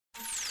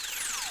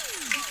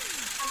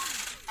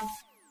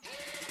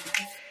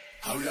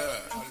hold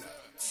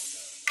up.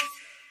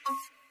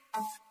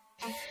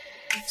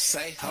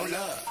 Say, hold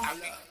up. I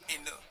be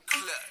in the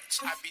clutch.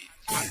 I be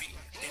in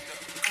the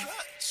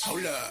clutch.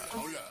 Hold up.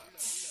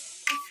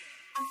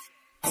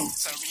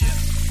 Turn me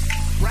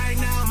up. Right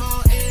now I'm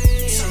on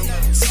edge.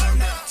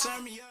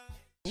 Turn me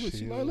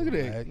up. Look at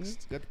that.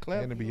 Got the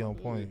clap. And to be on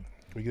point.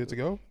 We good to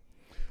go?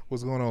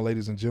 What's going on,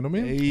 ladies and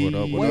gentlemen? Hey, What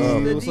up?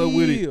 what's up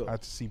with it?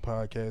 ITC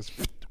Podcast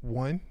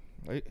 1.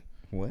 Wait.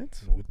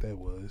 What? What that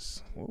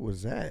was. What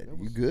was that?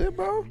 You good,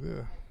 bro?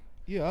 Yeah.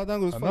 Yeah, I thought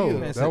it was I funny.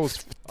 know. That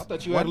was I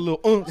thought you had a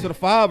little to the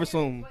 5 or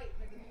something.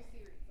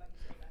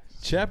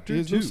 Chapter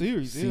It's 2. new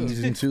series, yeah.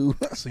 Season 2.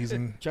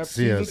 season.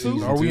 Chapter Yeah, season 2?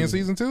 season Are we in two.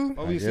 season 2?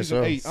 Oh, we in Yes, season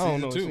sir. 8. I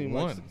don't know. Season It seemed 2,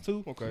 like 1.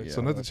 2? Okay. Yeah.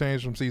 So nothing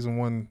changed from season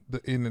 1,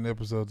 the ending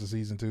episode to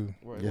season 2.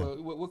 Right. Yeah.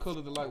 What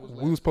color the light was?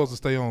 We were supposed to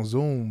stay on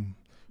Zoom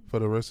for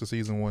the rest of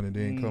season 1 and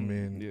then come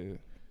in Yeah.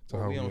 to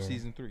Well, how we on are.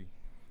 season 3.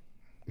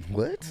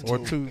 What? Or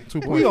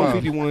 2.5. We on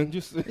 51.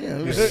 Just Yeah,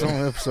 it was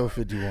on episode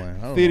 51.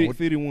 I don't 50, know what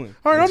 51.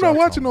 All right, I'm What not y'all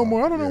watching no talking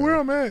more. I about? don't know Yeah. where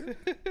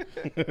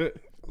I'm at.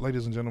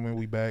 Ladies and gentlemen,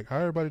 we back. How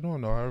everybody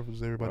doing though? How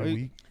was everybody Right.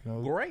 week? You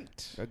know,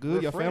 Great. That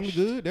good? Your family Refreshed.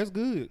 good? That's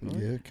good. Yeah,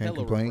 can't Hella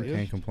complain. refreshed.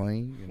 Can't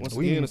complain. Once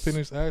we again, didn't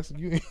finish asking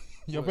you.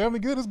 Your family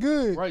good is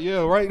good. Right, yeah,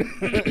 right.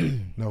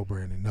 No,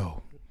 Brandon,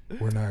 no.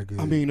 We're not good.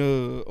 I mean,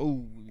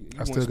 you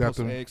I still got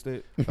them. Ask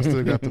that. I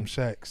still got them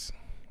shacks.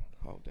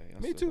 Oh, dang. I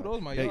Me still too. got- Those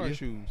are my They- yard yeah.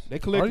 shoes. They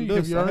collected Have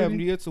dust. you I already? haven't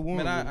yet to warm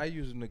Man, them. I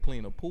use them to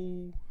clean a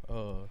pool.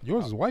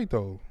 Yours is white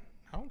though.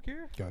 I don't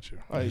care. Gotcha.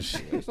 Hey,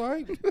 it's all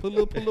right. Put a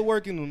little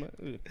work in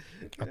them.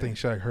 I think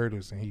Shaq heard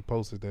us and he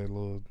posted that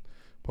little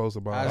post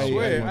about. I how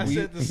swear, we- I we-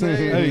 said the same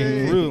Hey,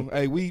 thing. for real.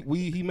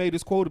 Hey, he made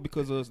his quota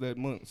because of us that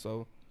month.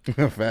 So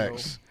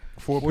Facts.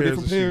 four four pairs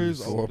different of pairs.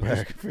 shoes. Oh, Four this-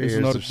 pack this is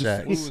pairs not of a- this-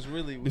 shacks. We was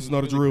really, it's not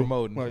a really drill.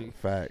 promoting. Like,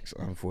 Facts.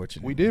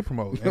 Unfortunately. We did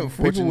promote. And people was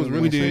Unfortunately,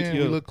 really we did, saying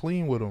yeah. we look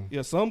clean with them.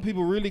 yeah, some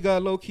people really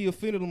got low key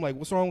offended. I'm like,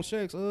 what's wrong with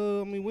Shaqs?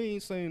 I mean, we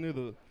ain't saying they're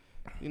the,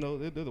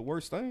 they're the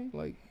worst thing.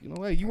 Like,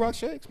 hey, you rock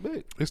Shaqs,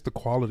 bet. It's the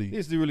quality.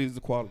 It's really the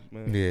quality,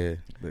 man. Yeah.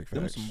 Big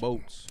Them facts. some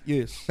boats.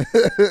 Yes,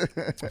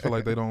 I feel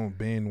like they don't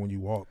bend when you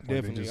walk. Like they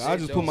definitely. I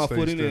just don't put my stay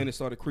foot in there still. and it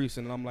started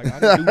creasing, and I'm like, I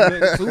didn't do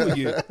nothing to it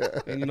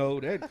yet. And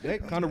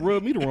that kind of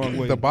rubbed me the wrong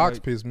way. The box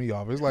Like, pissed me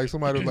off. It's like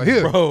somebody was like,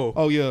 "Here, Bro,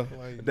 oh yeah.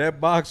 Like, that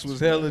box was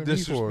hella What you mad at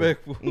me for?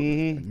 disrespectful.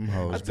 Mm-hmm. Them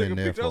hoes I took been a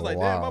there picture. I was for a like,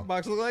 damn, my while.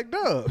 box look like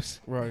Dubs.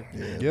 Right.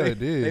 yeah, it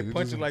did. They It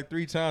punch just- it like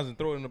 3 times and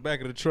throw it in the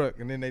back of the truck,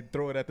 and then they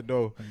throw it at the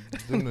door.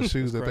 them the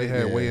shoes that they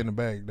had crazy. way Yeah. in the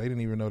back. They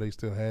didn't even know they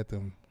still had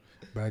them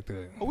back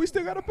there. Oh, we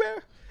still got a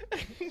pair?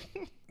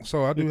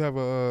 So I do have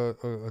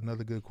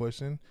another good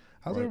question.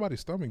 How's Right. everybody's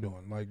stomach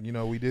doing? Like,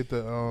 we did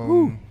the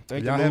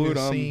Thank y'all the Lord,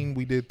 haven't seen.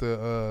 We did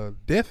the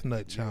Death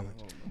Nut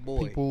challenge.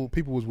 Boy.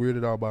 People was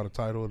weirded out by the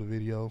title of the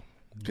video.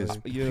 Just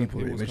Yeah,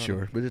 people it was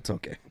immature, but it's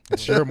okay.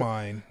 Share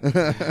mine.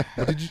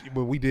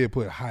 But we did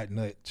put Hot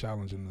Nut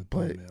challenge in the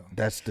But thumbnail.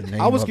 that's the name.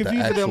 I was of the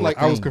confused with them, actual like,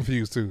 I was thing.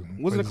 confused too.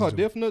 Wasn't it called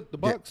Death Nut? The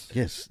Yeah, box?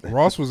 yes.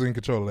 Ross was in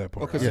control of that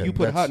part. Okay, so Yeah, you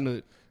put that's- Hot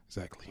Nut.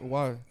 Exactly.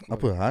 Why? I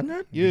put hot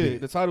nut. Yeah,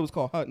 the title was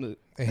called Hot Nut.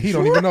 And he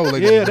don't even know.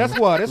 Ladies Yeah, and that's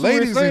why. That's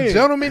ladies what we're and saying.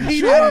 gentlemen, he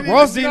didn't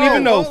Ross didn't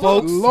even know,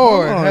 folks.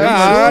 Lord, Hold on, have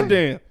God mercy.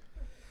 damn.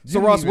 So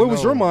didn't Ross, even where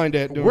was know. your mind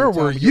at? during Where the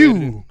time were you you?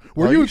 edited it?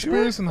 Were Are you you sure?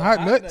 experiencing hot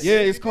Hot nuts? Nut. Yeah,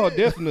 it's called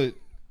Death Nut.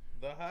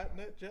 The Hot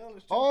Nut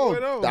Challenge 2.0.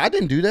 Oh, I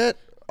didn't do that.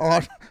 Oh,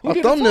 Who a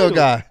did the thumbnail title?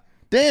 guy.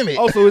 Damn it.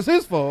 Oh, so it's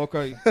his fault.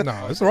 Okay.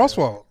 No, it's Ross'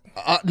 fault.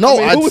 No, I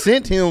mean, I who-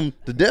 sent him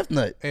the death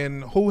nut.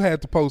 And who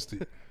had to post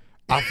it?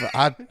 I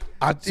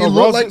So it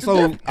looked Ross- like the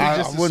so death. I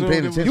just wasn't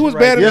paying assumed it was attention. You was right.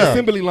 bad in the Yeah.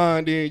 assembly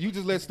line then. You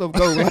just let stuff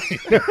go. Like,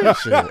 Shit.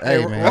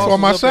 Hey man, That's why Ross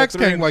my was up at shacks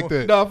 3 in came the like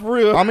that. nah, for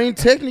real. I mean,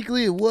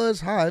 technically it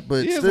was hot,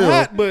 but It's still,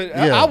 hot, but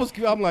yeah.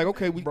 I'm like,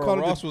 okay, we Bro, call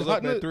it Ross the was Hot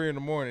up Nut. at 3 in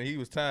the morning. He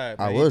was tired.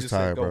 I man. He was just said,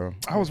 tired, "Go." bro.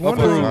 I was course.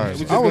 wondering. We're I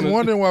just was gonna-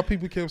 wondering why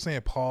people kept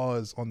saying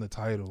pause on the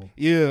title.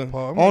 Yeah.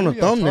 Pause. On the What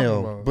y'all talking thumbnail,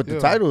 about? but the Yeah.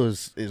 title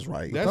is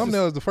right. The That's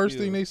thumbnail just- is the first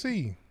yeah. thing they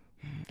see.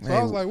 So Hey,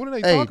 I was like, what are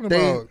they talking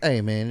about? Hey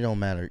man, it don't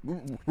matter.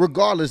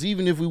 Regardless,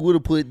 even if we would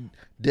have put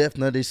death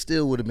nut, it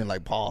still would have been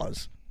like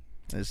pause.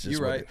 It's just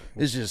You what right.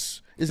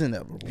 it's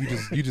inevitable.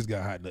 You just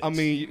got hot nuts. I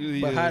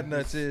mean, But yeah. Hot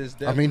Nuts is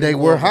I mean, definitely they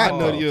more were of a hot, Hot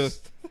pause. Nut,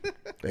 yeah.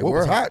 They What were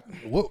was hot.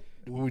 What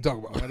were we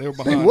talking about? They were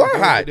They behind. were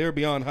hot. They're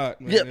beyond hot,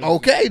 man. Yeah.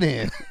 Okay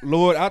then.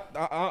 Lord,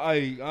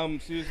 I'm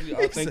seriously.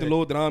 I thank the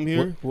Lord that I'm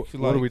here. What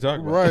Feel are like- we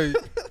talking about? Right.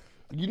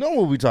 You know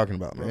what we talking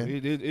about, Bro, man.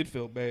 it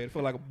felt bad. It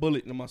felt like a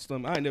bullet in my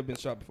stomach. I ain't never been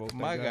shot before.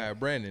 My thank guy God.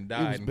 Brandon It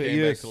died was and bad. came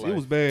Yes, back to life. it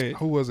was bad.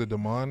 Who was it?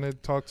 Damon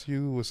that talked to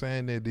you was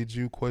saying that did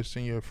you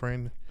question your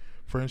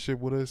friendship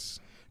with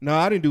us? No,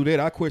 I didn't do that.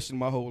 I questioned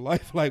my whole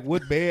life. Like,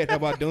 what bad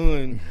have I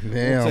done?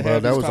 Damn, to bro,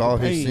 have that this was type all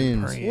of his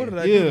pain? sins. What did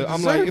I do? Yeah, to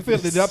I'm like,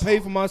 deserve did I pay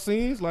for my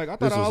sins? Like, I thought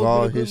This I was was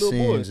all a good his little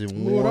boy. sins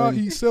in Lord, I'll one.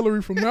 eat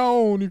celery from now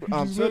on. If you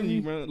I'm just let telling me.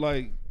 you, man.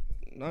 Like,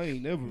 I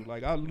ain't never.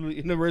 Like, I literally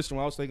in the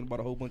restaurant, I was thinking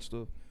about a whole bunch of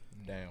stuff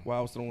Damn. while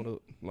I was throwing up.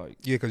 Like,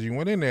 Yeah, because you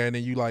went in there and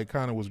then you like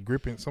kind of was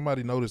gripping.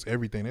 Somebody noticed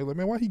everything. They were like,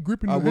 man, why he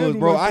gripping? I the was, handle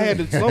bro. like I had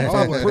that?" to some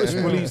type of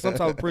pressure, release some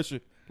type of pressure.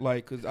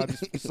 Like, cause I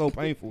just it's so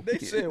painful. They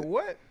said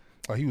what?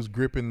 Like he was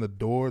gripping the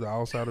door, the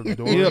outside of the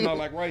door. Yeah, no,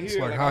 like right It's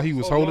here. like how he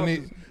was holding holding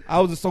on it. to- I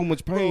was in so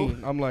much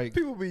pain. I'm like,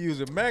 People be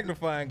using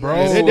magnifying Bro,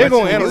 glasses. they're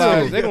gonna that's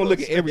analyze. real. They're gonna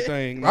look at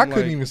everything. I I'm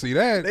couldn't like, even see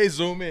that. They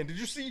zoom in. Did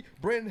you see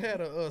Brandon had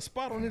a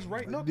spot on his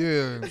right knuckle?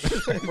 Yeah.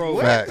 bro.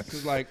 Facts.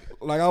 Cause like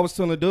I was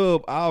telling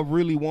Dub, I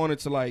really wanted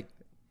to like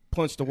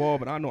punch the wall,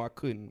 but I know I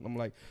couldn't. I'm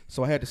like,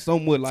 so I had to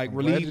somewhat like glad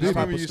relieve you this remember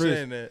type of you stress.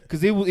 saying that.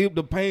 Cause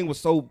the pain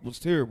was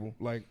terrible.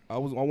 Like I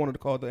wanted to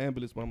call the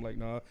ambulance, but I'm like,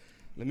 nah,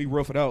 let me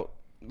rough it out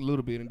a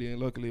little bit, and then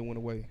luckily it went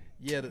away.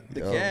 Yeah, the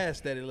Yo. gas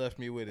that it left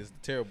me with is the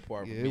terrible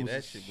part for Yeah, it me. was-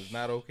 That shit was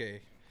not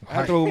okay. I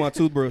had to throw it with my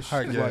toothbrush.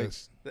 Hot It's like,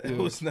 gas. That Yeah.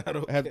 was not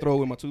okay. I had to throw it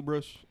with my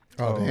toothbrush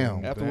Oh,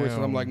 damn. afterwards.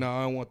 And I'm damn. like, nah,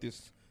 I don't want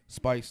this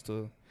spice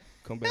to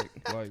come back.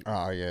 Like,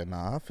 Oh yeah,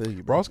 nah, I feel you,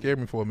 bro. Bro scared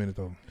me for a minute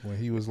though when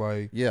he was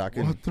like, Yeah, I "My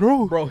can.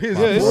 throat, Bro, his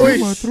Yeah, it's- voice.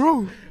 my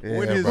throat." Yeah,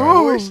 when his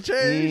bro. voice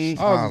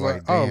changed. mm, I was I was like,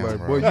 like, I was damn, like,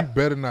 bro. boy, you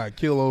better not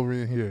kill over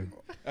in here.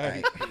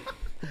 hey,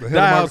 The hell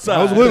Die am I- outside.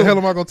 I was what the hell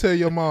am I gonna tell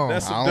your mom?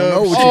 That's I a don't know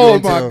dub what shit. you oh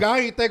gonna my tell. god,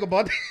 I didn't think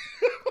about that.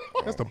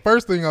 That's the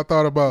first thing I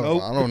thought about.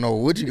 Nope. I don't know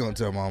what you gonna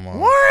tell my mom.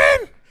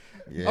 Warren,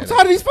 Yeah, I'm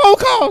tired of these phone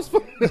calls.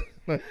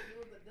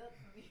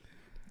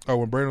 Oh,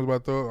 when Brandon was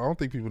about to throw, I don't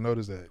think people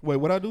noticed that. Wait,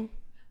 what I do?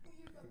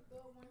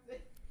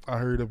 I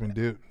hurried up and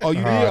dipped. Oh, you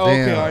did? Oh,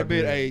 Okay, damn. I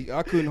bet. Hey,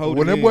 I couldn't hold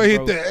When it that in, boy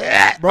bro. hit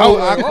that, Bro, I was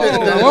like,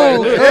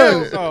 oh,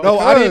 cuz. no,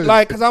 I didn't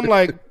like, cause I'm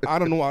like, I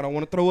don't know, I don't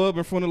want to throw up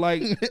in front of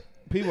like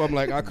people. I'm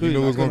like, I You couldn't.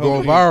 knew it was I gonna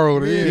couldn't go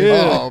hold it viral in. then.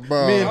 Yeah. Oh,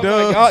 bro. Me and I'm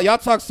Doug- like, y'all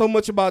talk so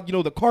much about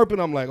the carpet.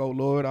 I'm like, oh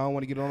Lord, I don't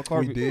want to get on the We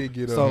carpet. did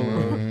get So, up.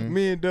 bro.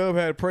 Me and Dub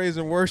had praise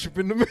and worship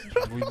in the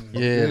middle.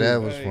 Yeah,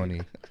 that was Hey.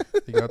 funny.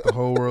 He got the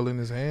whole world in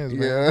his hands,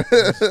 man.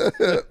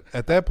 Yeah.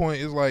 At that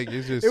point, it's like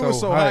it's just It was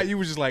so hot. You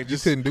was just like,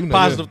 just couldn't do nothing.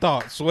 positive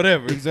thoughts,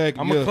 whatever. Exactly,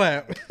 I'm gonna yeah.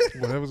 clap.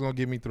 Whatever's gonna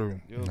get me through.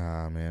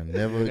 Nah, man,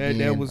 never That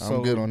again. was I'm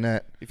so- good on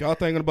that. if y'all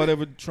thinking about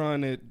ever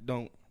trying it,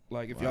 don't.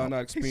 Like, if y'all Wow.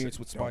 not experienced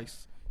with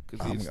spice,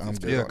 because I'm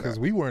good. Yeah, on because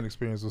that. we weren't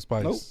experienced with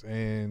Spice, Nope.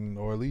 and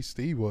or at least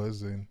Steve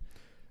was, and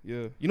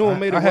yeah, you know what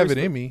made it I have worse? it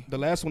in me. The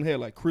last one had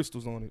like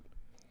crystals on it.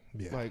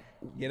 yeah. Like,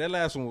 Yeah, that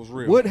last one was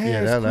real. what has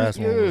Yeah, that last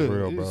one was yeah,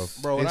 real, bro.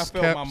 it's- Bro, when I It's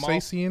felt my mouth,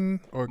 capsaicin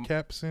or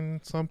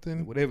capsin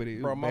something. Whatever it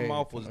is, bro, my bad.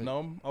 mouth was Like,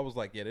 numb. I was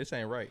like, yeah, this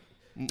ain't right.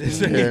 mm-mm. This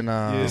Yeah, ain't,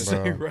 nah, Yeah. this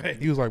bro. ain't right.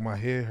 He was like, my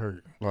head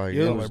hurt. Like,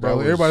 Yeah, it like, was, Like, bro, that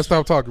was- everybody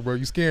stop talking, bro.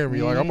 You scaring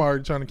me. Like, I'm Mhm.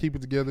 already trying to keep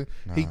it together.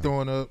 He Nah.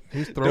 throwing up.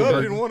 His throat Doug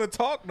hurting. didn't want to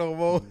talk no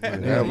more. Yeah,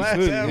 That he last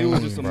couldn't. album. It was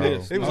just a Bro.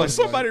 mess. He was I like,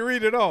 somebody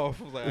read it off.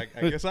 I was like,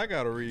 I guess I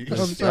gotta read. I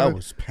was That trying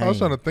was to, I was pain.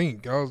 trying to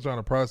think. I was trying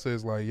to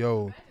process. Like,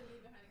 yo,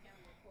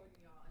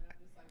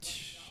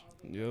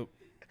 Yep.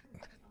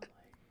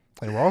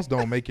 hey, Ross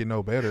don't make it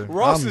no better.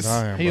 Ross I'm is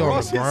dying, He bro. on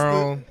Ross the is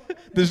ground.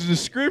 the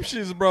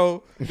descriptions,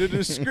 bro.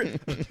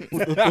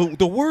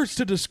 The words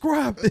to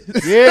describe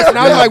this. Yes, and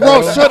I was like,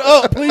 bro, shut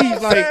up,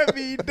 please. Like, Had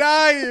me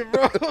dying,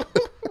 bro.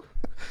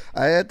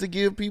 I had to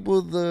give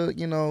people the,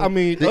 I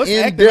mean, the us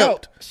in acting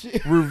out.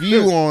 depth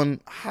review on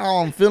how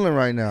I'm feeling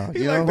right now.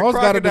 You like know, the Ross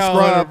got to crocodile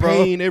describe hunter, bro.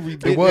 pain every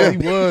bit. It was.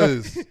 Yeah. He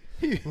was.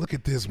 Look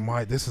at this,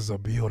 Mike. This is a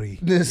beauty.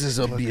 this is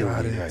a Look beauty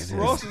at it. right there.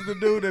 Ross is the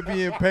dude that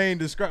be in pain.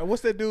 Describe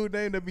what's that dude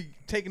name that be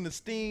taking the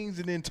stings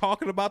and then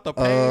talking about the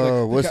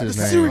pain? What's the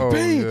his Siri name? Oh,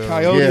 pain. yeah.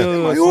 Coyote. Yeah.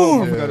 or My something.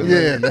 arm. I forgot his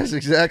Yeah, name. that's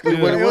exactly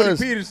Yeah. what it Coyote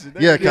was. Peterson.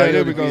 Yeah, there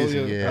Coyote we go,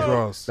 Peterson. yeah. Yeah, That's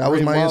Ross. that was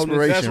Ray my Wildness.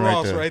 inspiration That's right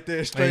Ross there. right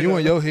there. Straight And you up.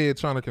 in your head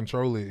trying to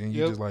control it, and you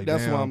Yep, just like,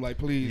 that's damn, why I'm like,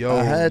 please. yo,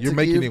 I had you're to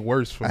making give- it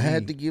worse for I me.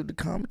 had to give the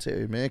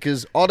commentary, man,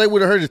 because all they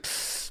would have heard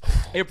is.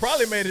 It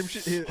probably made him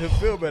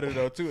feel better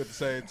though too. At the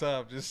same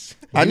time, just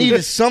I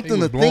needed something he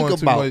to was think blowing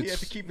too about. much. he had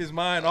to keep his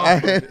mind I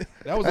off. Of had- it.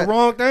 That was the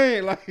wrong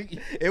thing. Like,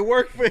 It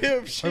worked for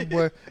him. Shit.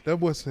 That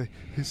boy say,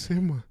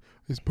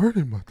 it's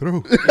burning my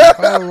throat.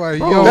 I was like,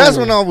 yo, That's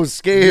when I was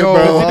scared, Yo,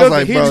 bro. it I was doesn't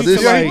like, hit bro, you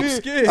this. till, like- You was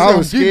scared. I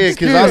was I'm getting scared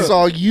because I scared.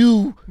 saw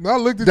you I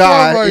looked at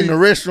die you like, in the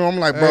restroom. I'm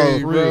like, bro,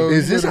 Hey, bro,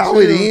 is you this better how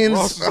it chill. ends?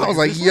 Ross I was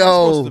like, is this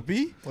how it's supposed yo, to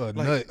be? a Like,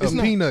 nut, it's a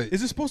not- peanut.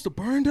 Is it supposed to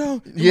burn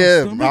down? in my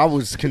yeah, stomach? I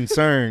was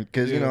concerned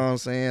because you Yeah. know what I'm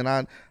saying.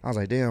 I was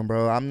like, damn,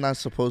 bro, I'm not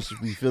supposed to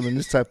be feeling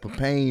this type of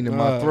pain in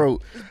my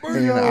throat,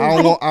 and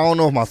I don't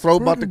know if my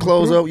throat about to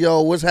close up.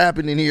 Yo, what's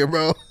happening here,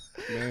 bro?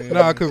 man.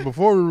 Nah, because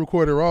before we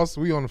recorded Ross,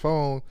 we on the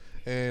phone,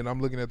 and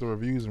I'm looking at the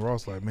reviews, and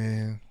Ross like,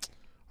 man,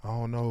 I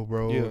don't know,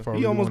 bro. Yeah, if I he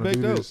really almost wanna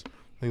do backed out. this.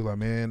 He was like,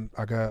 man,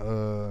 I got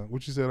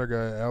what you said, I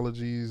got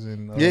allergies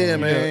and Yeah,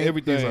 man.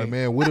 everything. He's like,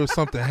 man, what if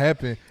something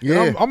happened?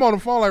 Yeah. And I'm on the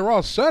phone like,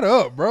 Ross, shut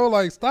up, bro.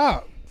 Like,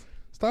 stop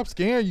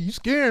scaring you. You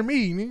scaring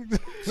me. nigga.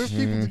 Let's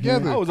keep it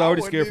together. I was I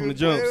already wasn't scared from the even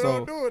jump. planning So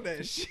on doing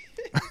that shit.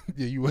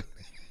 Yeah, you would.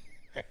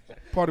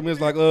 part of me is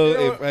like, You know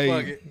if what?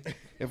 Fuck it.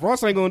 if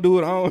Ross ain't gonna do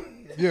it, I don't.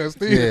 Yeah,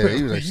 Steve. Yeah,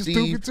 he was like, you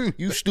Steve, stupid too.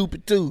 you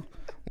stupid too.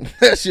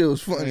 That shit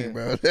was funny, Yeah.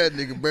 bro. That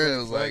nigga Brandon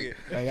was Fuck like, it.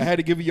 Hey, I had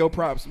to give you your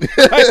props, but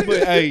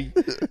hey,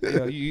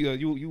 yeah,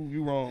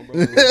 you wrong,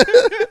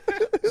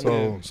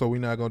 bro. So we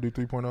not gonna do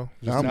 3.0?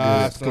 Just I'm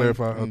to good.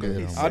 clarify. I'm Okay.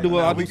 good. I do Nah,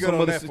 I we do good some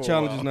on other that for a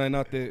challenges, while. now,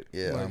 not that.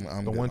 yeah, like,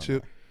 I'm The good one on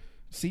chip.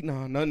 see,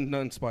 nah,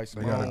 nothing spicy.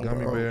 They got a Oh,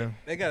 gummy bro. bear.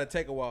 They gotta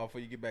take a while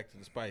before you get back to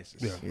the spices.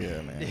 Yeah. that.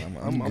 Yeah, man.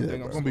 I'm I'm good, thinking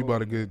bro. It's gonna be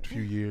about a good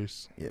few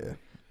years. Yeah.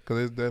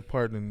 Because it's that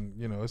part, and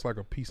it's like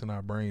a piece in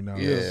our brain now.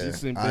 Yeah,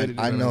 it's embedded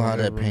I in know how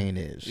that whatever. pain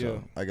is. So, Yeah.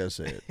 like I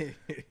said,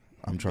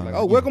 I'm trying Like, to.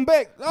 oh, welcome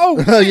back.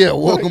 Oh, Yeah,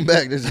 welcome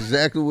back. That's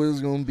exactly what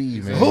it's gonna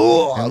be, man. And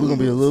we're gonna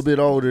be a little bit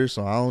older,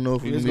 so I don't know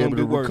if we're It's gonna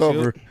be able gonna to be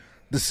worse, recover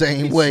the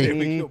same Said way.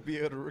 we gonna be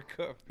able to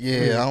recover.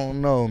 Yeah, I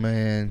don't know,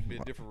 man. Be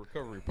a different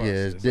recovery Yeah,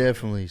 process. it's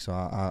definitely. So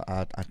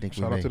I think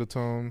we Shout out may. to the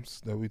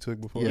Toms that we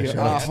took before. Yeah, yeah.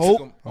 shout I out.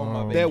 hope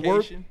on my that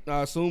worked. vacation.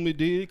 I assume it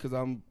did because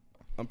I'm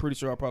pretty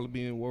sure I'll probably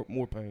be in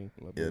more pain.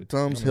 Like, Yeah, but-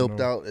 Tom's I don't helped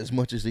know. out as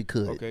much as he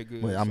could. Okay,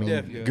 good. But I mean,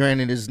 Definitely.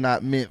 granted, it's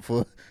not meant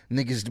for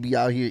niggas to be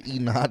out here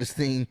eating the hottest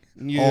thing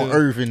Yeah. on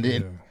earth, and Yeah.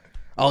 then,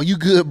 oh, you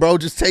good, bro?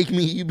 Just take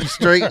me. You be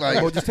straight.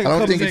 Like, Or just take I a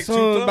don't couple think of Take two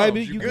tons, thumbs,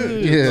 baby. you You good.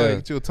 good? Yeah. Like,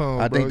 Get your Tom,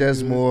 I bro. think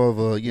that's You more of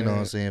a, you know Yeah. what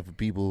I'm saying, for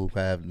people who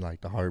have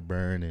like the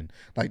heartburn and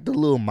like the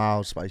little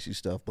mild spicy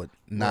stuff, but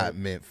not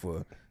meant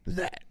for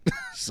that.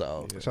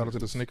 So, good. Shout out to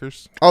the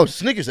Snickers. oh,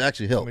 Snickers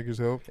actually helped. Snickers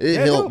help. It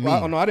yeah, helped no, me.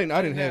 I, no, I didn't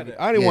have have it.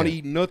 that. I didn't want to Yeah.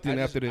 eat nothing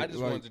I after that. just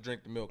like, wanted to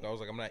drink the milk. I was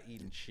like, I'm not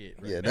eating shit.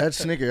 Right Yeah, now. that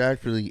Snicker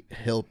actually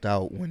helped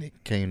out when it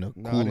came to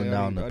Nah, I cooling didn't-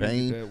 down I the didn't get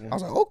pain. that one. I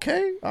was like,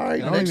 okay, all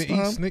right, I don't next even eat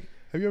time. Snick.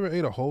 Have you ever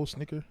ate a whole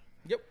Snicker?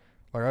 Yep.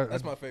 Like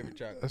That's my favorite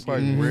chocolate. That's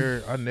like Mhm.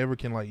 rare. I never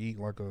can like eat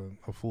like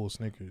a full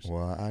Snickers.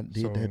 Well, I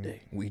did So, that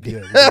day. We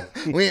did. yeah,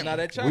 we Now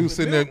that We chocolate was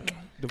sitting milk, there.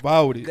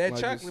 devoured it. that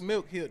like, chocolate it's-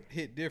 milk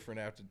hit different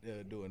after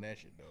doing that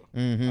shit though.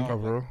 Mhm. I Oh,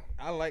 don't bro. like-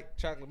 I like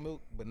chocolate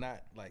milk, but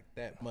not like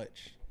that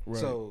much. Right.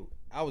 So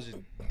I was just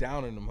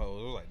downing them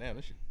hoes. I was like, damn,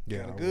 this shit Yeah,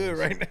 kind I of good was.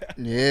 right now. I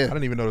Yeah,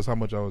 didn't even notice how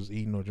much I was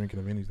eating or drinking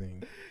of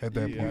anything at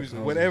that Yeah, point. I was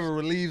Whatever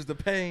relieves the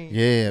pain.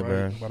 yeah,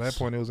 Right. bro. By that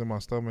point, it was in my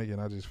stomach,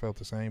 and I just felt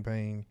the same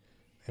pain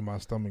in my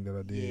stomach that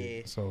I did.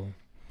 Yeah. So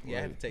Yeah,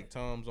 I had to take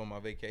Tom's on my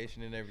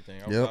vacation and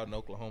everything. I was Yep. out in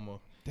Oklahoma.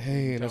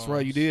 Dang, that's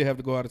right. You did have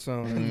to go out of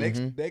town.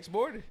 Mm-hmm. Next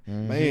morning,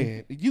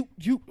 Man, you.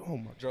 Oh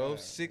my drove God.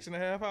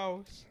 6.5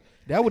 hours.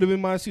 That would have been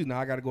my excuse. Now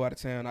I got to go out of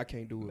town. I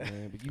can't do it,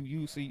 man. But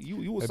you see,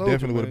 you a that soldier,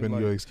 definitely would have man. been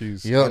Like, your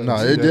excuse. Yeah, I no,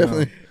 see it that now.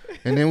 definitely.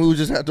 And then we would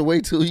just have to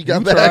wait till he got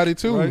You back. tried it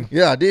too. Right.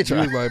 Yeah, I did She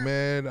try. was like,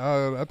 man,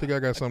 I think I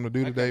got something to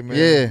do today, man.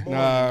 Yeah. Nah,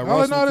 I was Russell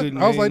like, nah, couldn't,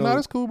 I was man, like, no. nah,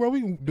 that's cool, bro.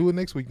 We can do it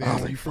next week. Then I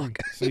was like, you free.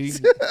 See,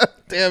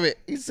 Damn it.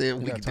 He said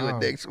we got can do it time.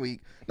 next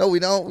week. No, we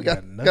don't. We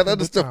got nothing other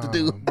but stuff to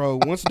do. time. bro,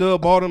 once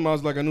Dub bought him, I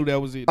was like, I knew that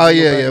was it. Oh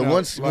Didn't go yeah, back yeah. now.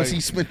 Once Like, he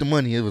spent the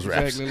money, it was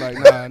wraps. exactly like,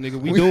 nah,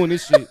 nigga, we doing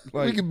this shit. we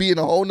Like, could be in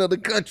a whole nother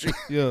country.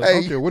 yeah, Hey,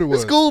 don't care what it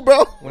was. It's cool,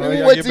 bro. Whenever We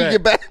y'all wait get till you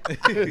get back.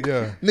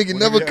 Yeah. Nigga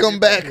never y'all come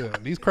get back. Yeah.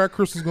 These crack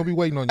crystals gonna be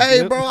waiting on you. Hey,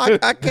 Yep. bro,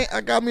 I can't.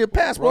 I got me a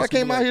passport. I Ross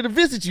came be out like- here to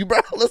visit you, bro.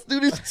 Let's do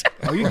this.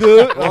 are you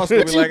good? Ross would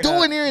What be you like,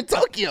 doing here in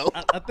Tokyo?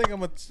 I think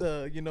I'm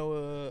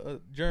a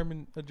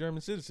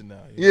German citizen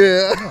now.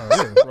 Yeah.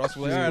 Oh, yeah. Ross was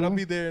like, all right, I'll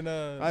be there in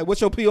All right,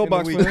 what's your PO in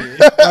box, the man?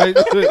 weekend. All right,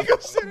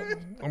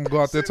 I'm gonna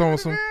go out there telling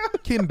some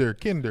Kinder.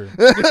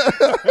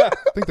 I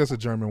think that's a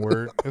German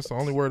word. That's the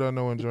only word I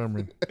know in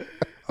German.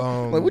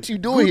 Like, what you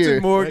doing Guten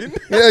here? Morgen.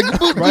 Yeah,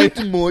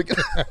 Guten Morgen.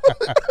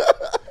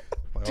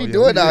 What you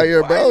doing out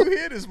here, Why bro? are you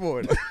here this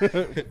morning?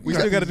 We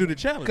still got to do the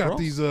challenge, Got Ross.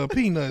 these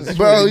peanuts,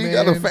 Bro, ready, you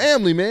got a man.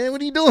 family, man.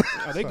 What are you doing?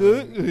 are they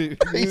good?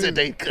 He said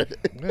they could.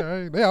 Yeah,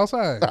 right. They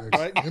outside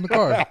in the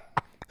car.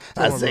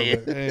 I Tell say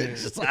them about it. Hey.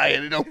 Just I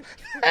you know.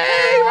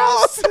 Hey,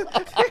 Ross.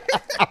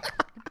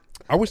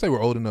 I wish they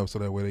were old enough so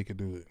that way they could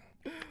do it.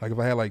 Like if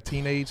I had like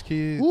teenage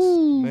kids,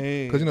 Ooh.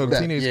 Man, because you know the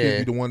That- teenage yeah.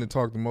 kids be the one that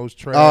talk the most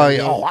trash. Oh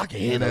yeah. Oh, I can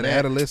and handle that that.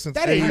 adolescence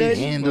That age. ain't I that-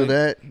 can handle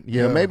that.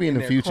 Yeah, Yeah. maybe in And the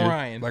they're future.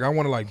 crying. Like I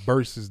want to like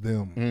versus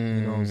them. You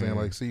know what I'm saying? Mm.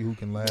 Like see who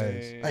can last.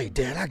 Man. Hey,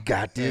 Dad, I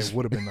got this. It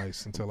would have been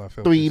nice until I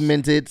felt 3 this.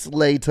 minutes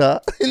later.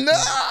 No.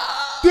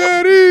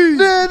 Daddy!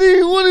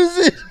 Daddy, what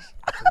is it?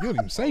 You don't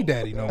even say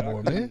daddy no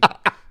more, man.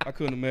 I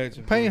couldn't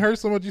imagine. Pain bro.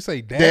 hurts so much you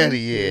say daddy. Daddy,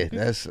 yeah.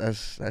 That's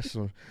That's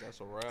a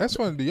wrap. That's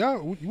funny. Do y'all?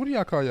 What do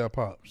y'all call y'all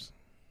pops?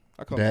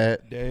 I call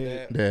Dad.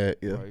 Dad. Dad,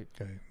 yeah. Right.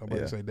 Okay,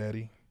 nobody Yeah. say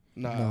daddy.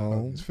 Nah.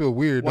 No. It feel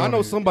weird. Well, I don't know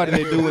it? somebody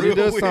that do it. It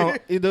does Real sound.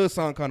 weird. It does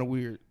sound kind of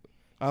weird.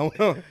 I don't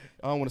know.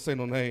 I don't want to say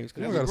no names.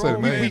 You don't Cause gotta say the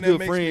we, name. we That good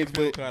makes me friends,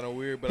 feel but kind of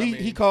weird. But he I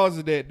mean, he calls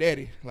it that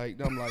daddy. Like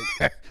I'm like,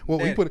 Well,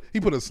 Daddy. he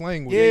put a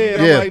slang with yeah, it.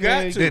 and I'm Yeah. like,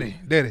 Got man, to.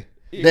 Daddy.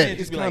 It, Daddy.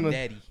 just it's be kind like of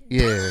daddy.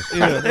 Yeah.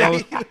 yeah.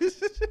 No,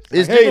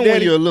 It's Hey, different when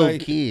Daddy, you're a little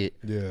like- kid.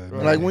 Yeah.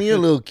 Right. Like when you're a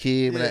little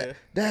kid, Yeah. like,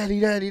 daddy,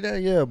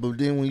 yeah. But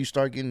then when you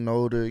start getting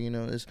older, you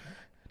know, it's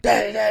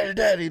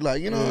daddy.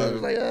 Like, you know,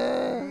 it's like,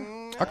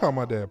 I call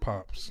my dad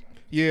pops.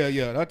 yeah. I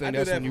I think do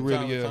that's that when you from really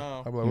time to yeah.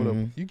 time. I'm like, what up?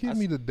 Mhm. You give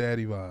me the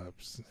daddy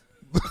vibes.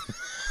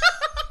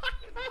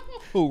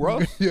 Who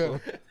Ross? Yeah.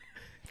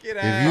 Get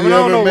if out. you I don't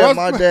ever know, met Ross-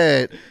 my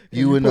dad,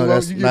 you would pull know up-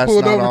 that's you get not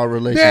pulled over, our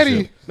relationship.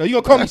 Daddy. No, you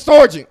gonna call me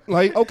Sergeant?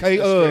 Like okay,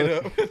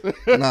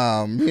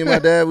 Nah, me and my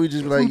dad, we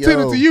just be like, Lieutenant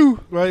yo, to you.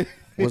 right.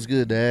 what's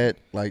good, Dad?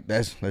 Like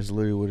that's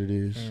literally what it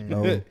is.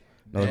 No daddy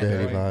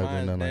Mine's vibe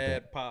or nothing like dad,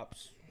 that.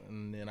 pops,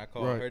 and then I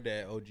call Right. her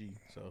dad OG.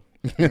 So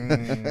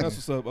That's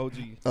what's up, OG.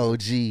 Oh,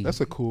 gee.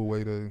 That's a cool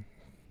way to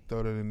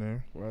throw that in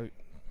there. Right.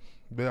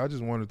 But I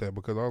just wanted that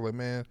because I was like,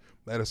 man,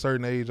 at a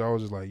certain age, I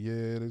was just like,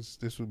 yeah,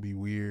 this would be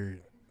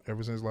weird.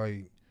 Ever since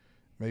like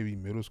maybe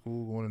middle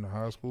school, going into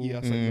high school, Yeah,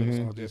 I say Mhm. middle I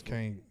school, just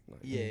definitely.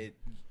 can't. yeah,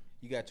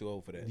 You got too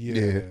old for that.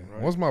 Yeah.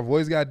 Once my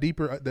voice got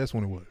deeper, that's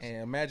when it was.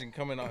 And imagine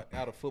coming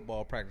out of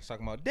football practice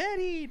talking about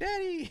daddy,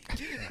 daddy.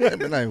 I'd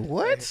be like,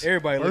 what?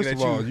 Everybody First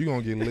looking of at all, you. you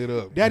gonna get lit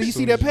up. Daddy, you as see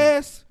soon that as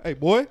pass? Hey,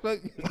 boy.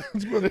 Like, I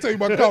was about to tell you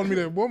about calling me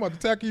that. Boy, I'm about to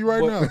tackle you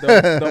right now.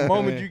 But the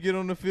moment Man. you get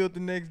on the field the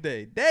next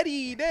day,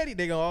 daddy, daddy,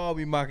 they gonna all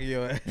be mocking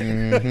your ass.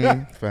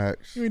 Mm-hmm.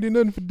 Facts. You ain't did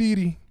nothing for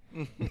Didi.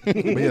 But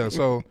yeah,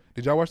 so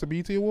did y'all watch the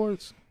BET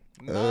Awards?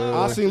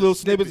 I seen little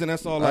snippets, and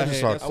that's all I I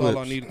just had. saw That's all I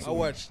clips. needed. I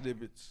watched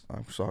snippets. I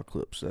saw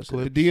clips. That's The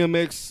it.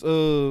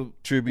 DMX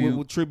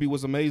Tribute tribute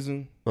was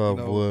amazing. of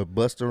you know.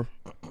 Buster.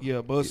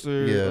 Yeah,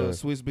 Buster, Yeah.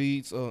 Swiss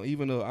Beats,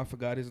 even I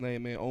forgot his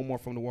name, man. Omar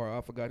from the Wire.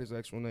 I forgot his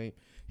actual name.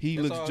 He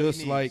That's looks all he just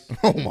needs. like.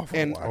 Oh my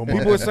And God.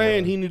 people are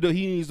saying he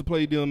needs to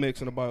play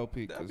DMX in a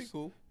biopic. That'd be 'cause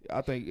cool.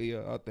 I think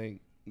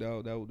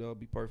that would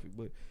be perfect.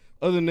 But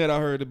other than that, I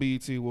heard the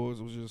BET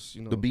Awards was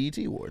just the BET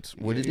Awards.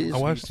 What Yeah, it it is? I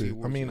watched BET it. I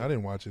Awards, mean, yeah. I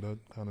didn't watch it. I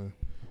kind of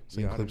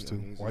seen Yeah, I clips didn't-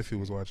 too. I mean, Wifey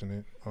was watching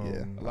it.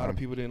 a lot of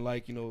people didn't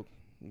like a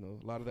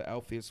lot of the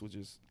outfits were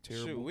just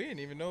terrible. Shoot, we didn't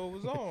even know it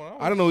was on.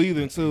 I don't know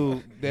either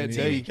until that Me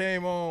day. TV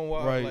came on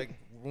while Right. like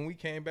when we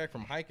came back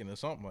from hiking or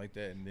something like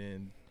that, and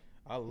then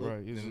I looked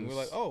Right, it's and we're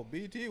just- like, "Oh,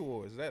 BET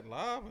Awards, is that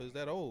live or is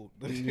that old?"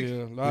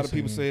 Yeah, a lot of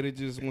people Listen. said it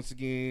just once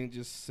again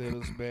just set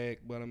us back,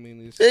 but I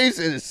mean it's They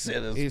said it set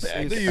us It's-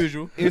 back. it's- the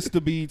usual. it's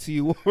the BET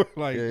Award.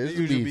 Like Yeah, it's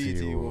the the usual BET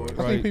BET Awards. Awards. I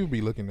Right. think people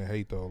be looking to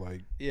hate though.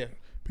 Like Yeah,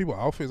 people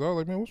outfits. I was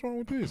like, man, what's wrong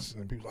with this?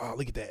 And people, oh,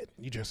 look at that.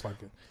 You just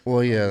like it.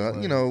 Well, yeah,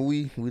 Right. you know,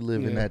 we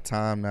live in Yeah. that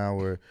time now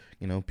where,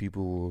 you know,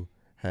 people will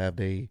have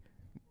their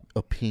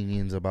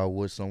opinions about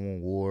what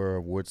someone wore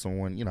or what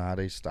someone, you know, how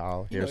they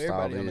style, you know,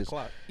 everybody hairstyle on the is.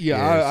 clock. yeah,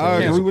 Yeah, I so-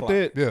 agree Cancel with clock.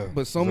 that. Yeah,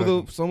 But some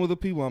exactly. of the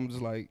people I'm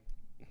just like,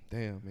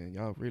 damn man,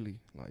 y'all really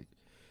like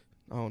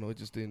I don't know, it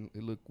just didn't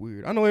it looked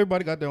weird. I know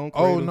everybody got their own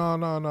Oh creative. no.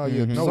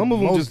 Yeah, Mhm. no, Some of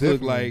them most just look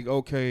definitely. like,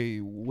 okay,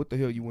 what the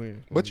hell you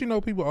wearing? But you know,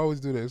 people always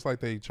do that. It's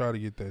like they try to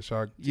get that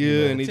shock. yeah, you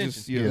know, and it attention.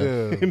 just yeah.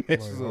 it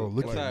messes Like, oh, up.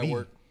 look That's at how it me.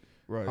 work.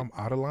 Right. I'm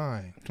out of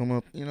line. Come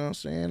up, you know what I'm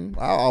saying?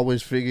 I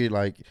always figured,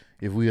 like,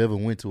 if we ever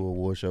went to a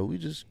award show, we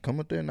just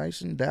come up there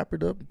nice and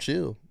dappered up and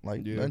chill.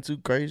 Like, Yeah. nothing too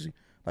crazy.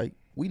 Like,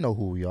 we know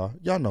who we are.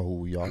 Y'all know who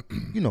we are.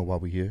 You know why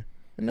we here.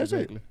 And that's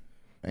Exactly. it.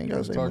 I ain't got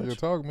to say Talk your much.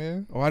 talk,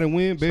 man. Oh, I didn't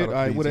win, bet. Shout All out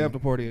right, what the BT. after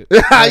party at?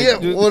 Yeah,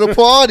 just- what a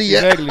party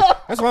at. Exactly.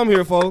 That's what I'm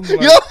here for. Like,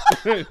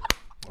 Yo,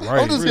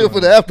 Right. I'm just here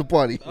for the after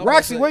party.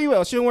 Roxy, where you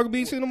at? She don't work at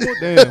BT no more?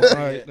 Damn. All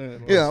right,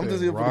 damn. Yeah, I'm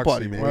just here for the Roxy,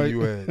 party, man. Where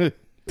you at?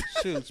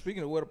 Shoot,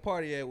 speaking of where the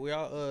party at, we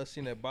all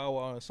seen that Bow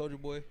Wow and Soldier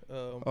Boy.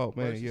 Oh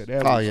man, versus? yeah,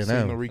 that Oh, was, yeah, Seen the now.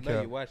 I know you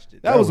recap. watched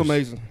it. that was was-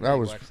 amazing. That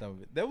was watched some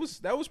of it. That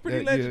was pretty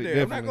Yeah,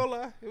 legendary. I'm not definitely.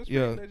 gonna lie, it was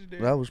Yeah. pretty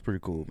legendary. That was pretty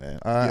cool, man.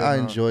 Yeah, I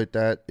no. enjoyed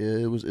that.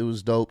 It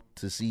was dope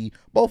to see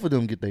both of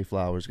them get their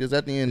flowers because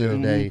at the end of the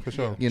Yeah, day, for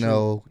sure. you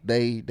know,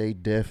 they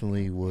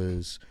definitely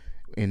was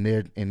in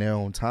their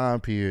own time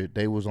period.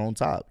 They was on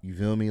top. You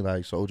feel me?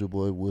 Like Soldier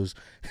Boy was,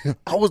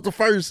 I was the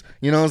first.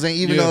 You know what I'm saying?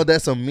 Even Yeah. though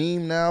that's a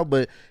meme now,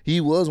 but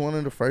he was one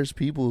of the first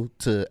people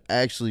to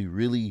actually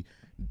really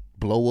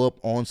blow up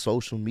on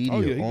social media,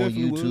 Oh, yeah, he on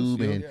definitely was, YouTube,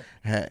 yeah. and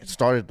had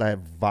started that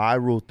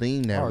viral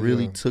thing that Oh,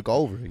 really yeah. took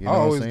over. You know I what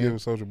always I'm saying?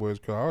 give Soldier Boy's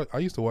credit. I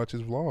used to watch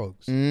his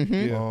vlogs. Mm-hmm.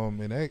 Yeah.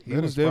 And that He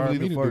was inspired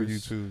definitely me the to do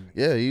first. YouTube.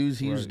 Yeah, he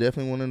was Right.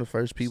 definitely one of the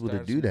first people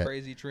Started to do some that.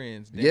 Crazy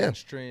trends, Yeah. dance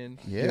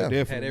trends. Yeah. definitely.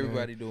 Had man.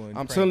 everybody doing.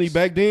 I'm telling you,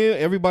 pranks. back then,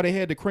 everybody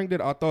had to crank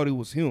that. I thought it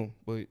was him,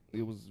 but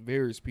it was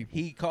various people.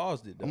 He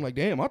caused it. Though. I'm like,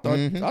 damn, I thought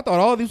Mhm.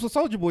 all these were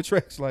Soldier Boy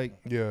tracks. Like,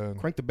 Yeah.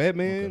 Crank the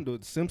Batman, the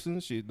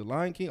Simpsons, shit, the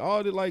Lion King,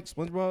 all the like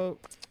SpongeBob.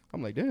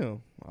 I'm like,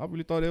 damn, I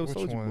really thought that was Which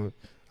Soldier one? Boy.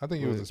 I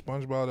think it was the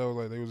SpongeBob that was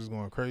like they was just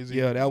going crazy.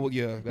 Yeah, that was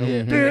yeah. That Yeah,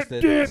 was, that's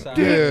that side.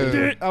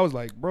 Yeah. I was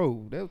like,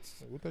 bro,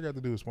 that's What they got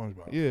to do with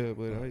SpongeBob? yeah,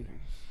 but like,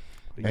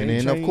 the And game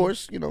then of changed.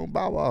 course, you know,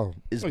 Bow Wow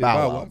is Oh, yeah, Bow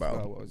Bow Wow, Wow, bro.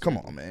 Bow Wow, Come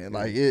exactly. on, man.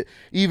 Like it,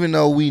 even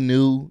though we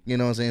knew, you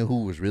know what I'm saying,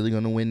 who was really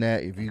gonna win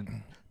that, if you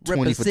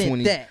 20 for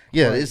 20. that.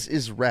 Yeah, Right.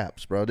 it's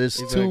raps, bro. There's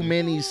too Exactly.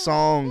 many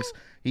songs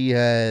he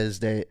has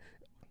that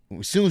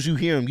as soon as you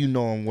hear him, you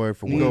know him word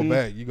for You word. go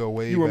back. You go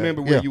way You back.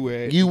 remember Yeah. where you were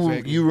at.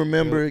 Exactly. You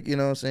remember it, you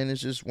know what I'm saying?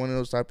 It's just one of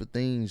those type of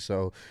things.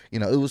 So, you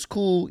know, it was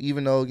cool,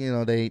 even though, you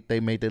know, they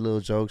made their little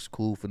jokes,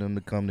 cool for them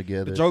to come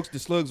together. The jokes, the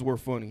slugs were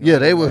funny. Yeah,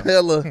 they I were ain't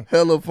gonna lie.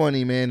 hella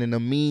funny, man, and the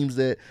memes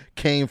that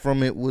came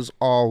from it was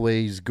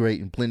always great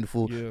and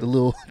plentiful. Yeah. The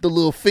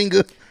little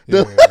finger,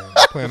 Yeah, the,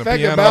 playing The the fact that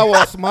piano. Bow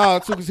Wow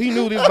smiled too, because he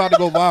knew this was about to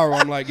go viral.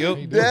 I'm like, yep.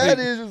 He did. that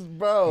is just,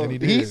 bro. And he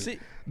He, did. See,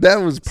 that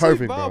was see,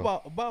 perfect,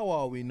 Bow bro.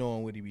 Wow be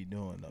knowing what he be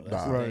doing though.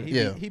 That's the Nah, thing.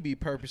 yeah. He be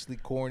purposely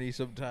corny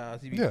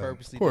sometimes. He be Yeah,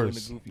 purposely of doing the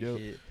course. goofy Yep.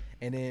 shit.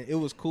 And then it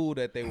was cool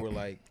that they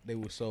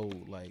were so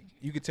like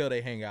you could tell they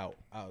hang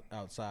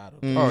outside of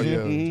Oh, yeah.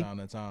 Mhm. time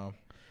to time.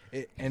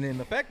 And then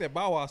the fact that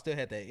Bow Wow still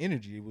had that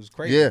energy, it was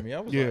crazy Yeah. to me. I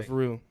was Yeah, like, for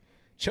real.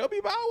 Chubby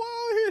Bow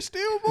Wow out here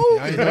still moving.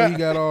 I didn't know he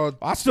got all.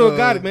 I still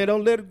got it, man.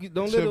 Don't let it.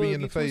 Don't let Chubby it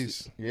in the get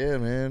twisted. face. Yeah,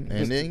 man.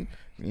 And then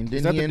And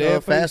Is then that he the in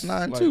dad Fast face?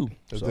 9 Like, too.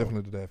 That's So,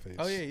 definitely the dad face.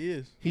 Oh yeah, he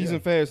is. He's in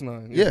Fast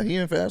 9. yeah, he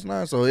in Fast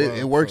 9, so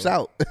it Wow, works so-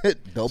 out.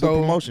 Double So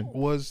promotion.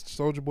 was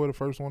Soulja Boy the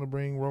first one to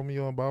bring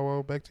Romeo and Bow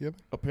Wow back together?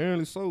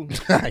 Apparently so.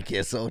 I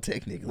guess so,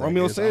 technically.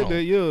 Romeo I guess. I said don't-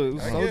 that, yeah, it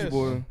was I Soulja guess.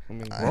 Boy. I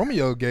mean,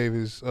 Romeo gave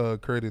his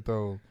credit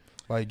though.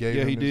 Like gave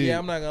Yeah, him he his- did. Yeah,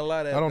 I'm not gonna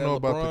lie. That I don't that know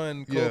about the-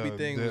 LeBron Kobe yeah,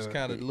 thing was the-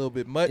 kind of a little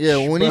bit much. Yeah,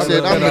 when he but-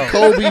 said, I'm the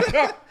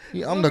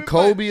Kobe. I'm the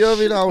Kobe of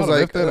it. I was I'd've like,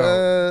 left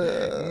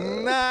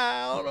that Nah,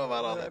 I don't know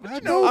about all that. But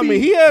you no, I mean,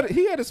 he had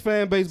his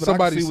fan base, but I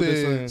can see what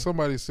they're saying.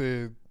 somebody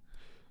said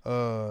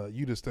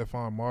you the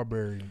Stephon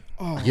Marbury.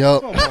 Oh,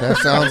 yup, come that on.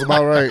 sounds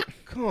about right.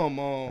 Come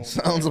on.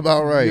 Sounds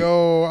about right.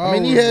 Yo, I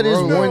mean, he was had his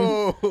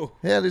roasted. one.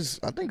 He had his,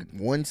 I think,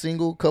 one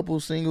single, couple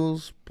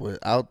singles, but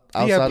He had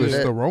outside of the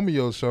that,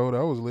 Romeo show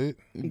that was lit.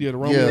 Yeah, the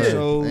Romeo Yeah,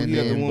 show. and He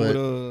had the then, one but-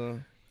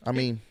 with I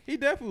mean, He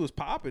definitely was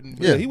popping.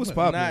 Yeah, he was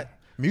popping. Not,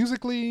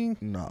 Musically,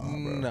 no,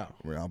 No.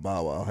 bro.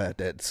 Bow Wow had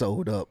that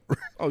sold up.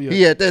 Oh yeah,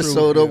 He had that true,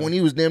 sold up yeah. when he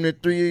was damn near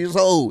 3 years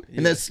old in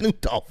Yeah. that Snoop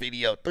Dogg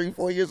video,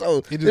 3-4 years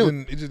old. it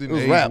just didn't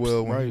was age raps,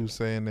 well when right. he was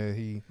saying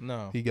that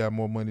no. he got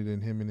more money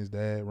than him and his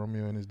dad,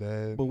 Romeo and his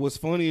dad. But what's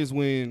funny is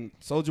when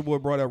Soulja Boy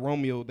brought out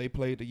Romeo, they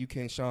played the "You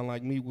Can't Shine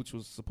Like Me," which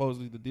was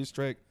supposedly the diss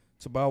track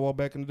to Bow Wow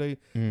back in the day.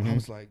 I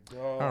was like,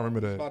 dog, I remember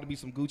it's that. about to be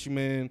some Gucci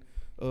Man.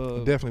 It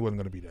definitely wasn't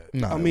gonna be that.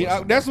 No, I it mean,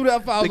 wasn't. that's what I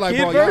thought. I was The like,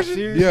 kid bro, y'all version?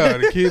 serious? Yeah,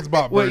 the Kids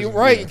Bop Well, version.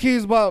 right, yeah.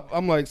 Kids Bop.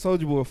 I'm like,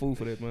 Soulja Boy a fool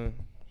for that, man.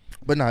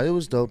 But no, it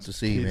was dope to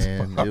see, Kids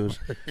man. Bop It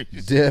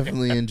was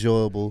definitely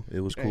enjoyable.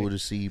 It was cool to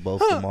see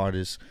both them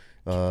artists,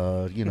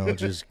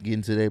 just get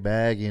into their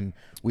bag, and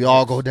we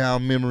all go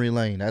down memory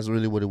lane. That's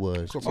really what it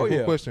was. So, Oh, quick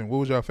yeah. question: what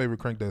was your favorite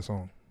Crank That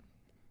song?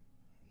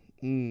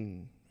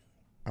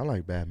 I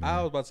like Batman.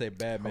 I was about to say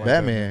Batman.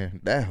 Batman,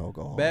 that hoe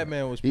go hard.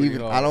 Batman was pretty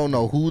Even hard. I don't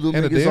know who the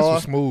And the niggas dance are.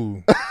 was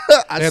smooth.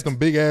 I, They had them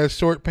big ass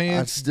short I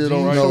pants. still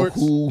jean don't know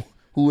shorts.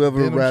 whoever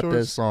Denim rapped that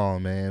shorts.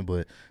 song, man.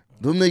 But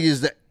them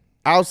niggas that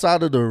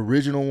outside of the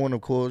original one,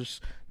 of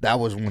course, that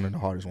was one of the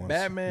hardest ones.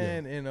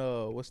 Batman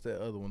and what's that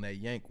other one? That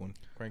Yank one.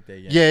 Crank that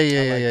Yank. Yeah, I yeah, like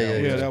yeah, that yeah,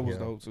 one. Yeah, that was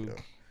dope too.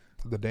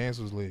 The dance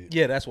was lit.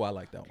 Yeah, that's why I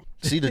like that one.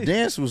 See, the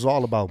dance was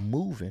all about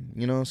moving.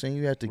 You know what I'm saying?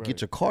 You had to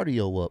get your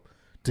cardio up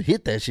to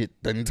hit that shit,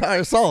 the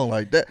entire song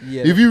like that.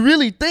 Yeah. If you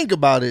really think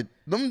about it,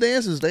 them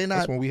dances, they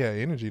That's not. when we had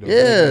energy though.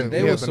 Yeah,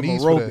 They we had was the some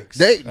knees for that. aerobics.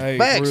 They Hey,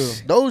 for facts.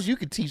 real. Those you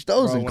could teach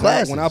those Bro, in when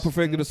classes. when I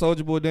perfected the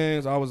Soulja Boy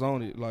dance, I was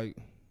on it. Like,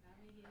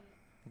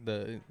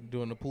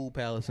 Doing the pool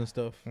palace and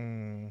stuff.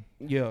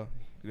 yeah,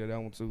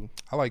 that one too.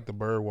 I like the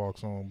Bird Walk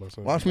song by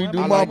Soulja Watch Boy. me do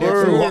I my like that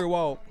bird too. walk. Bird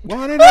walk.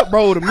 Run it up,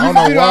 bro. The music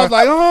know video, I why. was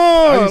like,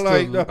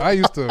 oh, I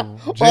used to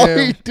All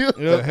jam he do,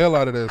 the hell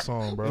out of that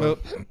song, bro. Yep.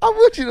 I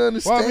want you to Why me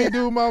understand.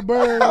 do my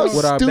bird? How walk?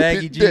 With our stupid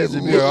baggy that jeans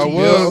and was. Yeah, I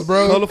was,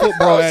 bro. Colorful,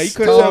 bro. Hey, you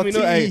couldn't Tall tell me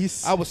no. Hey,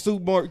 tees. I was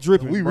suit mark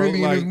dripping. We bro. really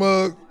in like, his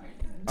mug.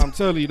 I'm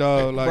telling you,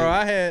 dog. Like, Bro,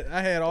 I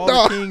had all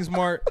No. the Kings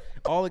Mart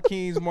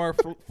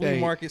flea Hey,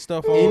 market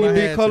stuff on. any I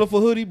big had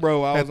colorful hoodie,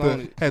 bro. I Had was on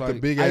the it. had the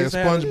Like, big I ass used to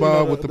have,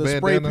 SpongeBob with the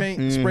spray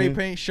bandana. spray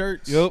paint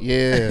shirts. Yep.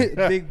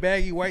 Yeah, Big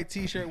baggy white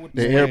T-shirt with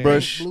The spray paint,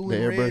 airbrush- blue the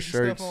and red airbrush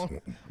and stuff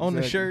shirts. on the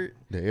Exactly. shirt.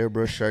 the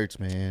airbrush shirts,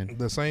 man.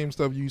 The same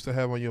stuff you used to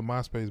have on your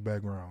MySpace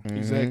background.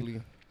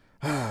 Exactly.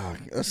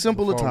 A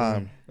simpler Before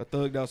time. A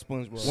thugged out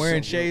SpongeBob.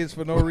 Wearing shades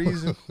for no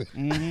reason.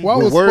 Why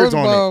With was words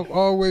on SpongeBob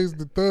always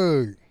the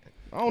thug?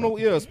 I don't know.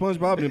 Yeah,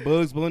 SpongeBob and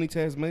Bugs Bunny,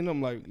 Tasmania.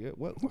 I'm like, yeah,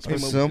 what? Who came A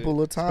up with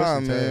simpler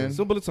time, Especially man. that?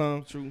 Simpler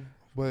time. True.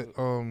 But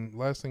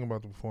last thing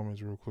about the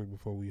performance, real quick,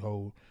 before we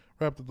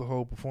wrapped up the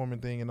whole performing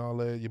thing and all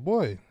that. Your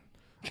boy,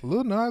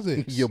 Lil Nas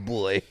X. Your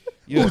boy.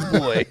 Yeah. Whose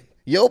boy?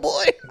 Your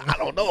boy? I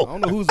don't I know.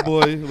 don't know whose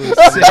boy.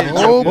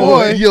 Oh,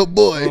 boy. Your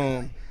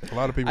boy. A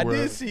lot of people I were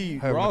did see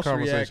having Ross a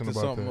react conversation to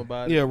about something that.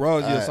 about it. Yeah,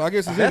 Ross. Yeah, so I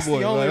guess it's That's his boy.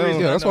 the only Like,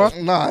 reason Yeah, I that's know.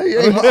 why. Nah, he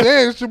ain't.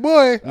 Yeah, it's your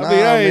boy. Nah,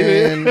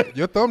 hey, man.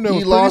 Your thumbnail He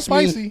was pretty lost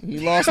spicy. me. He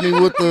lost me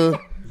with the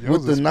Yours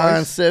is the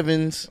spicy.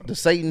 9.7s, the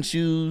Satan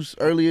shoes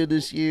earlier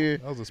this year.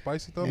 That was a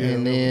spicy thumbnail.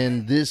 And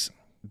then this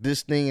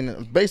thing,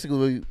 and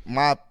basically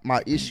my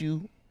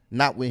issue,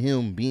 not with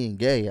him being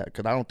gay,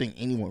 because I don't think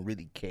anyone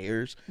really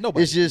cares.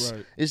 Nobody. It's just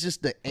Right. it's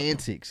just the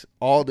antics,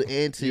 all the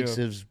antics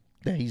Yeah.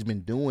 that he's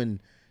been doing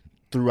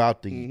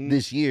throughout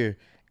this year,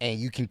 and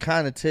you can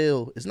kind of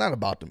tell it's not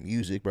about the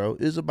music, bro.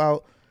 It's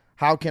about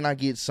how can I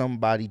get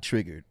somebody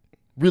triggered.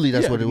 Really,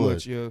 that's Yeah, what it pretty was.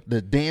 much, yeah.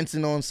 The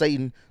dancing on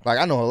Satan. Like,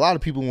 I know a lot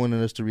of people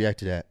wanted us to react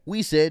to that.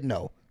 We said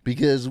no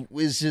because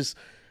it's just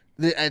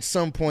at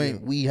some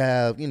point we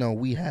have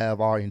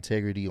our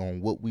integrity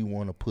on what we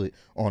want to put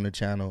on the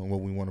channel and what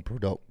we want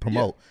to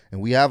promote.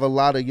 And we have a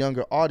lot of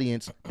younger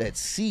audience that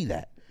see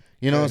that.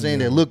 You know what I'm saying?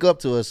 That look up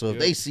to us. So if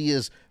they see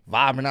us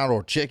vibing out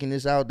or checking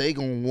this out, they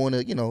going to want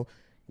to,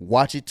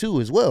 watch it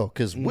too as well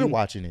because we're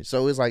watching it.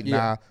 So it's like,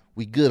 nah,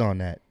 we good on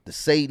that. The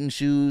Satan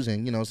shoes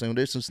and, saying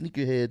there's some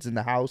sneakerheads in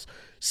the house.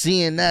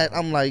 Seeing that,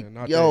 I'm like,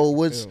 not yo, that.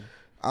 what's... Yeah.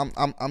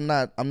 I'm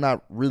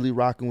not really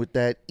rocking with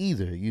that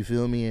either. You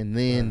feel me? And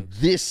then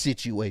this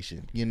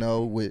situation,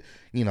 with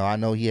I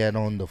know he had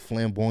on the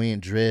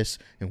flamboyant dress,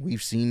 and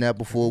we've seen that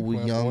before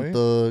with Young Flamboyant?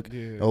 Thug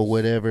Yes. or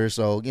whatever.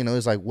 So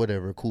it's like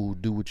whatever, cool,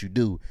 do what you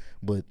do.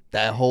 But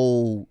that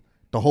whole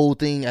the whole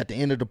thing at the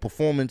end of the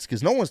performance,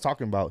 because no one's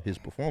talking about his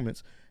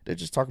performance. They're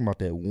just talking about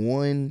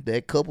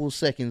that couple of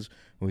seconds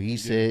where he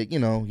said, you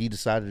know, he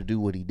decided to do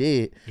what he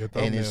did. Your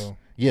And it's,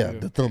 thumbnail.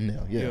 the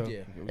thumbnail. Yeah. Yeah.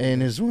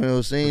 And it's one of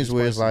those things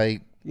where it's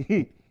like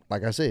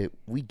I said,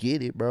 we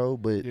get it, bro.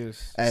 But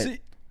Yes.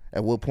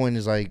 at what point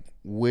is like,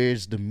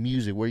 where's the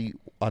music?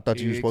 I thought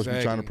you were supposed to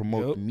be trying to Exactly.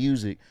 promote Yep. the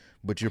music,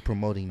 but you're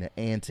promoting the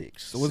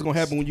antics. So what's gonna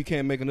happen when you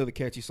can't make another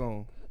catchy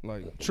song?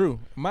 Like, True.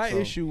 My So-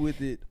 issue with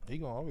it He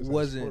gonna always have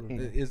wasn't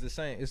supporters. is the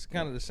same. It's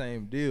kind of the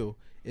same deal.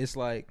 It's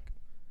like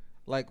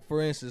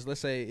for instance, let's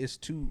say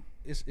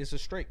it's a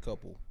straight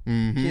couple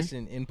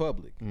kissing in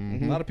public.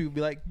 A lot of people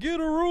be like, "Get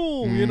a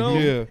room," you know.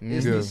 Yeah.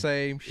 It's Yeah. the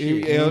same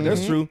shit. yeah,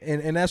 that's true.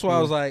 And that's why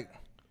I was like,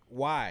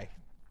 why?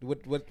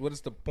 What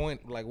is the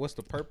point? Like, what's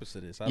the purpose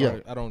of this? I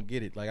don't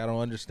get it. Like, I don't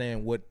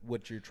understand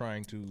what you're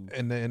trying to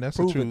And that's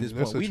prove a true. at this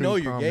That's point. a We true know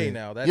you're gay comment.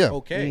 now. That's Yeah.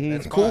 okay.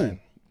 That's cool. fine.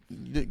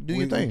 Do We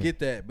your thing. get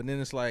that, but then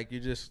it's like you're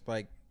just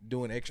like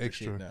doing extra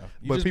shit now.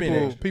 You're But just being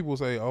extra. people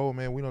say, "Oh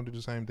man, we don't do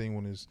the same thing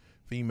when it's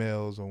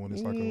females or when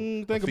it's like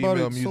a Think female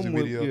about it music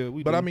somewhat, video." yeah,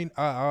 we but do. I mean,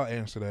 I'll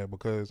answer that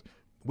because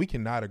we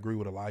cannot agree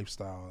with a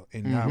lifestyle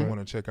and not want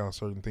to check out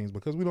certain things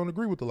because we don't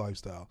agree with the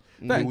lifestyle.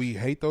 Do we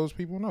hate those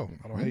people? No,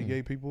 I don't hate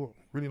gay people.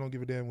 Really don't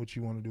give a damn what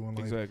you want to do in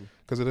life Exactly.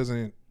 because it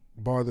doesn't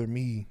bother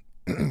me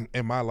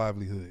and my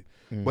livelihood.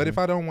 But if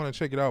I don't want to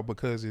check it out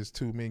because it's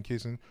two men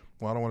kissing,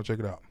 well, I don't want to check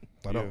it out.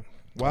 I don't.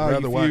 Why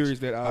are you furious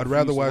that I I'd refuse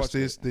rather to watch watch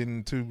this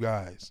than two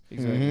guys.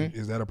 Exactly.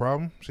 Is that a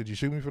problem? Should you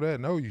shoot me for that?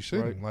 No, you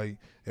shouldn't. Right. Like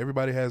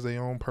everybody has their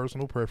own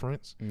personal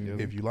preference.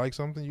 If you like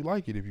something, you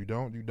like it. If you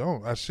don't, you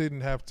don't. I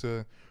shouldn't have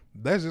to.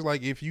 That's just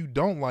like if you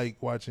don't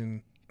like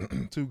watching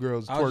two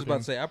girls I was just about twerking.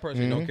 to say, I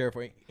personally don't care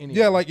for any.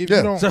 Yeah, like if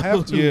you don't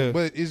have to, Yeah.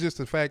 but it's just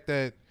the fact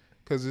that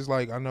because it's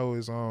like I know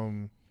it's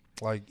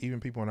like even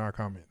people in our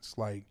comments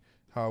like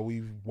how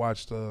we've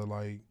watched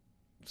like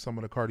some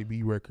of the Cardi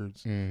B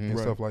records and Right.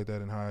 stuff like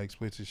that and how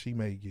explicit she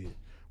may get.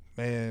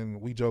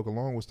 Man, we joke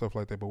along with stuff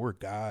like that, but we're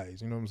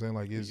guys. You know what I'm saying?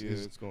 Like it's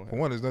gonna for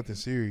one, it's nothing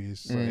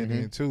serious, and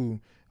then two,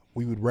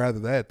 we would rather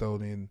that though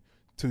than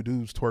two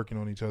dudes twerking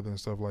on each other and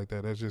stuff like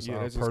that. That's just our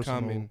that's just personal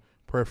common.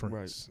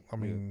 preference. Right.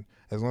 I mean,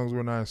 as long as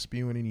we're not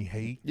spewing any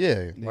hate.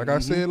 Yeah. Like I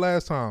said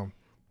last time,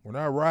 we're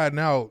not riding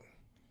out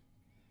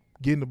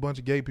getting a bunch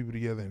of gay people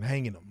together and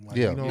hanging them. Like,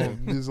 Yeah. you know,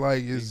 it's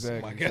like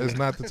Exactly. it's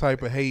not the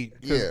type of hate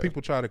because Yeah.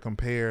 people try to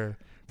compare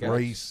Gotcha.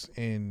 race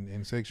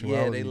and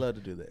sexuality. Yeah, they love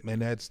to do that.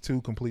 And that's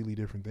two completely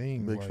different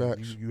things. Big Like,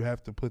 facts. You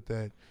have to put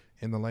that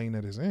in the lane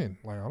that it's in.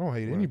 Like I don't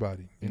hate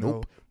anybody, you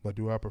know, but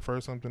do I prefer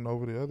something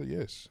over the other?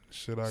 Yes.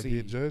 Should I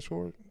get judged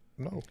for it?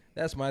 No.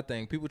 That's my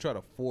thing. People try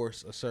to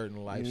force a certain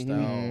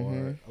lifestyle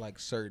or like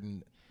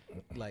certain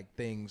like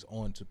things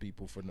onto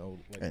people for no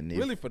like And if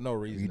really for no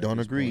reason. you at don't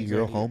this agree, point.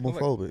 you're Exactly. I'm like,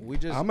 homophobic. we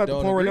just I'm at the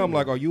don't point right agree now. I'm with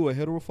like, it. are you a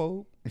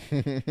heterophobe?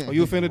 Are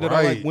you offended that I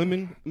like Right.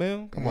 women,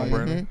 man? Come on,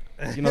 Brandon.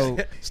 You know,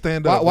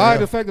 Stand why, up. why man.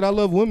 the fact that I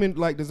love women?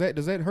 Like, does that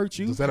hurt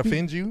you? Does that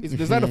offend you?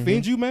 Does that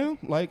offend you, man?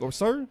 Like, or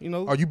sir? You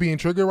know, Are you being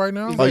triggered right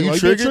now? Are you being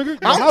triggered?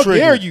 I'm How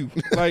dare triggered. you?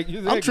 Like,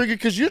 I'm triggered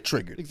because you're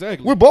triggered.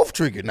 Exactly. We're both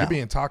triggered now. You're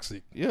being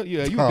toxic. Yeah, you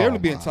Oh, definitely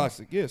being wow.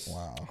 toxic. Yes.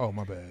 Wow. Oh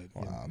my bad.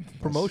 Wow.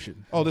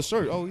 promotion. Oh, the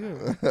shirt. Oh yeah,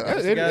 the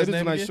that guy's is a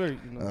name nice again? shirt.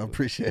 You I know.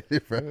 appreciate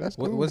it, bro. That's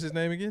cool. What's his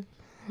name again?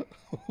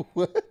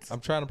 What? I'm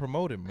trying to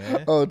promote him,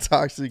 man. Oh,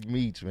 Toxic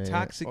Meats, man.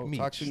 Toxic Oh, meat.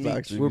 Toxic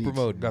Meats. We're Meats.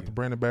 promoting. Got the you.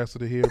 brand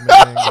ambassador here,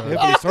 man.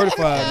 Heavily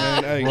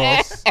certified, man. Hey,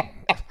 Ross.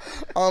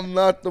 I'm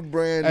not the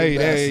brand hey,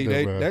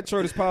 ambassador, bro. that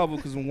shirt is powerful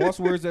because when Ross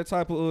wears that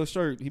type of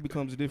shirt, he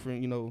becomes a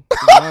different,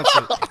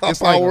 mindset.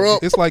 It's like Power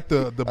up. it's like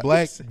the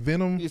black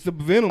Venom. It's the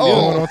venom. Oh, yeah.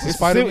 going on to It's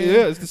Spider-Man?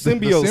 yeah, it's the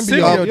symbiote.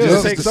 symbiote yeah, just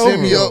it's takes the over.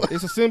 symbiote.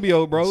 It's a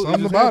symbiote, bro.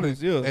 Something just about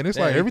happens, it. Yeah, And it's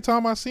like Hey. every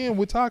time I see him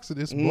with Toxic,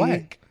 it's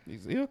black.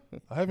 yeah.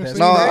 I haven't That's seen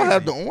No, that. I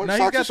have the orange Now he's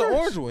Toxic got the shirts.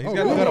 orange one. He's Oh,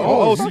 got yeah. the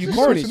Oh, so Toxic you is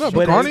Carnage. switching up.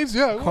 But Carnage,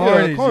 yeah.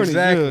 Carnage, Carnage,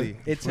 exactly.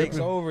 yeah. It takes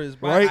over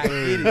his Right. body. I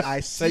get it. I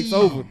see. Takes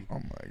over. Oh my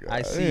god.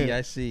 I see. Yeah.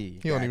 I see.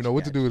 He don't even know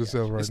what to do with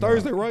himself right It's now.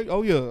 Thursday, right?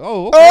 Oh yeah.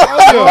 Oh, okay.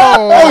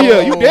 Oh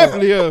yeah. You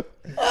definitely you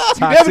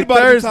definitely about to be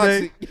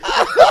Thursday.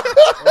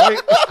 toxic. Right?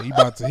 He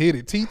about to hit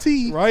it.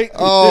 TT. Right?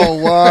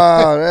 Oh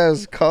wow,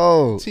 that's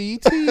cold.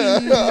 TT.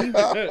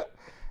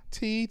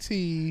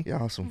 TT.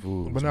 Y'all some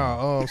fools. But man.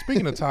 now,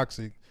 speaking of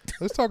toxic,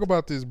 let's talk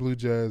about this Blue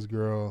Jazz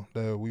girl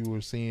that we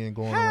were seeing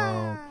going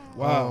around.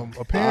 Wow.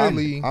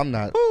 Apparently, I'm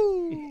not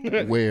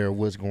aware of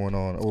what's going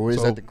on, or is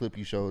So- that the clip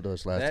you showed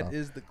us last That time?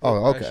 is the clip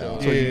Oh, I okay.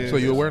 showed. Yeah. so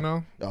you aware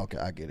now? Okay,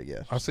 I get it.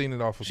 Yeah, I've seen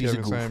it off of she's a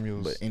Kevin goof.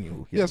 Samuels. But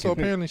anywho, Yeah, so keep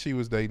it. apparently she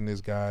was dating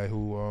this guy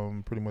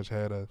who pretty much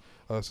had a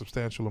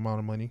substantial amount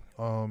of money.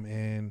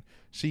 And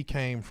she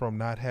came from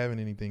not having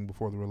anything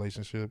before the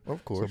relationship.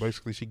 Of course. So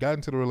basically she got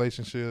into the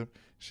relationship.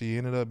 She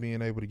ended up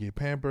being able to get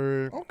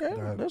pampered. Okay,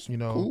 Got, that's you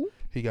know, cool.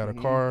 he got a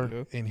car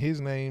yeah. in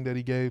his name that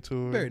he gave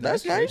to her. Very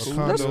That's nice. nice. A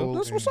That's condo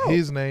what's in up.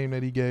 his name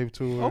that he gave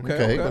to her. Okay.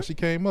 Okay. But she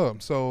came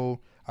up. So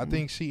I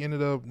think she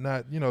ended up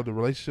not, the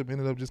relationship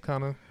ended up just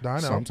kind of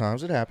dying out.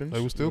 Sometimes it happens.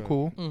 It was still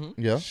cool.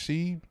 Yeah.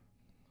 She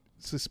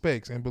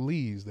suspects and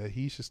believes that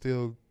he should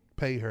still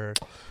pay her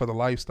for the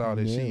lifestyle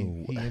that he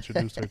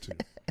introduced her to.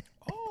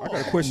 I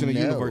got to question the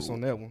No. universe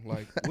on that one.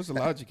 Like, what's the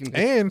logic in that?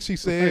 And she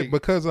said Like-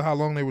 because of how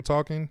long they were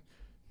talking,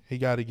 he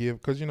got to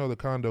give because the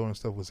condo and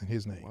stuff was in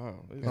his name. Wow.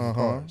 in the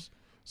cars.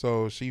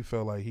 So she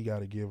felt like he got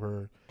to give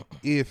her,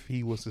 if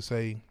he was to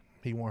say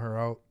he want her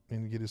out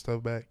and get his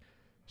stuff back,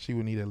 she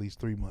would need at least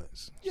 3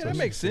 months. Yeah, So that she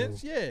makes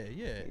feels- sense.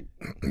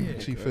 Yeah.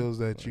 She feels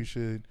that you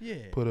should Yeah.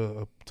 put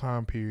a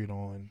time period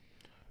on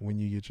when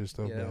you get your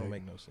stuff Yeah, that back. don't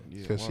make no sense.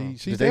 Yeah, Because wow.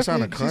 she Did they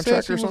sign a definitely- she said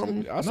contract she or was-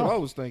 something? That's no, what I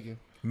was thinking.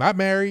 not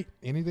married.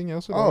 Anything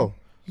else at Oh. all?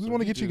 Just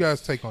want to he get you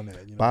just- guys' take on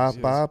that. Bye,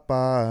 bye,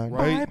 bye.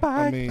 Right?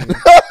 Bye-bye. I mean,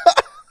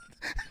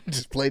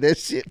 Just play that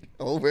shit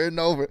over and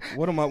over.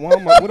 what am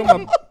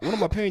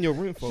I paying your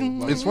rent for?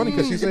 Like, It's funny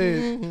because she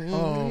said,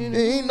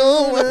 Ain't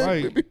no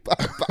way. Right.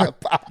 Bye, bye,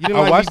 bye. you didn't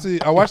I like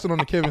watched it on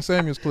the Kevin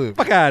Samuels clip.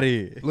 Fuck out of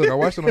here. Look, I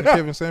watched it on the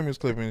Kevin Samuels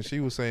clip, and she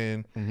was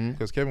saying Mm-hmm.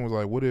 because Kevin was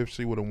like, "What if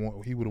he would have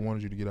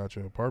wanted you to get out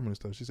your apartment and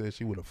stuff?" She said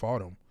she would have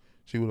fought him.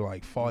 She would have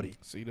like fought him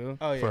See there?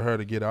 Oh yeah. for her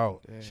to get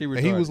out. She And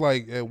he retarded. was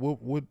like,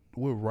 "What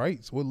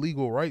rights? What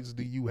legal rights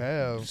do you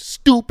have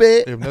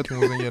Stupid. if nothing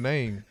was in your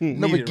name?"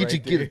 Never Need it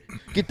get you right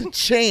get the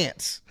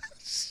chance.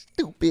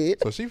 Stupid.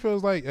 So she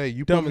feels like, "Hey,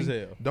 you Dumb put as me-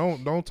 hell.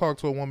 Don't talk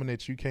to a woman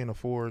that you can't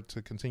afford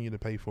to continue to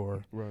pay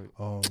for, Right.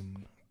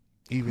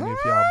 even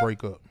if y'all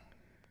break up."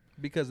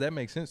 because that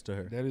makes sense to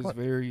her. That is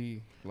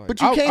very like. But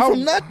you I- came I-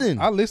 from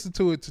nothing. I listened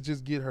to it to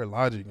just get her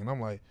logic, and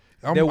I'm like,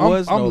 There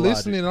was no I'm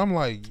listening, logic. and I'm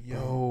like,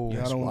 yo,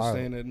 yeah, I don't wild.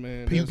 understand that,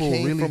 man. people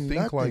came really from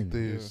think like nothing.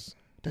 this.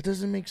 That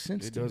doesn't make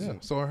sense It to me. doesn't. Yeah.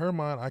 So in her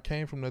mind, I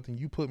came from nothing.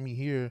 You put me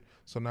here,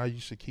 so now you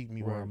should keep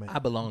me where Right. I'm I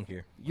at. belong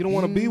here. You don't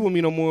want to be with me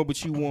no more,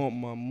 but you want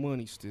my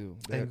money still.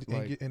 That,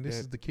 And this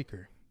is the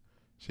kicker.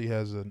 She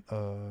has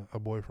a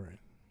boyfriend.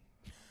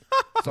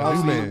 so new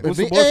obviously, man. what's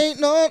If the it ain't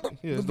no.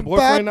 Yeah, is the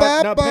boyfriend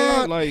not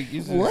paying? Like,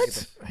 it's just,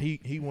 What?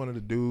 He one of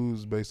the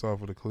dudes based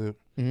off of the clip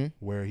Mm-hmm.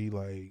 where he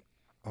like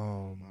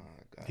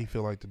he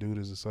feel like the dude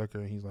is a sucker,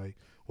 and he's like,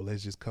 well,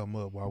 let's just come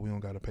up while we don't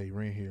got to pay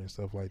rent here and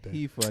stuff like that.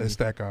 He funny. Let's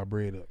stack our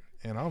bread up.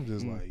 And I'm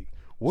just like,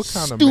 what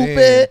kind of Stupid.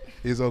 man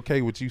is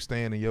okay with you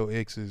staying in your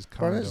ex's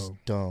Bro, that's condo?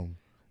 dumb.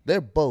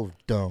 They're both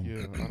dumb.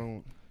 Yeah, I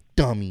don't.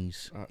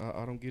 Dummies.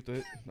 I don't get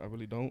that. I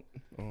really don't.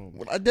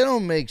 That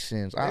don't make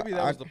sense. Maybe that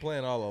I was the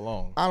plan all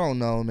along. I don't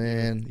know,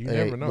 man. You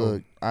never know.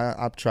 Look,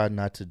 I've tried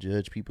not to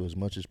judge people as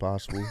much as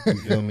possible. You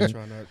feel me?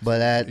 Try not to.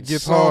 But at It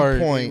gets some hard.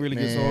 point, It really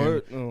man, gets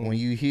hard. when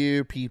you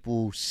hear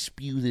people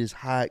spew this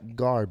hot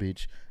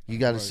garbage, you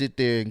got to Right. sit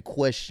there and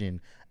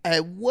question: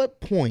 at what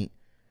point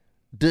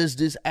does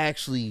this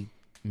actually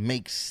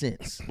make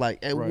sense? Like,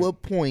 at Right.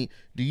 what point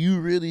do you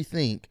really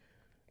think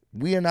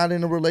we are not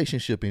in a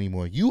relationship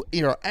anymore? You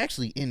are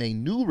actually in a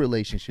new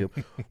relationship.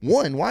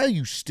 One, why are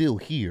you still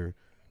here?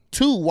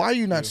 Two, why are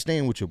you not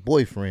staying with your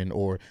boyfriend,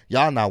 or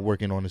y'all not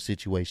working on a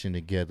situation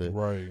together?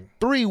 Right.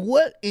 Three,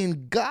 what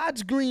in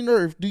God's green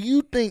earth do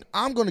you think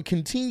I'm going to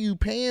continue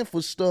paying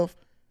for stuff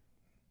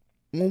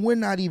when we're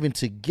not even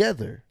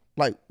together?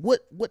 Like,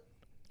 what?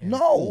 No,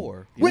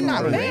 four, we're you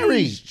not raised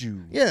married.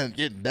 you.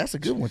 Yeah, that's a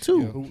good one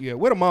too. Yeah,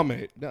 where the mom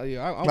at?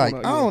 Yeah, I Like,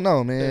 wanna, I don't know,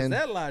 Cause man.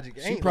 that logic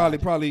She ain't probably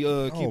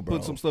logic. keep bro.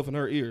 putting some stuff in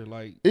her ear,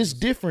 like It's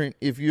different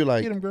if you're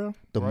like Get him, girl.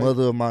 the Right.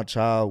 mother of my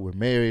child, we're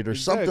married, or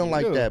Exactly, something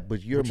like yeah. that.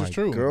 But you're Which is my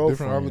true. girlfriend.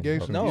 Different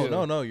obligations. No,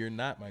 Yeah. no, you're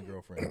not my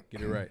girlfriend.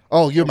 Get it right.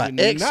 Oh, you're my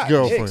You're not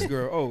ex-girlfriend.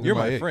 ex-girl. Oh, You're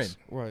my my ex. friend.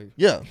 right.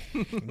 Yeah,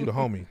 You the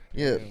homie.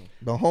 yeah.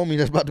 The homie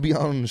that's about to be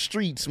out on the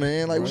streets,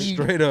 man. Like, what you,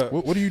 Straight up.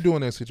 What do you do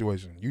in that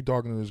situation? You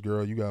talking to this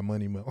girl, you got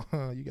money,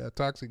 you got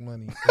toxic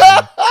money.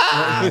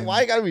 why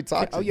you gotta be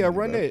toxic? Oh yeah,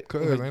 run that.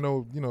 Cause I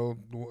know,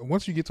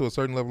 once you get to a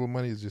certain level of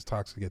money, it's just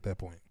toxic at that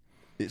point.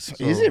 Is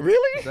it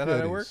really? Is that how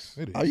that works?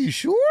 It is. Are you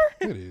sure?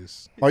 It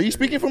is. Are you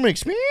speaking from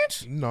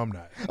experience? No, I'm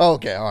not.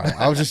 Okay, all right.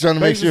 I was just trying to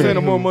make Basically saying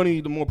the sure. more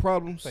money, the more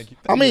problems. Thank you.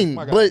 I mean,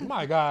 my but- guy,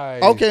 my guy.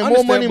 Okay, more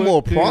Understand, money, but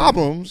more then-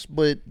 problems.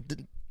 But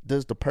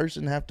does the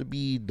person have to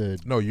be the?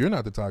 No, you're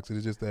not the toxic.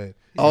 It's just that.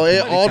 Oh, yeah,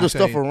 money all can the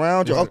stuff change.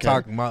 around you. It's the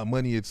Okay,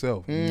 money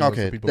itself. Some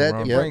okay. people That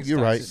around yeah, brings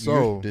you're right. toxicity.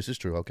 So- This is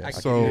true. Okay. I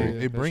So Yeah, it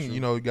that's brings, true.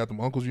 you got them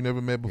uncles you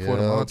never met before,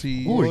 the Yeah.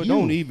 aunties. Who are Boy, you?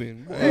 don't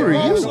even. Who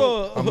are you?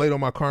 So, I'm late on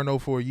my car note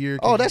for a year.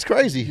 Oh, that's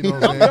crazy. You know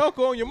what I'm I'm your saying?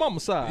 uncle on your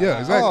mama's side. Yeah,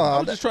 exactly. Oh,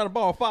 I'm just trying to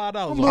borrow $5.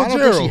 I'm off. Lil I don't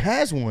think she Gerald.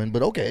 has one,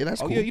 but okay,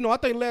 that's Oh cool. yeah, I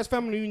think last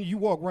family reunion you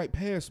walk right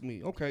past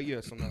me. Okay,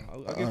 yeah, so now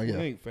I guess we yeah.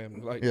 ain't family.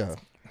 Like, Yeah.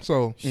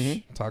 So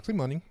toxic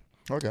money,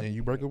 Okay. and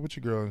you break up with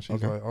your girl, and she's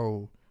Okay. like,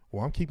 "Oh,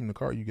 well, I'm keeping the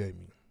car you gave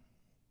me."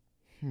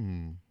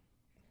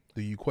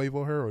 Do you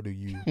Quavo her or do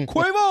you?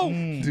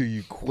 Quavo! Do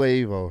you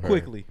Quavo her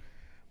Quickly.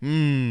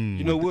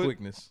 you know The what?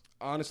 quickness.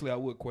 Honestly, I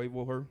would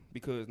Quavo her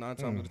because 9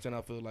 times out of 10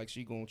 I feel like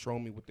she gonna troll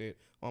me with that.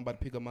 I'm about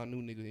to pick up my new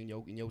nigga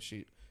in your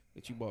shit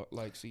that you bought.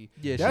 Like, see,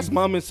 Yeah, that's she-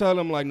 my mentality.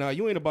 I'm like, nah,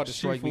 you ain't about to She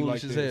strike me like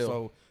foolish as that. hell.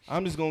 So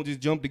I'm just gonna just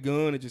jump the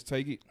gun and just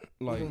take it.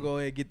 You Like, can go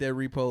ahead and get that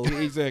repo.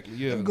 exactly,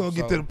 yeah. Let me go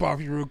get So, to the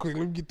poppy real quick.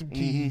 Let me get them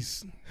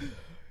keys.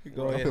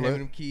 Go ahead feel and have like-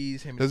 them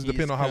keys. Hand me Does it the keys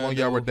depend on to how long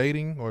y'all condo. were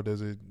dating, or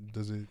does it?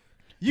 You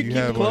you can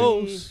have, keep the like-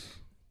 clothes.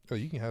 Oh,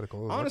 you can have the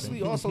clothes.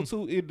 honestly, okay. also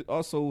too, it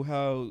also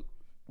how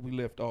we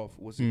left off.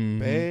 Was it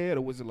bad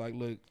or was it like,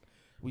 look,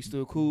 We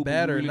still cool,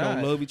 Bad but or we really not.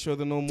 don't love each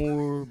other no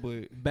more.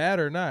 But Bad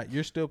or not,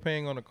 you're still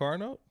paying on the car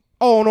note?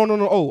 oh no.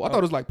 Oh, I thought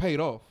it was like paid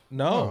off.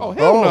 No. Oh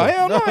hell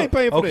no, I ain't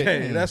paying for Okay,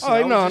 that. that's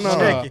Oh no.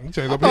 You changed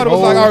I up thought it his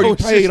was like whole-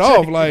 already paid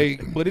off,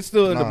 like, but it's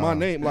still under my Nah.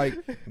 name, like.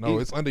 No,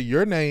 it's under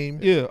your name.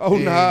 Yeah. Oh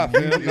nah, And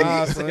fam. you-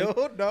 Nah, son.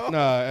 no.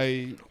 Nah,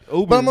 hey,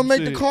 Uber. But I'm gonna make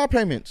the shit. car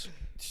payments.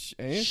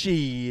 And?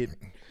 Shit.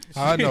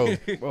 I know.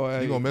 Bro,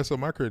 hey, You gonna mess up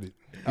my credit.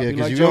 I Yeah, be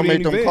because like you don't Jody make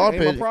and them Yvette, car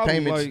ain't my problem,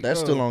 payments. like, That's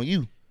still on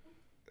you.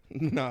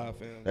 Nah,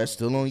 fam. That's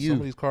still on Some of you.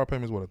 these car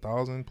payments, what,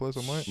 $1,000 plus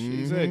a month?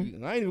 Exactly.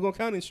 And I ain't even gonna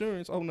count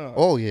insurance. Oh no.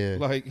 Oh yeah.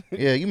 Like.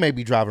 Yeah, you may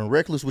be driving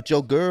reckless with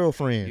your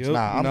girlfriends. Yep,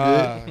 Nah, I'm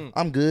nah. good.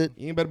 I'm good.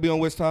 You ain't better be on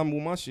West Time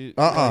with my shit.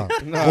 Nah.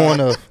 Nah. Going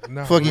to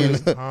Not fucking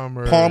West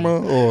Palmer.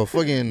 Palmer or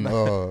fucking what's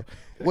that?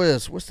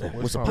 West What's the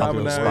Palmer Driving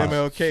popular Driving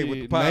down spot. spot? MLK with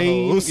the Shit,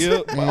 Maine, potholes.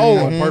 Yep. Mhm. Oh,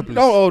 On purpose.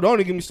 don't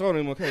even get me started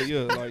on MLK.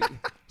 Yeah, like.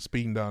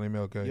 Speeding down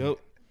MLK. Yep.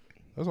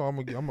 That's all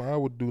I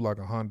would do like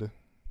a Honda.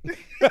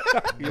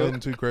 Nothing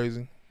too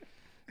crazy.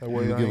 That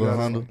way You I give ain't her a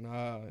got Honda?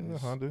 Nah. Yeah,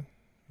 Honda.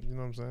 You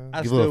know what I'm saying?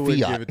 I Give her a still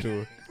wouldn't Fiat. give it to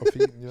her. A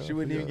feet, yeah, She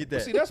wouldn't even get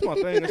that. See, that's my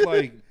thing. It's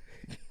like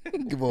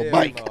Give her a Hell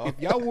bike. no. if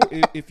y'all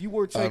were, if you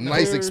were A taking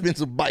nice her-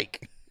 expensive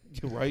bike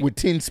right? with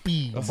 10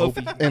 speeds A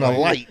Huffy. and a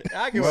light.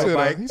 I He give her said a a-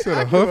 bike. he said a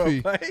I give her Huffy.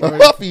 bike. A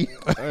Huffy.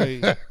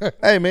 Hey,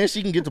 Hey man,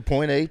 she can get to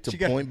point A to She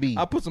got- point B.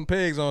 I put some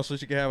pegs on so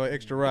she can have an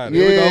extra ride.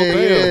 Yeah.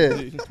 there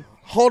we go. Bam.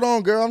 Hold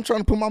on, girl. I'm trying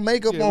to put my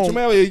makeup Yeah, what you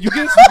on. mean? You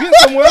get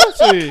somewhere else?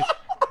 Shit.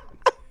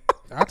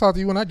 I'll talk to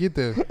you when I get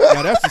there.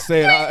 Now that's the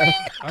sad.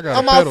 I got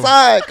I'm a pedal.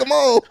 outside. Come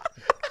on.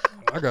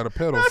 I got a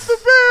pedal.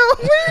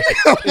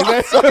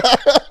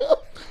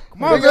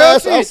 Come on, Big girl.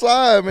 ass Shit.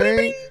 outside,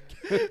 man.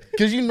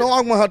 Cause you know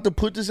I'm gonna have to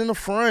put this in the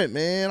front,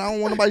 man. I don't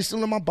want nobody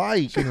stealing my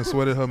bike. She done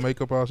sweated her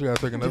makeup out. She got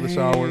to take another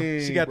shower.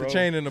 Dang, She got bro. the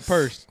chain in the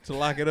purse to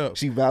lock it up.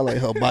 She valet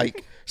her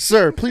bike.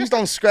 Sir, please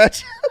don't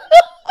scratch.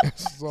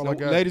 That's all So, I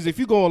got. ladies, if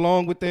you go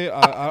along with that,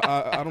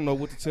 I don't know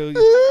what to tell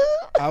you.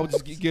 I would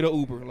just get an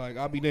Uber. Like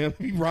I'll be damn,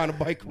 be riding a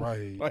bike.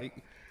 Right. Like,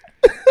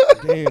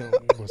 damn.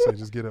 I'm gonna say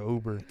just get an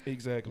Uber.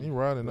 Exactly. You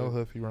riding no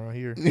Huffy around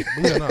here. But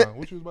yeah, nah.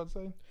 What you was about to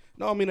say?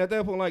 No, I mean at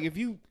that point, like if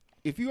you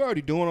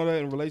already doing all that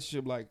in a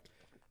relationship, like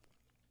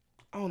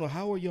I don't know,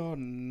 how are y'all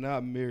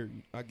not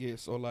married? I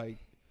guess or like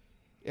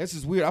that's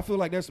just weird. I feel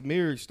like that's a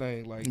marriage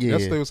thing. Like Yeah.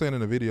 That's what they were saying in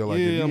the video. Like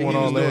Yeah, if you I mean, want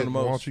he all was doing that, the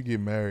why most. don't you get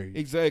married?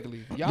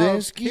 exactly. Y'all,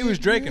 Let's He was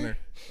draking her.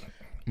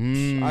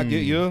 I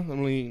get you. I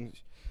mean,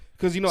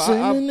 because you know, Say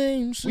I, your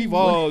name, we've say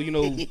all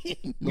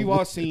we've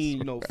all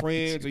seen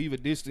friends or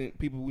even distant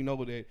people we know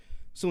that as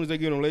soon as they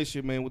get in a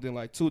relationship, man, within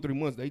like 2 or 3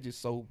 months, they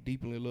just so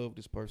deeply in love with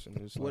this person.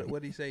 It's like,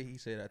 What did he say? He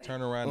said, "I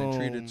turn around and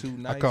treat her too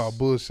nice." I call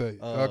bullshit.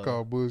 I Uh,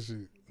 call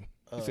bullshit.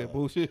 he said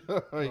bullshit. You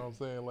know Like, what I'm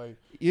saying? Like,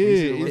 yeah,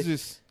 see it's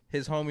just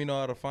His homie know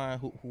how to find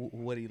who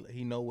what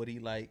he know what he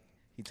like.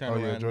 He turn Oh,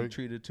 yeah, around Drake. and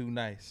treat her too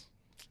nice.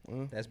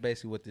 That's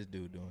basically what this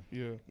dude doing.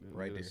 yeah,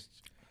 Right it's-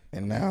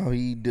 And now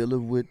he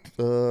dealing with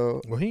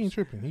well, he ain't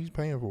tripping. He's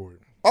paying for it.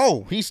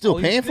 oh, he's still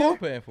He's paying still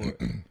for it? paying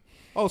for it.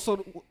 Oh,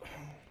 so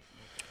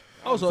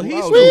Oh, so he's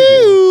Wow. stupid.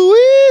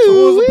 So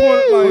what was the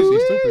point? Like,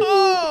 He's stupid.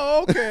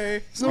 Oh,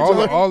 okay.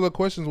 all the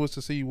questions was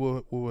to see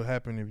what would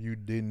happen if you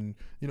didn't,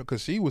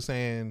 because she was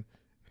saying,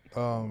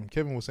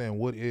 Kevin was saying,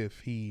 what if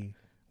he,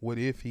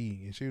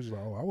 and she was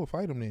like, oh, I would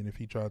fight him then if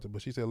he tried to,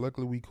 but she said,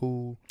 luckily we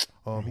cool.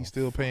 He's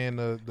still paying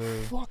the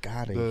Fuck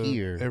out of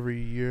here. every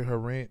year her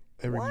rent,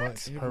 every What?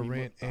 month her Every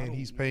rent, month. I and don't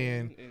he's know.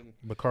 paying And-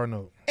 the car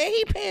note. And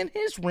he paying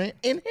his rent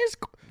in his.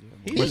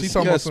 But she's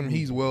talking about disgusts some. me.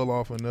 He's well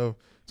off enough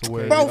to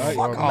where Bro, like, fuck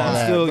y'all all can-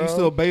 that. still, bro. you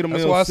still beta That's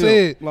male. why I still,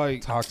 said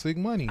like toxic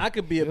money. I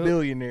could be a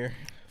billionaire.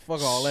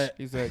 Fuck all that.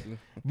 exactly.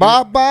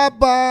 Bye, bye,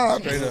 bye.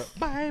 Straight up.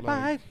 Bye,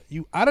 bye.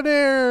 You out of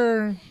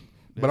there.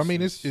 But I That's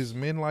mean, just- it's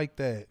men like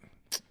that.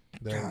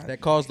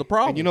 That caused the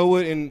problem. And you know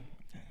what? And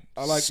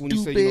I like when you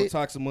say Stupid.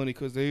 toxic money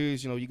because there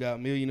is you got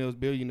millionaires,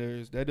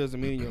 billionaires. That doesn't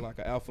mean you're like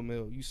an alpha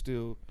male. You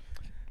still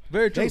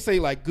very true. they say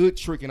like good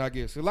tricking. I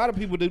guess a lot of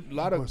people do. A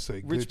lot Boy, of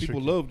say rich good people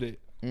tricking. love that.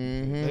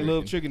 Mm-hmm. They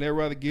love tricking. They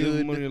rather give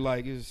Good. money to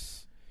like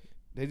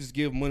they just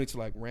give money to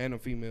like random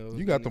females.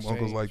 You got in them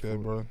uncles exchange like that,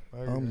 for- bro.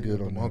 I'm I good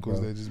got on them that, uncles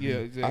bro. that just Yeah, be-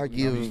 exactly. I I'm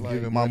give just like,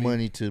 giving my money.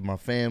 money to my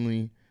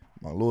family,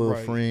 my loyal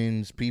Right.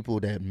 friends, people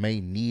that may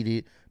need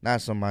it,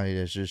 not somebody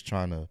that's just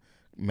trying to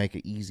make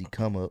an easy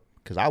come up.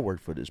 Because I work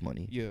for this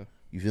money. yeah.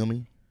 You feel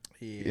me?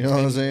 Yeah. You know what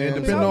I'm And saying?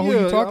 depending I on who mean,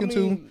 you yeah, talking I to,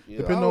 mean, yeah,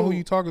 depending on who I'll-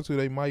 you talking to,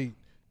 they might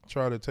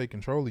try to take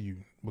control of you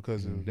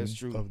because of That's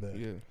true. of that.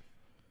 Yeah. You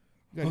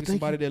gotta Oh, get thank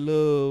somebody that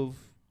love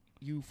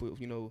you for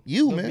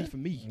You, love man. me for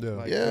me. Yeah.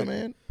 Like, Yeah, like,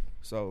 man.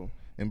 So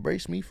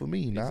Embrace me for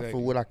me, not for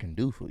Exactly. what I can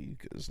do for you.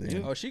 Because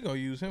then, Oh, she gonna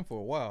use him for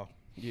a while.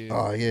 yeah.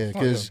 oh yeah,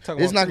 because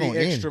Talking it's about not 3 going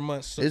to extra end.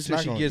 months It's till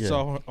not she gonna- gets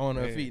yeah. on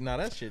her Yeah. feet. Now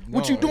that shit.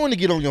 What you gone. doing to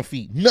get on your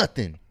feet?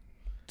 Nothing.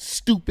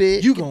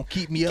 Stupid. You gonna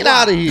keep me get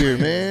alive. out of here,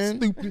 man.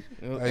 Stupid.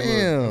 Yeah. Hey, look,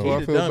 Damn. that's why I He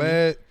the feel dummy.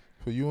 bad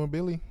for you and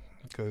Billy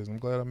because I'm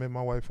glad I met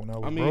my wife when I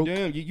was I mean, broke.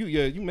 damn,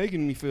 you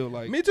making me feel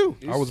like Me too.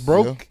 I was it's-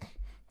 broke,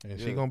 and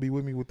she Yeah. gonna be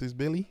with me with this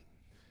Billy.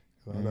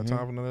 I got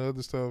time for none of the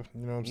other stuff.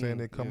 You know what I'm saying?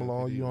 That come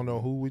along. You don't know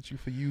who with you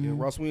for you. Yeah,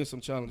 Ross, we in some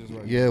challenges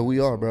right now. Yeah, we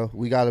are, bro.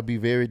 We got to be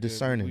very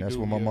discerning. we That's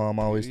do, what my yeah. mom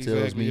always tells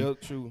Exactly, me, yep,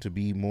 true. to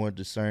be more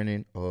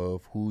discerning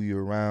of who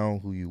you're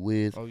around, who you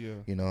with. Oh, yeah.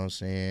 You know what I'm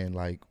saying?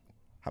 Like,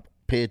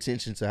 pay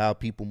attention to how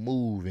people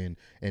move and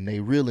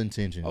their real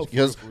intentions. Oh, for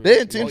Because real.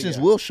 their intentions Oh,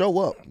 yeah. will show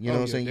up. You know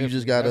Oh, what I'm yeah, saying? You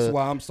just definitely. got That's to.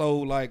 why I'm so,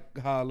 like,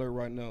 high alert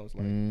right now. It's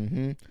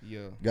like, yeah.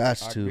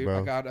 Gots I to, agree. bro.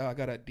 I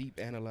got to deep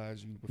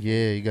analyze you. Before,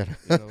 Yeah, you got you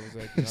to know,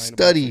 exactly. I ain't about to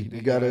study. say that.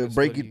 You got to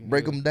break study,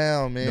 them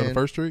down, man. You know the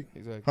first trick?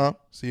 Exactly. Huh?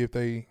 See if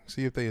they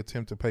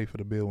attempt to pay for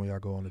the bill when y'all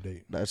go on a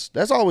date.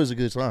 That's always a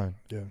good sign.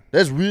 Yeah.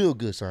 That's real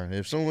good sign.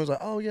 If someone's like,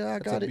 "Oh yeah, I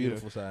That's got a it,"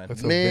 beautiful sign.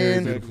 That's Man. a very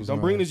Exactly. beautiful Don't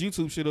sign. bring this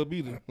YouTube shit up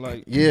either.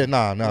 Like, yeah,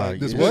 nah. Like,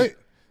 This Yeah. what?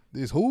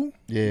 This who?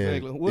 Yeah.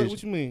 exactly. What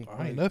It's- you mean?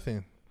 I ain't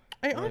nothing.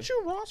 Hey, aren't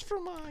you Ross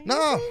from Nah,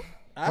 I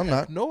I'm have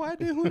not. no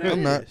idea who that is.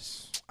 I'm not.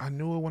 I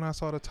knew it when I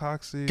saw the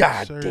toxic.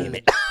 God shirt. damn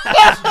it!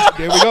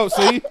 There we go.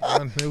 See,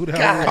 I knew that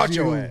God, was Caught you.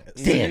 your ass.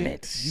 Damn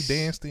it! You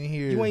danced in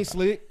here. you ain't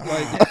slick.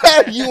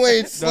 Like, You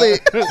ain't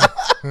slick.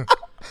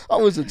 I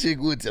wish a chick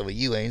would tell me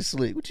you ain't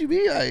slick. What you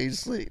mean I ain't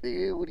slick?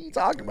 Nigga, what are you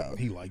talking about?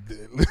 He like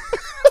that.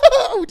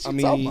 What you I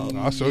talking mean, about?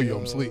 I'll show you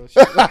I'm slick.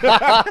 shit. Show you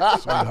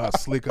how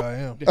slick I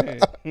am.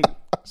 Damn.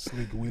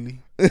 Slick Willie.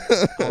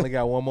 I only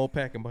got one more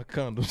pack in my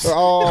condoms.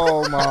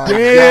 Oh my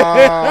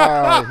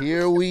God!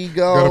 Here we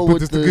Gotta go put with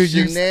this to the good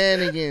use.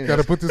 shenanigans.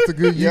 Gotta put this to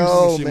good use.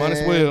 Yo, Shit, man. might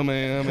as well,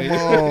 man. I mean,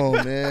 Come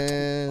on,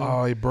 man.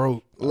 Oh, it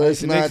broke.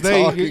 Let's the not next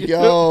day, talk, you-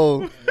 yo.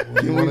 What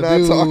Can you we wanna not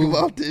do? talk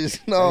about this?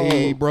 No.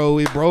 hey, bro,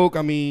 it broke.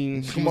 I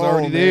mean, she Come was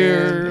already on,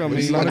 there. man. I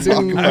Let's mean, not let's talk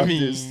do- about I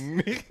this.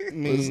 mean,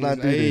 Let's not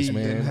do this, hey,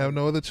 man. Didn't have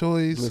no other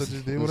choice. So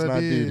just did what Let's I not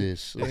did. do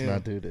this. Let's Damn.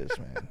 not do this,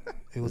 man.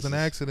 It was This an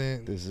is-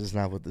 accident. This is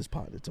not what this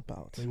pod is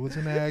about. It was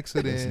an Let's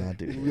accident. not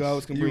do this. We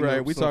always can You're bring right.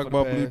 up We stuff talk from the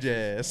about Blue past.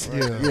 Jazz.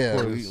 Yeah, of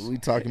Yeah, course. we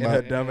talking And her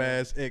about.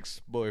 dumbass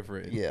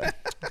ex-boyfriend. Yeah.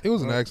 It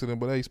was an accident,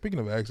 but hey, speaking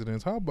of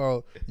accidents, how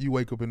about you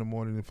wake up in the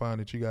morning and find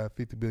that you got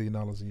 $50 billion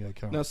in your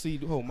account? Now, see,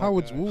 oh my How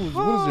would God.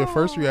 what is your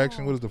first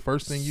reaction? What is the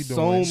first thing you doing?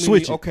 So many,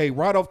 Switch it. okay,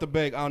 right off the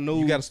back, I know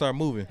You got to start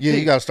moving. Yeah,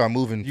 you got to start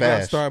moving You got to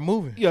fast. start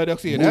moving. Yeah,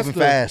 that's it. Moving That's the,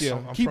 fast. Yeah,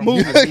 I'm keep from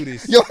moving. here to do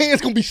this. Your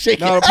hands going to be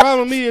shaking. Now the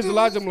problem is a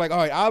lot of them like, all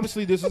right,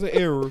 obviously this is an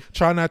error.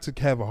 Try not to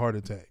have a heart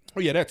attack. Oh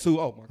yeah, that too.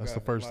 Oh my god, That's the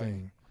first like,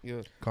 thing.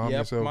 Yeah, Calm Yeah,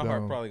 yourself my down.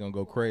 heart probably going to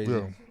go crazy.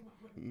 Yeah.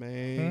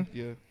 man.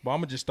 Yeah, But I'm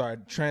going to just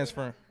start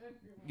transferring.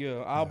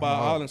 yeah. I'll buy an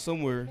island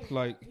somewhere.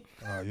 Like,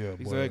 Yeah, boy.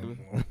 Exactly.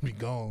 Be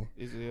gone.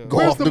 it's, Go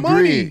Where's off the the,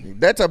 money?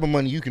 grid. That type of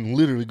money, you can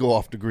literally go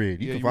off the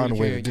grid. You Yeah, can you find really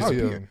a way to can. Oh,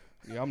 disappear.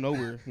 yeah, I'm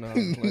nowhere. Nah, like,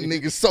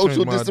 Nigga, social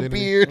Change my identity.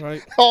 disappeared.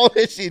 Right. All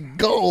that shit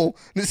gone.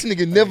 This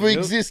nigga never yep.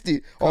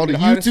 existed. All the to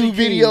hide and YouTube seek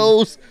king.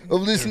 videos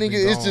of this Everything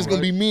nigga, it's gone, just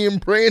gonna right? be me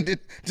and Brandon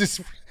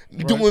just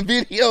doing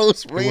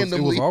videos It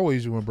randomly. was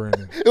always you and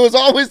Brandon. It was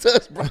always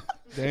us, bro.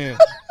 damn.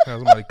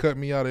 Somebody cut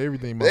me out of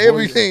everything. My voice,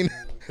 Everything.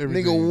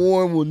 everything. Nigga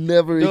Warren will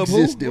never Dub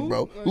who? existed, Who?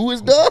 bro. Who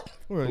is Dub?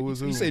 What, Who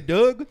was you who? say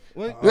Doug?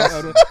 What?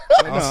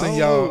 I'll send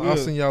y'all. I'll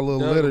send y'all little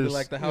Doug will be letters.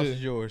 like, the house Yeah.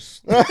 is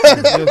yours.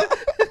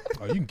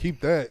 Oh, you can keep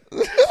that.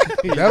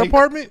 That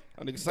apartment.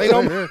 Say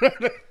no more.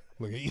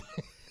 Look, he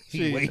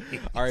Shit.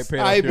 All right,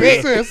 I Pedro.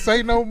 bet. said,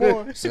 "Say no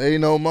more." Say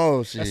no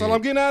more. Shit. That's all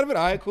I'm getting out of it.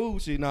 All right, cool.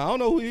 Shit. Nah, I don't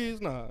know who he is.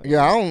 Nah.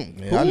 Yeah, I don't.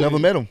 Yeah, I never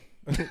met him.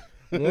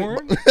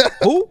 Warren?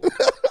 Who?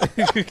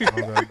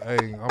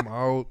 Hey, I'm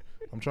out.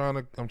 I'm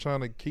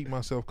trying to keep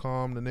myself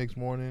calm the next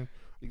morning.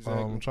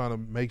 Exactly. I'm trying to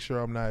make sure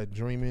I'm not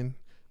dreaming,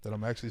 that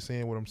I'm actually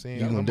seeing what I'm seeing.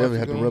 You're I'm gonna about definitely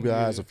have to go- rub your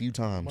yeah. eyes a few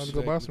I'm about times. to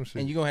go buy some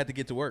shit. And you're going to have to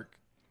get to work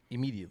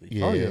immediately.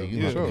 Yeah, Oh, yeah, you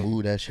yeah, have to sure.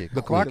 move that shit.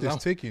 The quick. clock I'm-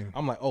 is ticking.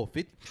 I'm like, oh,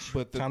 50.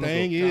 But the Time to go.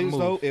 thing Time to is,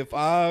 move. though, if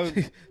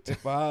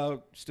I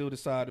still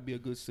decide to be a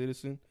good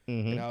citizen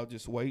and I'll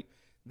just wait,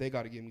 they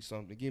got to give me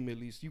something. Give me at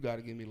least, you got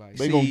to give me like,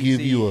 They gonna See, give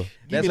see, you a. give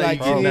That's me how like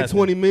you get 10, nothing.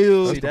 20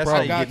 mils. See, the that's problem.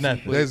 how you Got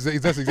get you. nothing.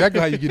 That's exactly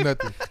how you get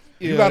nothing.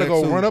 You Yeah, gotta that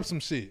go too. run up some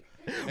shit.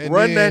 And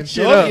Run then- that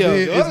shit Oh, up. yeah,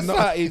 then the it's other no-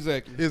 side,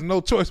 exactly. There's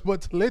no choice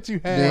but to let you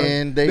have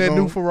Then they that gon-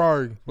 new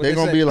Ferrari. What They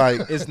gonna say? be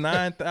like, It's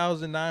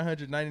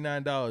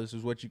 $9,999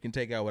 is what you can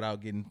take out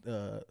without getting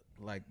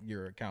like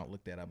your account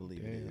looked at. I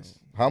believe it is.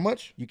 how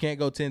much? You can't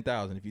go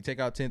 10,000. If you take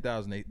out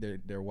 10,000,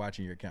 they're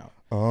watching your account.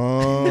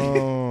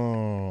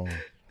 Oh,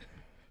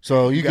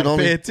 so you can gotta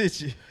pay only.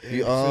 attention.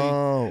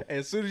 Oh,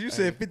 As soon as you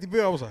said 50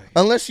 bill, I was like,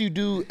 unless you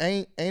do,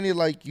 ain't it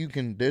like you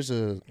can? There's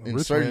a in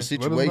Rich certain man, let us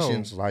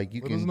situations know. like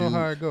you Let can us know do.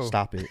 how it go.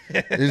 Stop it.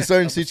 In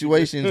certain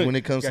situations when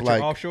it comes got to your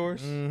like.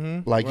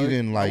 offshores. Like you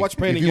can like watch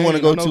Pain if and you want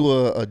to Gain, go I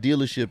to a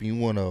dealership and you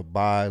want to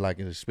buy like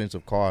an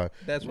expensive car,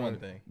 That's one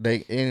thing.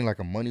 they ain't like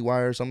a money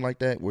wire or something like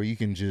that where you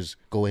can just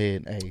go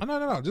ahead and hey. Oh,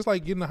 no. Just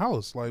like getting a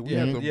house. Like we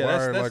Yeah, have to yeah,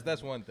 wire that's like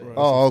that's one thing.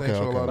 Oh, okay,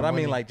 substantial okay. amount But of I mean,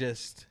 money. like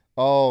just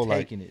Oh,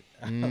 like taking it.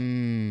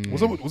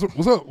 What's up? What's up?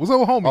 What's up? What's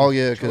up, homie? Oh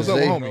yeah, because What's up,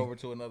 they homie? over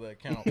to another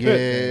account.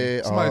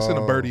 yeah. Somebody send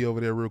a oh. birdie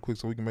over there real quick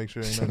so we can make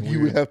sure ain't nothing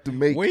You weird. would have to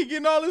make Where he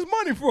getting all this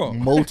money from?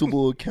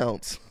 multiple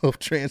accounts of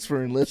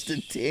transferring less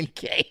than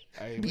 10K.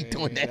 Hey, Be man,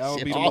 doing that would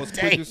shit be the all most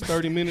day. quickest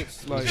 30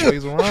 minutes. Like,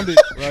 Plays around it.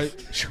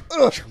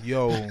 right?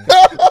 Yo,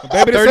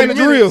 Baby, this ain't a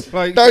drill.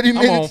 Like, 30 I'm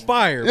on minutes.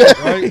 fire.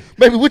 right?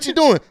 Baby, what you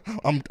doing?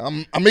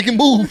 I'm making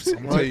moves.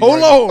 I'm gonna tell you Hold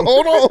right on.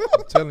 Hold on. now,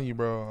 I'm telling you,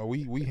 bro.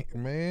 We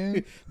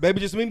man. Baby,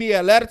 just meet me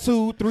at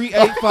latitude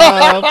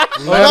 385.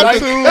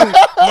 Latitude,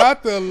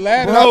 not the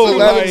latitude. Bro, The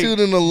like, latitude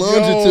and the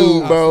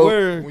longitude, I bro.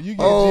 swear. When you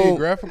get Oh.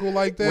 geographical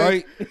like that,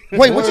 Right?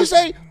 Wait, what you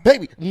say?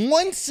 Baby,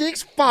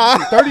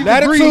 165. 30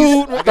 Latitude,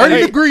 degrees, 30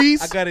 hey,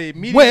 degrees. I gotta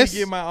immediately West.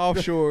 get my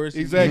offshores.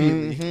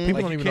 Exactly. People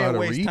Like, don't you even know how can't to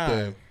waste read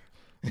time.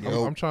 that.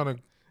 I'm trying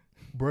to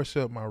brush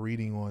up my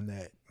reading on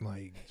that.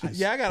 Like, just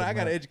Yeah, I gotta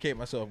not- educate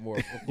myself more.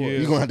 Of course. Yeah.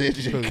 You're going to have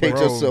to Because, educate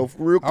bro, yourself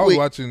real I was quick.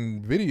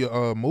 watching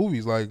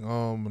movies like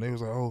and they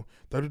was like, oh,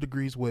 30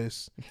 degrees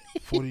west,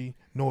 40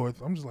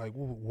 north. I'm just like,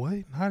 well, what?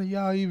 How do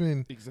y'all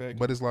even? Exactly.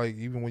 But it's like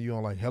even when you're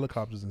on like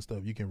helicopters and stuff,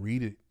 you can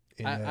read it.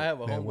 In I have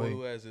a that homeboy way.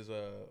 who has his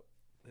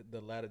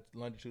the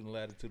longitude and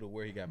latitude of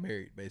where he got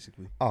married,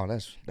 basically. Oh,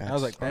 that's I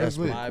was like, that's that's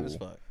pretty live cool. as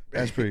fuck.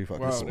 That's pretty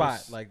fucking Wow. The cool. spot,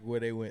 that's- like where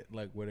they went,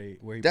 like where he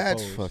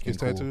That's proposed. fucking It's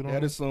cool. tattooed on.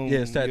 That is some. Yeah,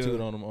 it's tattooed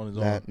yeah. on him on his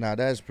arm. Now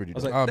that's pretty I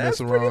was dope. like, I'll that's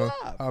mess pretty around.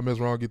 live. I'll mess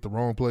around, get the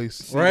wrong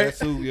place. Right? That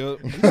suit, yep.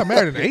 You got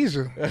married in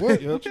Asia.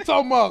 What? Yep. What you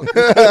talking about?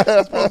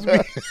 It's supposed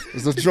to be,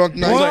 It's a drunk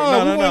night. like, no,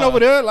 we no, went no. over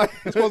there. Like,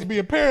 it's supposed to be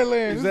in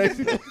Pearland.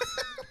 exactly.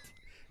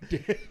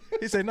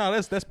 He said, "No,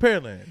 that's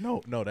Pearland.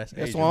 No, that's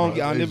That's Asian, why I don't, bro.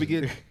 get, I never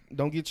Asian. get.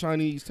 Don't get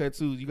Chinese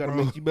tattoos. You gotta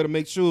Bro. make. You better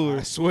make sure.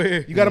 I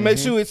swear. You gotta make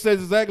sure it says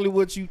exactly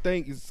what you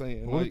think it's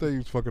saying. What if Like, they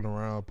was fucking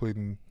around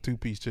putting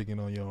 2-piece chicken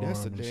on your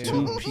That's arm? a and damn- shit?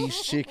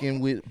 2-piece chicken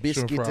with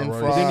biscuits fried and rice.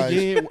 fries. Then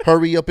again-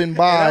 Hurry up and Hey,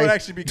 that would buy.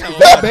 actually be kind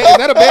of. is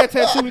that a bad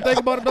tattoo? When you think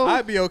about it though.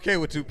 I'd be okay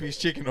with 2-piece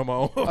chicken on my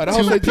own. The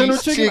whole say Two-piece general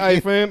chicken. chicken. Hey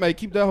fam, hey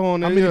keep that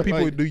on How there. many Yeah,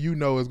 people like, do you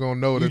know is gonna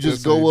know You that?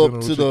 just that say go up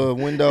General to Chicken? the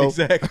window.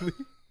 Exactly.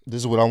 This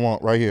is what I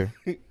want right here.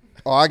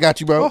 Oh, I got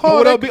you, bro. Oh,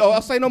 what up, B? Oh,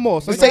 I'll say no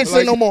more.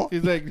 Say no more.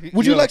 Exactly.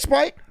 Would you Yeah. like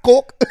Sprite?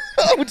 Coke?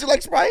 Would you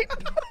like Sprite?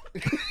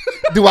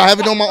 Do I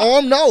have it on my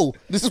arm? No.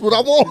 This is what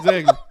I want.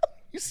 Exactly.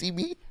 You see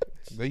me?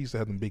 They used to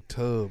have them big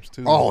tubs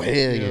too. Oh, hell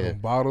yeah.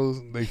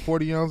 Bottles, they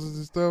 40 ounces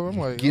and stuff. I'm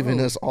like,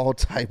 Giving oh, us all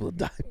type of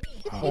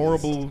diabetes.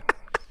 Horrible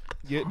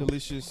yet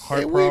delicious.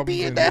 heart And we problems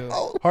be in and that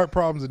hole. heart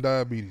problems and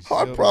diabetes.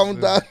 Heart Yeah, problem,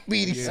 yeah.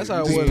 diabetes. Yeah, That's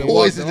how it Just was.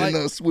 poisoning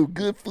Walk us with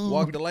good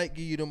Walk food. the light,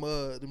 give you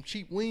them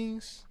cheap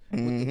wings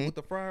Mm-hmm. with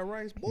the fried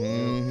rice. Boy.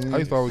 I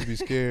used to always be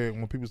scared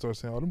when people start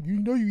saying, "Oh, you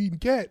know you eating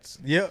cats."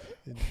 Yep.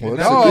 Well, And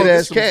that's now a good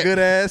ass Some cat. good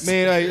ass.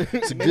 Man, like,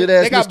 It's a good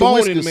ass They got Mr. bone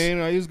in it, Whiskas. man.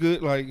 Like, it's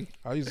good. Like,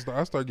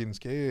 I start getting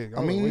scared. I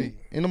was like, mean, wait,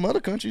 in them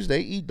other countries, they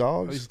eat I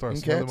dogs used to start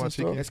and smelling cats my and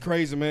stuff. chicken. that's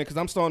crazy, man. Because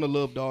I'm starting to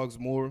love dogs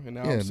more, and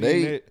now Yeah, I'm seeing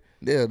they that.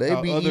 yeah, they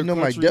how be other eating them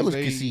like countries,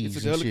 delicacies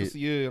It's a and delicacy,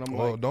 shit. yeah. And I'm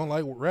well, like, don't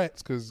like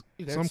rats because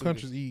That's some a-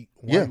 countries eat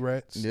white Yeah.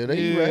 rats, Yeah, they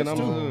eat yeah, and rats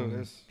I'm too.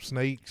 that's,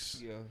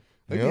 snakes. yeah.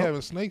 They be Yep.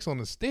 having snakes on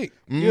the stick.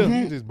 Yeah.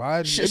 You just buy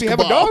it. Shit. They be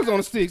having kebab. dogs on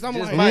the sticks. I'm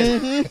Just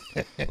like,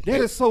 like-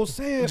 that is so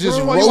sad. Just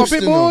bro. Why you want roasting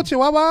pit bull, them.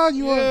 chihuahua?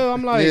 You want? Yeah,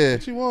 I'm like, Yeah.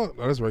 What you want?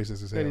 Oh, that's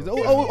racist as that is, hell.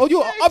 oh,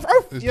 you off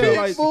Earth? It's Yeah, jokes.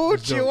 like,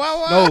 It's jokes.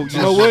 no,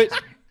 you know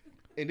what?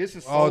 And this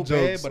is so All bad,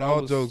 jokes, but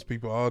all jokes,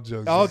 people, all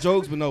jokes. all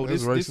jokes, but no,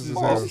 That's this racist is as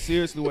hell.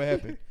 seriously what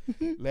happened.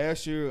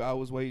 Last year, I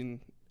was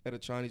waiting at a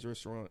Chinese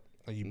restaurant.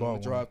 Oh, you on bought the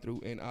one.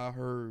 drive-through, and I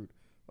heard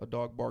a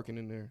dog barking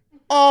in there.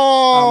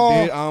 Oh,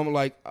 I'm dead. I'm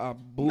like, I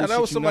bullshit Now that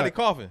was you somebody not.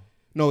 coughing.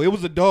 No, it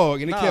was a dog,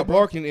 and it Nah, kept bro.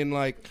 barking, and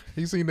like,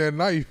 He seen that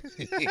knife.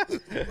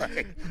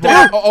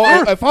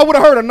 if I would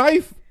have heard a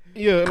knife,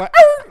 yeah,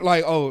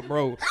 like, oh,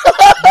 bro.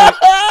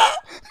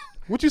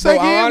 What you say Bro,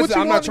 again? honestly, What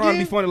you I'm not want trying to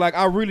again? be funny. Like,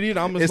 I really did.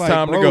 I'm just It's like,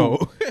 time bro,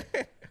 to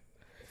go.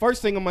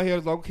 First thing in my head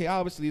is like, okay,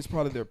 obviously it's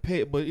probably their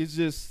pet, but it's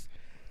just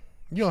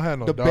You don't have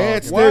no the dog.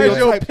 bad Why is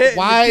your stereotype. pet in the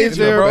Why is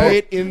kitchen, there bro? a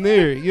pet in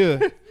there? Yeah.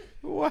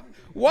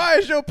 Why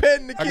is your pet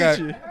in the I got-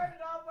 kitchen?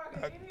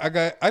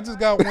 I just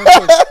got one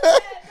question.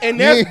 And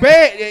that's ain't-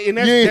 bad. And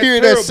that's, you ain't that's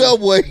hear terrible. that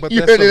Subway. But you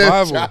that's heard it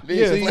at survival. Chinese.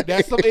 Yeah, Like,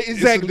 that's It's the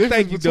exactly. difference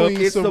Thank you, Doug.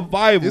 between It's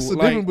survival. It's the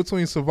like, difference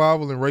between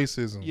survival and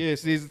racism.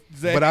 yes, it's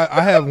exactly. But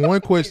I have one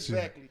question.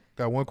 Exactly.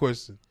 Got one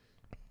question.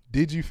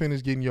 Did you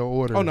finish getting your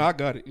order? Oh no, I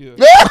got it. Yeah.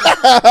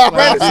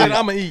 Brandon said,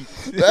 "I'm gonna eat."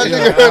 that Yeah,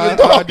 nigga heard I a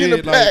dog in the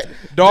did, like, back.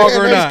 dog Man,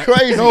 or that's not.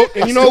 crazy. No,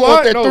 and you know Still want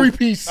what? that No.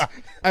 3-piece.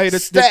 Hey,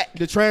 Stack.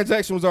 the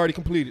transaction was already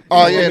completed.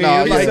 Oh, You know yeah, what I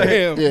nah, mean? Like, yeah.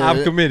 damn. Yeah.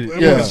 I'm committed.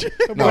 Yeah.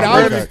 But No,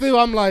 I was okay. still,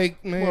 I'm like,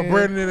 Well, man.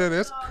 Brandon in there,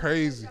 that's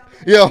crazy.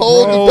 Yeah,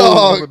 hold Bro. the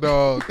Hold the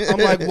dog. dog. I'm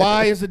like,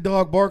 why is the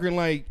dog barking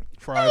like?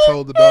 Fries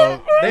hold the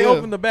dog. They Yeah.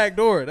 opened the back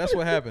door. That's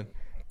what happened.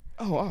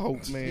 Oh, I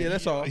hope, man. Yeah,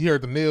 that's all. He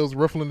heard the nails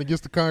ruffling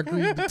against the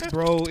concrete.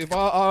 Bro, if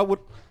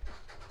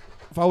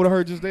I would have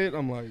heard just that,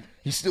 I'm like,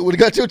 You still would have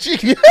got your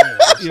chicken. yeah,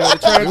 the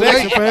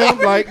transaction, fam.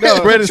 Like,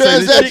 no. Brandon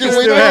said the transaction chicken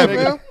went still on,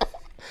 happening. man.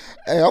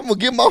 Hey, I'm gonna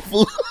get my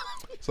food.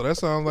 So that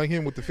sounds like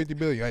him with the 50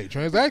 billion. Hey,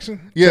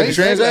 transaction. Yeah, Chase,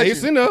 the transaction.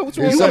 It's in there. What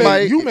you Yeah, want?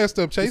 somebody- you messed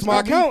up, Chase. It's my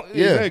account.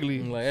 Yeah. Exactly.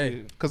 I'm like, hey.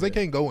 Because they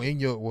can't go in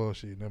your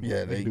shit. Never Yeah,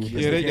 mind. they do what can.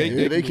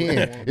 Yeah, They can.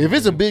 can. If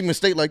it's a big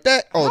mistake like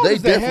that, oh, How they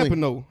does that definitely.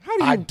 happen though? How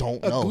do you? I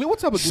don't know. What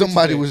type of glitch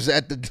Somebody is that? was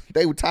at the.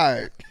 They were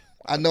tired.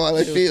 I know how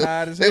they They was feel.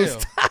 tired as They was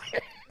hell.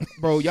 tired.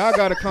 bro, y'all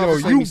gotta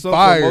compensate you me some for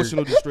fired.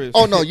 emotional distress.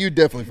 Oh no, you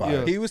definitely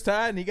fired. Yeah. He was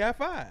tired and he got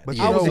fired. But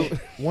I you was know,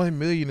 1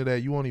 million of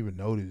that you won't even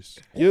notice.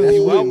 Yeah, That's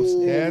you what I will.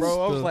 was, That's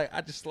bro. I was the- like,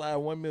 I just slide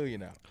 1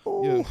 million out.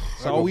 yeah.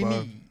 That's all we Bye.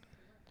 need.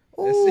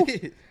 Ooh.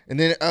 That's it. And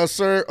then,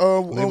 sir,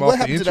 Live what off the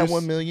happened to that interest?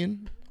 1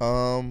 million?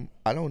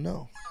 I don't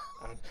know.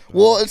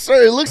 Well,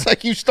 sir, it looks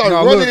like you started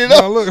No, running look, it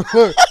up.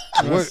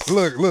 no,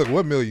 look,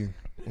 what million?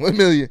 1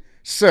 million,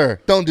 sir.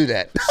 Don't do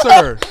that,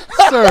 Sir,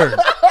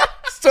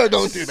 sir.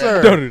 Don't do that.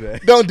 Sir. Don't do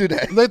that. Don't do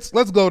that.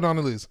 let's go down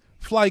the list.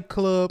 Flight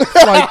club,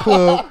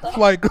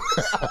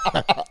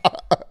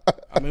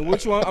 I mean,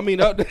 which one? I mean,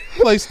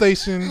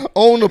 PlayStation.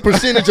 Own a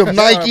percentage of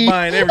Nike.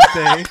 Buying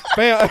everything.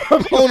 fam,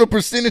 Own a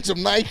percentage of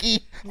Nike.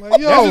 Like,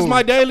 yo, that's just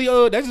my daily.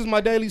 That's just my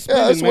daily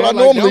spending, that's man. what I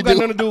Like, normally that don't got do.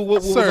 nothing to do with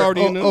what was sir,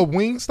 already in a them.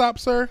 Wingstop,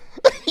 sir.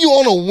 You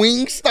own a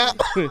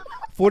Wingstop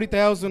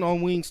 40,000 on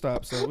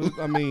Wingstop. So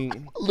I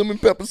mean, lemon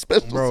pepper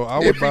special. Bro, I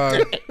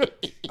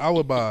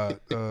would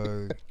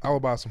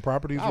buy some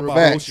properties I'll real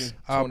buy quick. Ocean.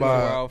 I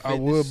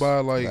would buy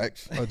like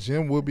Facts. a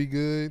gym would be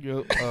good.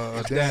 Yep.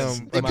 A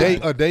mine.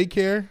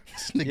 daycare.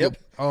 This nigga, Yep.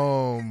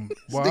 Well,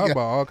 I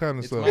buy all kind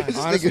of stuff. mine.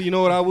 Honestly, you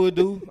know what I would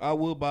do? I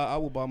would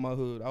buy my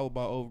hood. I would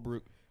buy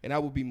Overbrook, and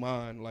that would be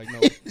mine. Like, no,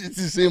 this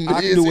is him.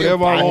 I can do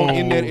whatever I want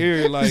in that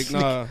area. Like,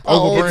 nah.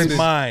 Oh, Over It's Brandon.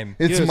 mine.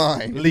 It's Yes.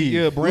 mine. Leave.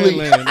 Yeah,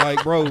 Brandland.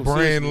 Like, bro,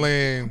 Brand seriously.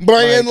 land.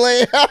 Brand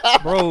land.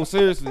 Bro,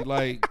 seriously,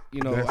 like,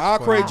 you know, That's I'll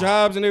create funny.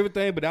 jobs and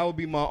everything, but that would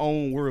be my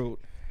own world.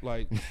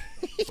 Like,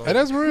 so, Hey,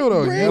 that's real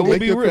though. that You would make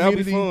be your real. That would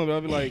be community. fun.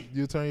 I'd be like,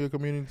 You turn your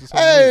community to something.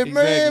 Hey else.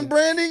 man, Exactly.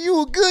 Brandon,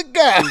 you a good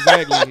guy.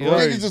 exactly. Yeah.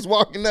 Niggas just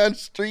walking down the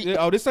street. Yeah,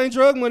 oh, this ain't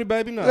drug money,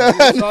 baby. No,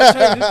 it's all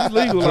changed. This is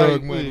legal. Drug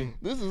like, money.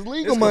 This is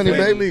legal It's money,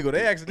 completely baby. legal.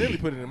 They accidentally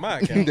put it in my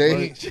account.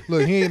 They-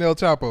 Look, he ain't El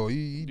Chapo.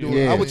 He doing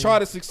Yeah. I would try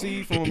to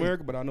succeed from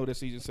America, but I know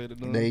that's easier said than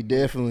done. They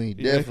definitely.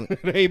 They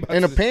ain't about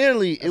And to-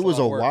 apparently, it was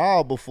a a lot of work.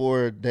 while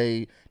before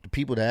the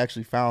people that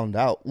actually found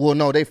out. Well,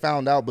 no, they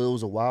found out, but it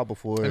was a while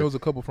before. And there was a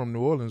couple from New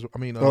Orleans. I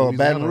mean, Baton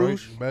Louisiana, right?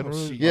 Rouge? Baton Oh,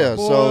 Rouge. shit. Yeah,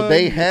 Boy, so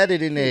they had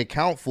it in their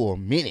account for a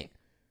minute,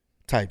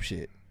 type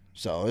shit.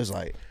 So it's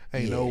like,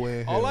 Ain't yeah. no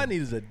way. in All hell. I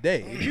need is a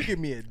day. If you give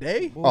me a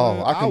day, Boy,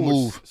 Oh, I can was-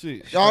 move.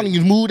 Shit, Y'all straight. need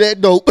to move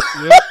that dope.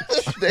 Yep.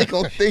 They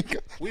gonna think.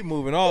 we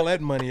moving all that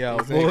money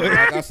out, Exactly. boy.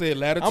 Like I said,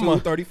 latitude I'm a-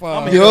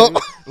 35. I'm a- Yup.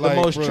 The Like,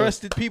 most bruh.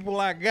 trusted people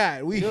I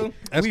got. We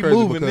That's we crazy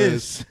moving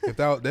because this. if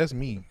that's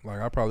me, like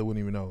I probably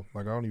wouldn't even know.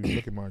 Like I don't even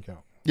look at my account.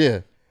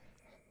 Yeah.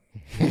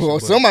 Well,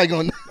 somebody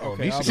gonna know. Oh,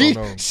 Okay, Nisha She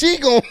gonna know. she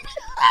gonna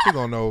She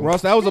gonna know.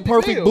 Ross, that was a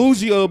perfect bills.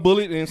 bougie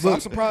bullet, and so I'm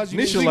surprised you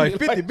Nisha didn't like see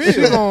 50 it.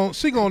 bills.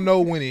 She gonna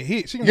know when it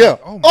hit. She gonna Yeah.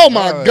 be like, Oh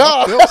my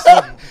God. I felt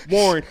something.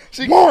 Warren.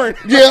 she Warren.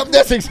 Yeah,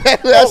 that's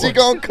exactly how she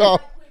gonna come.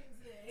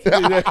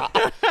 Warren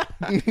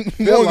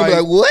gonna be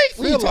like, what? What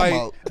you Feel talking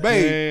like, about?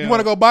 babe, Damn. you want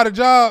to go buy the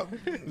job?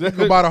 You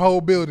can buy the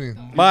whole building.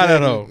 Buy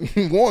that hoe.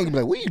 Warren gonna be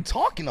like, what are you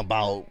talking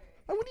about?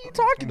 Like, what are you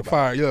talking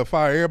about?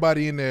 Fire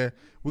everybody in there.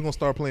 We're gonna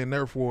start playing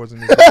Nerf Wars in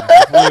this.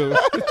 Real.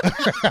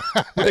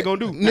 What they gonna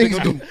do? What they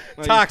Niggas gonna do?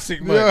 Like,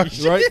 Toxic money.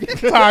 Yeah. right?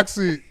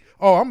 Toxic.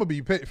 Oh, I'm gonna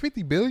be paid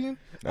 50 billion.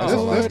 That's a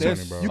lot of that's-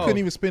 money, bro. You couldn't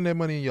even spend that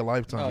money in your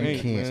lifetime. You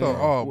can't.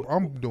 So,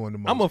 I'm doing the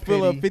most. I'm gonna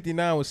fill up petty-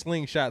 59 with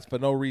slingshots for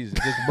no reason.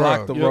 Just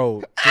block the Yep.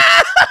 road.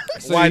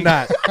 Why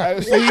not?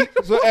 See,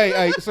 so,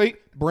 hey, see,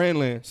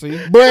 Brandland, see,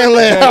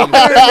 Brandland,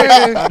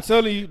 I'm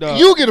telling you, dog.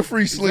 you get a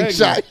free slingshot.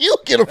 Exactly. You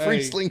get a free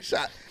Hey.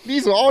 slingshot.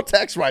 These are all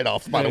tax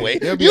write-offs, by the Hey, way.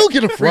 they'll be- You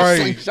get a free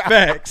Right. slingshot.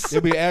 Facts.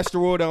 There'll be an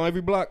asteroid on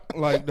every block,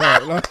 like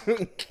dog.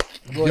 Like,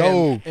 Go Yo,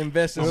 ahead and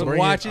invest in I'm some bringing,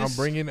 watches. I'm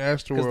bringing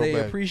because Astroworld they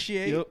back.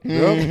 appreciate. yep.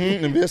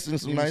 Mhm. Invest in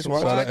some nice Shout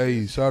out, watches.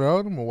 hey, shout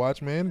out! I'm a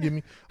watch man. Give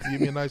me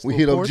a nice. We little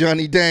hit up portion.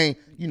 Johnny Dang.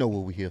 You know what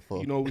we here for.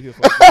 You know what we here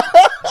for.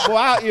 Well,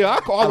 I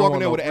don't walk in want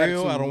there with an no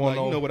grill, attitude. I don't want like,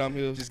 no- you know what I'm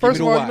here. Just First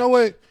give of me all, the you know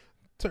watch. what?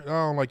 I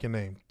don't like your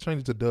name.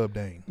 Change it to Dub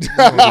Dane. It's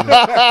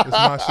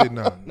my shit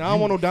now. No, I don't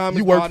want no diamonds.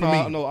 You work no, for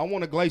no, me. No, I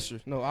want a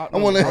glacier. No, I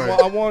want a-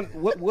 I want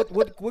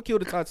what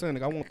killed the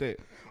Titanic? I want that.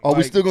 Are we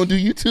Like, still gonna do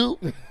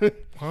YouTube?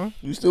 Huh?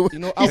 You still? You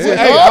know, He I, said,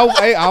 hey,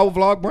 huh? I'll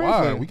vlog Brand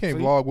Why? Fam. We can't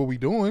See? vlog what we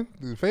doing.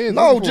 The fans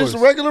No, looking for just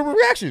us. regular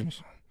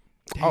reactions.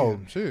 Oh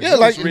shit. Yeah,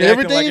 like Just reacting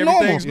everything like normal.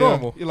 everything's Yeah.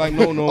 normal. You're like,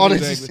 no, Oh,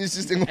 exactly. it's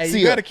just they gonna Hey, see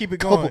you a gotta keep it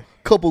couple, going.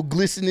 couple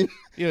glistening.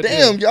 Yeah,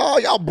 Damn,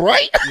 y'all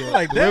bright.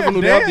 Like The that.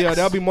 revenue,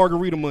 that'll be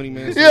margarita money,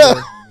 man. So,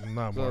 Yeah.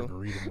 Not So-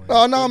 margarita. Man.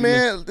 Oh no,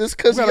 man, it's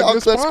because We of got a y'all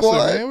good Clutch sponsor,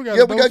 Squad. man. We got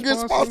Yeah, a we got dope good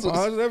sponsor.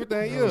 sponsors.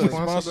 everything, Yeah, yeah. sponsor.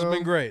 Sponsors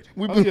been great.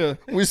 We Oh, been, yeah.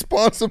 we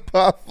sponsored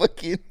by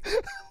fucking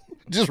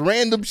just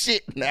random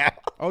shit now.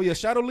 Oh yeah,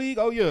 Shadow League.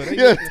 Oh yeah,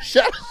 Yeah,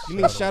 shout You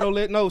mean Shadow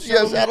Lit? No,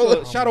 Yeah,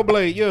 Shadow Shadow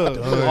Blade. Yeah,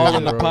 All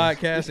in the bro.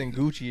 podcast and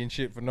Gucci and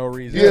shit for no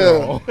reason. Yeah.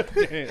 at all.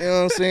 You know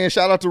what I'm saying?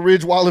 Shout out to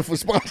Ridge Wallet for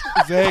sponsoring.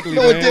 Exactly,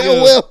 Knowing man, damn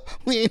yeah. well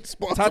we ain't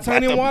sponsored. by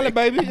Titanium them. wallet,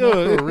 baby. Yeah.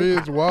 The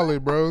Ridge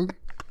wallet, bro.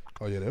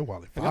 Oh yeah, that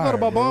wallet. I Fire, thought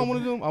about bro. buying one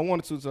of them. I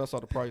wanted to until I saw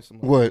the price. I'm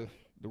like, What?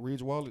 The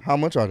Ridge wallet. How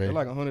much are they? They're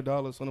like $100,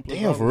 $100 plus.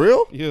 Damn, for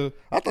real? Yeah.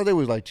 I thought they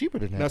was like cheaper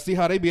than Now that. see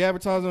how they be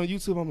advertising on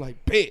YouTube. I'm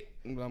like, bet.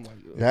 And I'm like,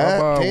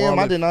 Damn,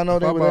 I did not know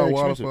they were that If I buy a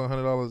wallet expensive. for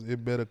 $100,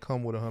 it better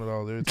come with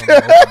 $100 every time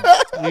I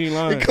open it. you ain't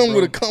lying. It come bro.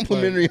 with a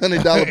complimentary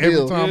 $100 Every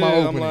bill. time I Yeah,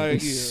 open I'm it.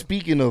 like, yeah.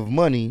 Speaking of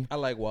money, I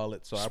like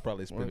wallets, so I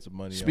probably spend some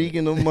money.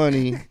 speaking of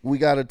money, we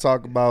got to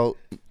talk about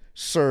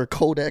Sir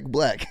Kodak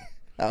Black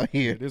out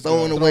here this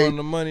throwing guy away throwing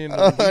the money in a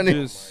the hundred,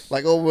 just-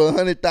 like over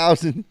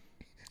 100,000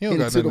 He don't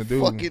got into nothing the to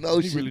do. fucking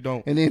ocean. He really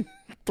don't. And then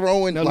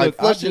throwing Now, like look,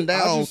 flushing I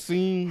down just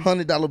seen.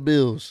 $100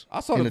 bills. I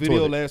saw in the the video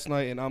toilet. last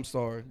night, and I'm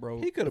sorry, bro.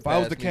 He could've If I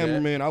was the passed me that.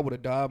 cameraman, I would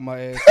have dived my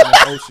ass in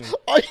the ocean.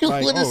 Oh, you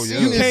Like, would have oh, seen yeah.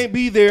 You this. can't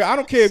be there. I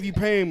don't care if you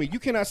paying me. You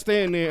cannot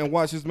stand there and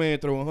watch this man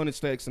throw 100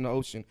 stacks in the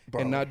ocean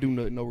and not do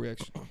nothing, no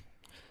reaction.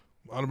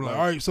 I'd be like,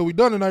 all right, so we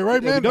done tonight,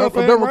 right, Yeah, man? we done, I'm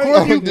fam, done right?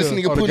 recording. This Yeah.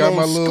 nigga Oh, they put got on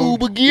my little-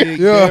 scuba gear.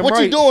 Yeah, What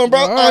right. you doing, bro?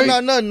 All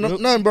right.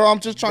 Nothing, bro. I'm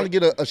just trying to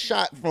get a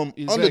shot from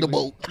under the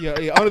boat. Yeah,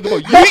 under the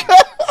boat. Yeet!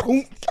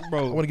 Boom. I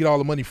Bro. want to get all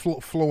the money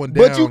flowing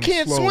down. But you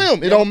can't slow.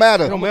 swim. It don't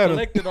matter. It don't I'm matter.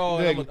 gonna collect it all.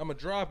 And Exactly. I'm gonna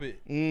drop it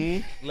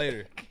Mhm.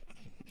 later.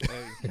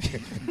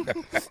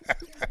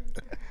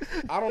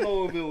 I don't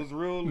know if it was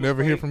real.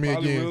 Never hear from me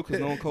Probably again. Real 'cause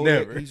no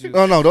Kodak. Never. He's just-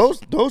 Oh no,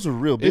 those are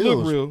real They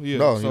bills. look real, yeah.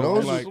 No, So,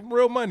 those like- Some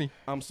real money.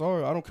 I'm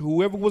sorry. I don't care.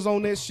 Whoever was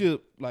on that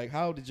ship, like,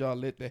 how did y'all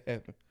let that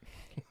happen?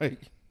 Like,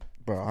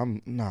 bro.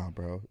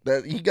 Bro.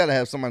 That you gotta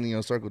have somebody in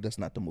your circle that's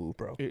not the move,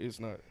 bro. it's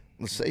not.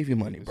 Let's save your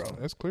money, bro.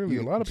 That's clearly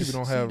a lot of people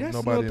don't have See, that's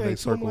nobody in another their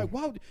thing, too. I'm circle. like,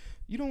 why?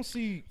 You don't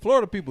see.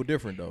 Florida people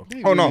different though.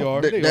 They Oh, no. really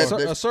are. That- They that- are.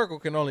 A circle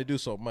can only do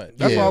so much.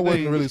 That's Yeah. why I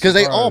wasn't really Because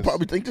they all surprised.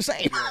 probably think the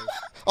same.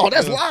 Oh,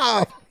 that's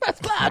live.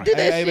 That's live. Do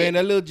that Hey, shit. man,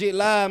 that little jit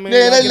live, man.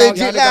 Yeah, that Y'all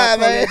legit got live,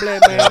 man.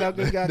 Black man. Y'all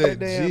just got That that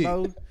damn, jit.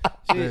 bro.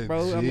 Shit, bro.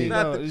 I That mean, jit.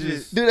 Not no, the it's jit.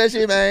 just. Do that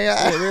shit, man.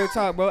 Yeah, real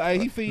talk, bro. Hey,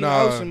 he feed the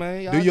ocean,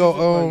 man. Y'all Do just your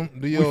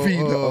like- do your feed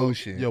the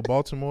ocean. Your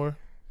Baltimore.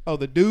 Oh,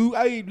 the dude.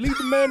 Hey, leave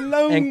the man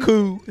alone. And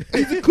cool.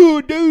 He's a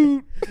cool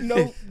dude. You know,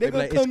 They they be gonna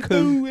like, it's come cool.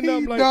 through, and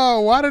I'm like,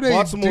 No, why do they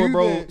Baltimore, do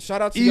bro. that?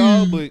 Shout out to Ew,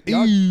 y'all, but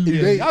y'all, ew,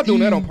 they y'all doing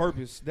that on ew.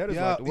 purpose. That is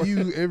Y'all like the worst.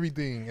 you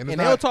everything, and, And it's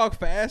they'll not, talk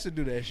fast and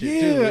do that shit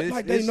Yeah, too. It's,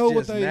 like they it's know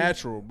what just they-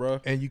 natural,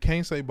 bro. and you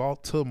can't say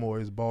Baltimore.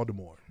 It's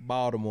Baltimore.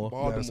 Baltimore.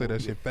 You gotta say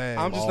that shit fast.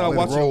 I'm just Let not it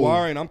watching the roll.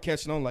 wire, and I'm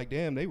catching on like,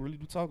 damn, they really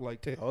do talk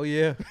like that. Oh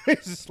yeah.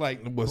 It's just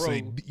like, But bro,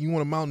 say, you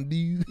want a Mountain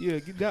Dew? yeah,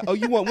 get down. Oh,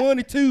 you want 1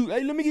 or 2?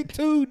 Hey, let me get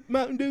 2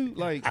 Mountain Dew.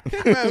 Like,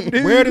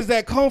 where does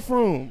that come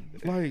from?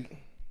 Like,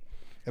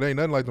 It ain't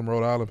nothing like them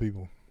Rhode Island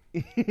people.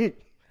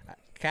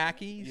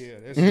 Khakis. yeah,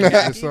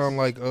 that's It sound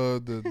like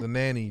the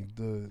nanny.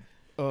 The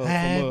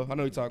from, I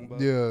know you're talking about.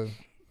 yeah,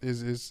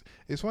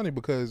 it's funny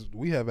because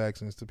we have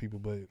accents to people,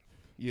 but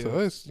yeah. to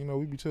us,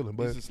 we be chilling.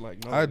 But It's just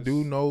like, no, I it's-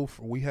 do know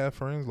we have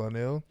friends,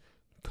 Lionel,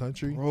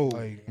 country, Bro.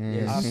 like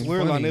Yes. I it's swear,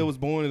 funny. Lionel was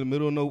born in the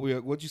middle of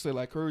nowhere. What you say,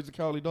 like Courage the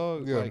Cowardly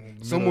Dog? Yeah, Like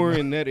middle somewhere of-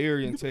 in that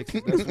area in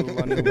Texas. That's where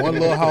Lionel. One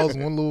little house,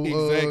 one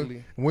little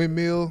Exactly.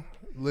 windmill,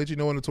 let you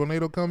know when the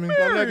tornado coming.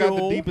 Lionel got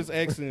the deepest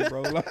accent,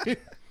 bro. Like,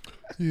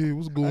 Yeah,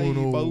 what's going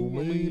Hey, on, Bo,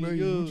 man? I mean, Hey,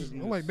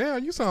 yeah. I'm like,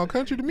 damn, you sound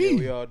country to Yeah, me.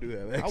 we all do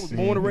have I was accents.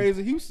 born and raised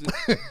in Houston.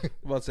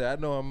 About to say, I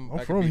know I'm I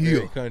can from be here.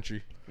 very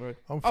country. Right.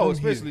 I'm Oh, from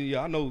especially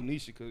yeah, I know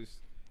Nisha because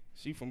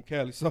she from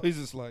Cali, so it's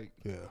just like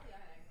yeah.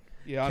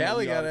 yeah, I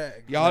Cali know y'all, got that-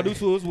 y'all do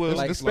too as well.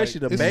 Like, It's especially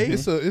the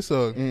It's, Bay?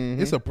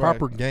 it's a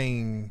proper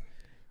gang.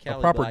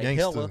 Cali proper like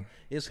gangster. hella.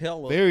 It's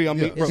hella. very. I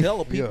mean, Yeah. bro, It's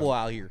hella people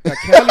out here.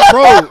 Cali,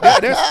 bro.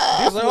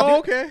 I was like, oh,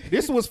 okay.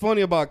 This was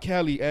funny about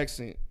Cali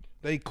accent.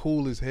 They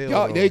cool as hell.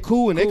 Y'all, though. they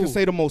cool and they can Cool.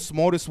 say the most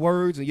smartest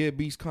words and yet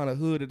be kind of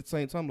hood at the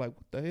same time. Like,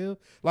 what the hell?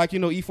 Like,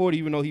 E40,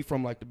 even though he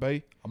from like the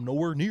Bay. I'm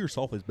nowhere near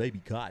soft as baby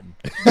cotton.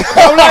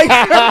 I'm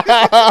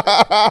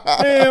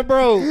like, man,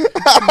 bro. Yo,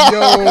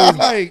 It's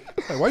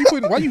like,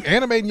 like, why you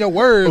animating your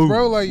words,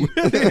 bro? Like,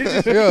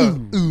 yeah.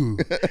 Ooh.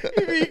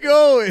 Be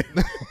going.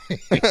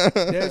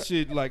 that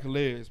shit like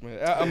hilarious, man.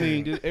 I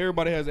mean,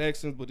 everybody has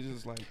accents, but it's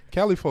just like,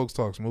 Cali folks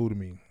talk smooth to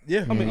me.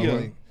 Yeah. I mean, I'm yeah,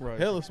 like, right.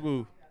 Hella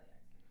smooth.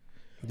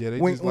 Yeah, they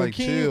When- just when like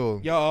King-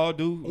 chill. Y'all all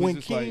do. It's When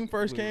just King like,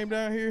 first came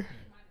down here,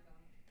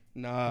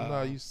 nah.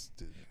 Nah,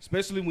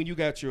 Especially when you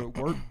got your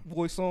work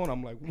voice on,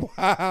 I'm like,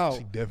 wow.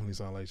 she definitely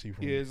sound like she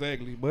from Yeah,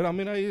 exactly. But I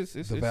mean, it's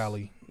the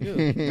Valley. Yeah,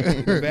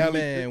 the Valley.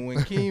 man,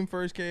 when King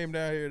first came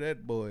down here,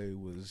 that boy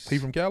was. He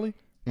from Cali?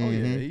 Oh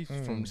yeah, he's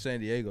from San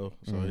Diego.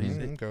 So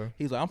Okay.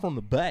 he's like, I'm from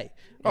the Bay.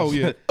 Oh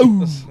yeah. I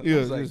Yeah,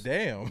 was like, just-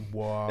 damn.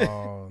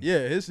 Wow. Yeah,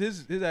 his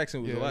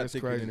accent was Yeah, a lot that's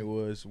thicker crazy. than it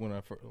was when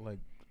I like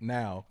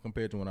now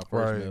compared to when I first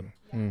Right. met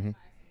him.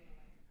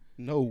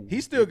 No. He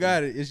still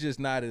got it. It's just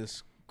not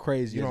as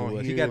crazy You as it don't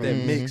was. He hear got that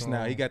it. mix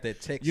now. He got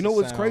that Texas. You know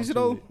what's sound crazy to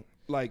though? it.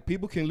 Like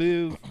people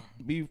can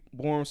be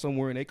born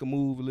somewhere and they can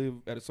move and live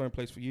at a certain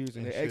place for years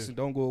and their shit. accent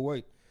don't go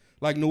away.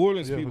 Like New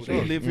Orleans Yeah, people, for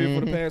sure. they live here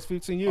for the past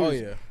 15 years. Oh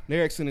yeah,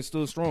 Their accent is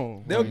still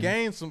strong. they'll Like,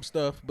 gain some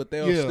stuff, but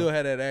they'll Yeah. still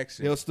have that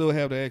accent. they'll still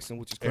have the accent,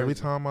 which is crazy. Every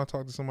time I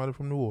talk to somebody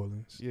from New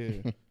Orleans,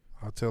 Yeah.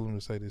 I tell them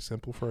to say this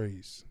simple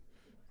phrase.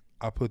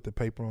 I put the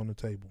paper on the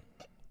table.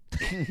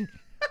 I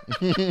put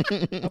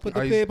the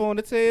I used- paper on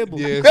the table.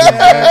 Yes,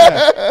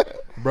 exactly.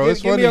 Bro,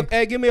 it's give funny.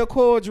 me give me a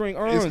cold drink,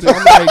 orange. the-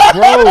 I'm like,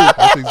 bro.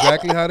 That's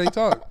exactly how they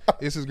talk.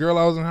 It's this girl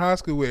I was in high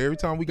school with. Every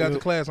time we got to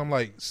class, I'm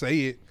like, say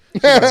it.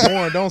 She's like,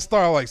 Warren, don't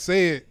start. Like,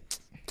 say it.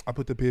 I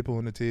put the Pitbull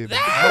in the tip.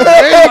 There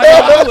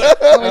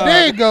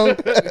you go.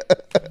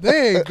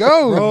 There you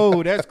go.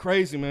 Bro, that's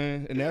crazy,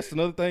 man. And that's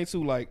another thing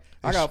too. Like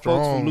I It's got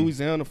folks strong. from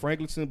Louisiana,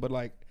 Franklinton, but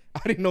like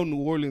I didn't know New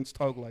Orleans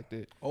talk like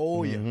that.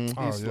 Oh yeah,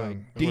 Oh, It's yeah.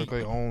 like They got deep.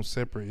 their own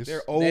separate. It's,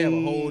 Their They have a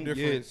own whole different-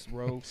 yes,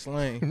 bro.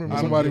 slang. remember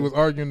somebody was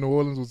arguing New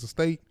Orleans was a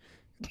state.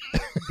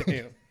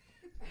 Damn.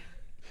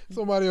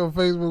 Somebody on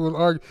Facebook was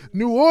arguing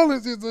New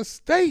Orleans is a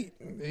state,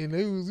 and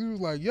he was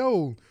like,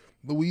 "Yo,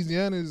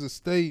 Louisiana is a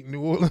state. New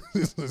Orleans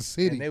is a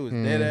city." And they was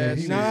dead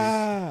ass.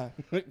 Nah.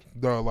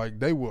 Dog, like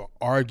they were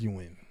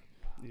arguing,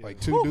 like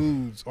two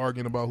dudes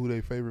arguing about who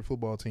their favorite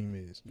football team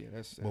is. Yeah,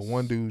 that's But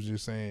one dude's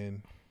just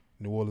saying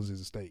New Orleans is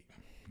a state.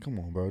 Come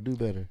on, bro. Do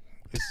better.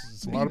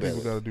 It's a lot of people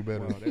got to do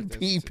better. wow,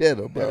 Be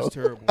better, bro. That's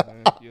terrible,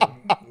 man. Yeah.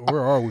 Where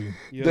are we?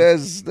 Yeah.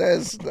 That's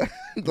the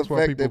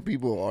why fact that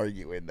people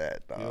arguing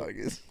that, dog.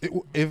 Is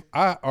If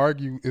I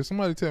argue, if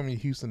somebody tell me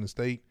Houston the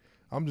state,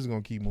 I'm just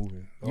gonna keep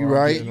moving. You Or I'm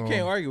right. just You gonna-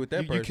 can't argue with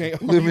that You person.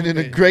 can't living in a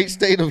argue great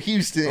state of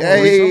Houston. If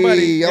Hey,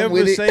 somebody I'm ever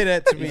with it. say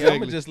that to me, I'm Exactly.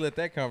 gonna just let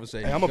that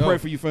conversation. Hey, I'm gonna go. pray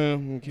for you,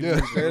 fam. Keep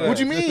Yeah. moving. What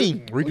you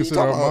mean? Reconsider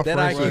talking my about? That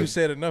friends. IQ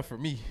said enough for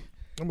me.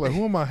 I'm like,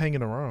 who am I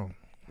hanging around?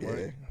 Yeah,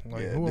 Like,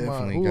 yeah, who am I?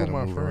 definitely Who are gotta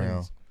my move friends?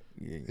 around.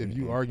 Yeah, If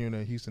you arguing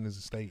that Houston is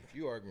a state, If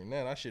you arguing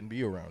that, I shouldn't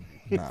be around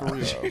you. nah,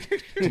 bro.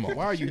 Come on,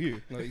 why are you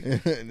here? Like,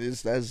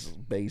 that's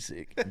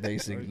basic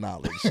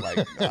knowledge. Like,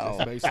 that's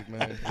no. basic,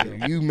 man.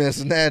 Yeah. You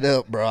messing that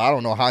up, bro. I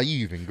don't know how you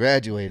even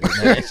graduated,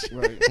 man.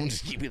 Right. I'm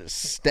just keeping a oh,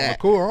 stat.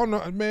 cool. I don't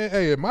know, man.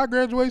 Hey, at my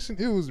graduation,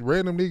 it was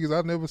random niggas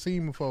I'd never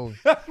seen before.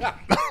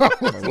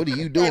 Like, what are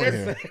you doing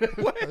here?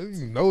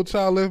 No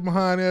child left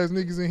behind ass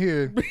niggas in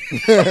here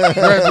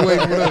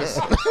graduating with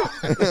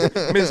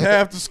us. Miss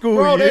half the school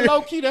Bro, year. they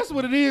low key. That's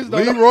what it is, though.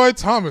 Leroy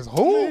Thomas,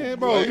 who? Man,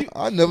 bro, you-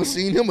 I never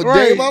seen him a day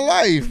Right. in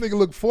my This life. nigga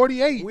look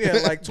 48. We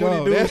had like 20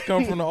 Dog, dudes that-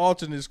 come from the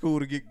alternate school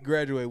to get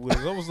graduate with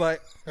us. I was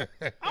like, I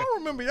don't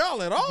remember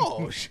y'all at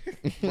all.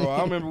 bro,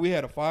 I remember we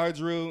had a fire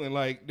drill, and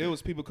like there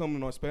was people coming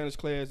in our Spanish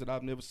class that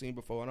I've never seen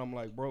before, and I'm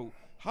like, bro,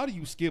 how do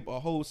you skip a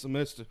whole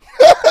semester?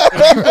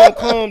 If you gonna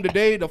come the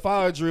day the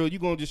fire drill, you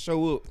gonna just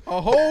show up, A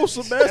whole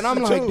semester. and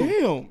I'm like, too.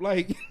 damn,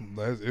 like,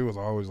 It was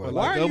always like,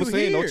 Why like are I was you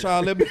saying, no here?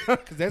 child left behind,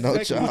 because that's No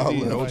exactly what child it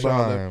is. left Like, child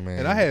behind, left. man.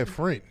 And I had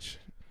French.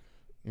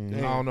 damn.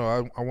 I don't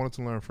know. I wanted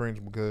to learn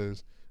French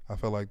because I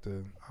felt like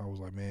I was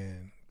like,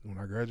 man, when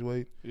I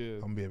graduate, Yeah.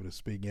 I'm gonna be able to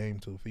speak game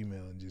to a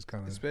female and just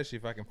kind of, Especially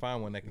if I can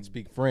find one that can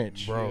speak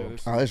French. bro. Yeah,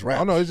 that's- Oh, it's I rap.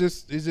 don't know. It's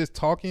just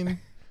talking,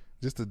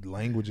 just the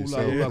language Oula,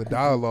 itself, oula, the cuckoo,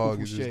 dialogue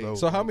cuckoo is just shade. dope.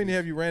 So how many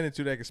have you ran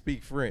into that can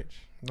speak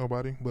French?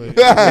 Nobody, but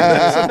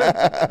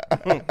I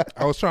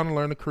was trying to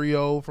learn the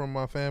Creole from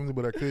my family,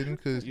 but I couldn't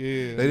because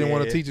Yeah, they didn't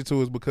want to yeah. teach it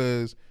to us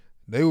because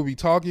they would be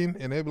talking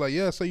and they'd be like,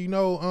 yeah, so you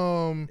know,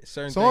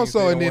 Certain so and things they so,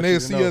 don't and then want they you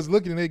to see know. us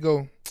looking and they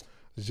go,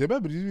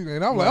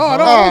 and I'm like, Like, oh,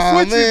 no, oh,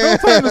 don't switch it, man.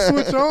 don't turn the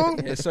switch on.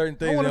 There's certain I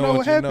things want they to don't know want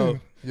what you to know.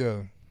 happened.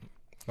 Yeah,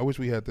 I wish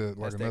we had that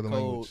like That's that another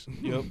code. language.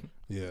 Yep.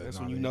 Yeah, That's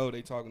nah, when you they- know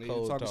they talking. They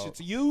Cold talking talk. shit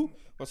to you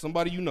or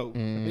somebody you know.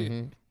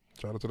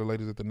 Shout out to the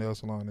ladies at the nail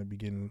salon that be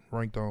getting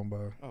ranked on by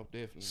Oh,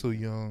 definitely. Soo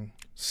Young.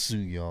 Soo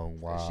Young,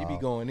 wow. She be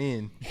going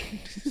in.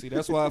 See,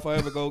 that's why if I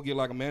ever go get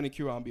like a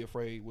manicure, I'll be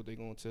afraid what they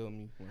gonna tell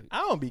me. Like, I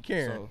don't be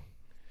caring.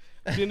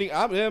 so,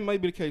 that may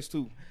be the case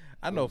too.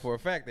 I know for a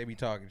fact they be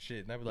talking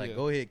shit, and I be like, Yeah.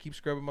 "Go ahead, keep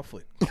scrubbing my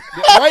foot."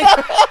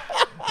 Right?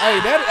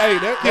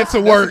 That's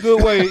to that's work. a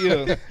good way.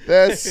 Yeah.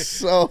 That's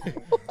so.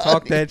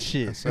 Talk that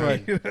shit.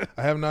 Right.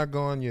 I have not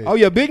gone yet. Oh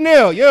yeah, big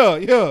nail. Yeah,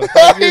 yeah.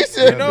 He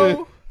said, You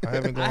know, I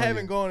haven't gone. I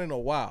haven't yet. gone in a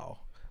while.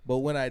 But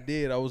when I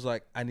did, I was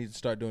like, I need to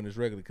start doing this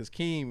regularly because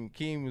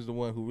Keem is the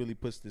one who really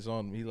puts this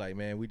on me. He like,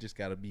 man, we just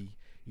gotta be,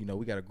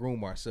 we gotta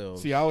groom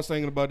ourselves. See, I was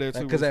thinking about that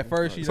too. Because at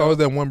first, It's always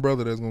that one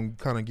brother that's gonna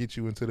kind of get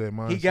you into that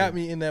mindset. he got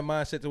me in that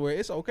mindset to where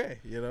it's okay,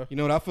 you know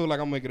what? I feel like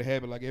I'm making a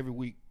habit like every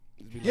week.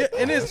 Just be like, Yeah,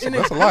 and it's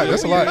That's a lot.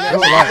 That's a lot. Yeah, That's a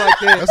like lot. that.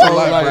 That's a So,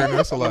 lot, like, Brandon.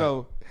 That's a lot. You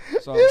know,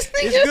 so it's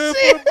good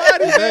for the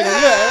body. exactly.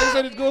 Yeah, I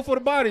said it's good for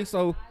the body.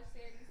 So,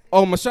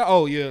 oh my shot.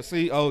 Oh yeah,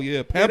 see. Oh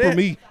yeah, pamper that-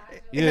 me.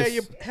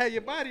 Yes. Have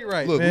your body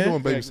right, Look, man. we're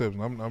doing baby steps.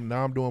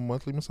 I'm doing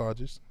monthly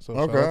massages. So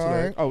Okay, shout out to all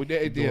that. right. Oh,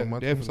 Doing yeah,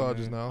 monthly definitely.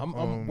 massages man. now.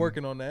 I'm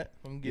working on that.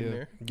 I'm getting yeah.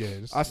 there. Yeah,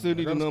 just- I still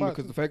need got a number spot.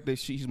 because the fact that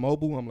she's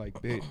mobile, I'm like,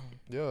 bet.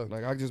 Yeah.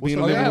 Like I just What's be in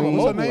her the living name? room.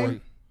 What's her mobile.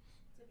 name?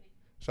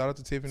 Shout out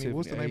to Tiffany.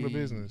 What's the name of the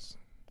Hey. business?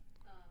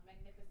 Oh,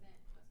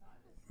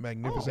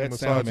 Magnificent that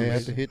sounds- Massages. Man,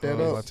 have to hit that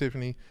up. By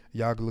Tiffany.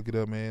 Y'all can look it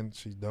up, man.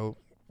 She's dope.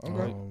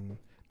 Okay.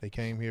 They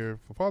came here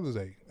for Father's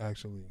Day,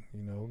 actually.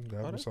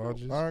 Got that's dope.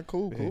 massages. All right,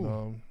 cool, And,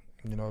 cool.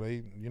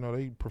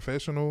 they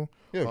professional.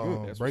 Yeah,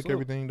 good. That's Break what's up.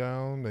 everything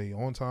down. They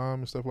on time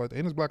and stuff like that.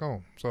 And it's black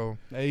on. So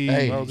Hey,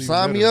 Hey, that was even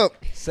sign me better.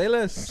 up. Say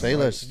less. Say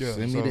less. Yeah,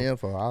 Send me so- the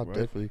info. I'll Right.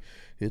 definitely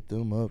hit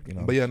them up.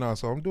 But yeah, no.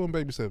 So I'm doing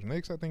baby steps.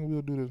 Next, I think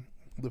we'll do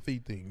the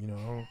feet thing.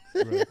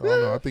 I don't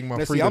know. I think my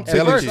Now, see, freedom I'm At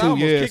delicate. first, I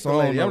almost Yeah, kicked so the I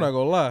don't lady. I'm know. not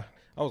gonna lie.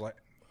 I was like,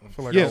 I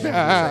feel like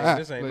Yeah. I want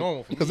this ain't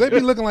normal for me. because they be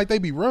looking like they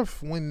be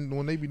rough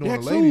when they be doing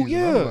That the too, ladies. And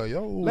yeah. I'm like,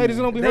 yo. ladies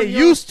don't be. They hurting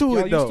used to y'all?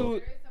 it, Y'all though.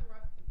 used to it?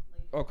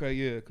 Okay,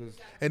 yeah, because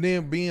And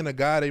then being a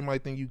guy, they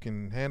might think you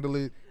can handle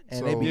it.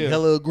 And they be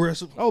hella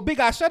aggressive. Oh, big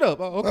guy, shut up.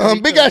 Oh, okay.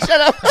 Big guy,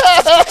 shut up.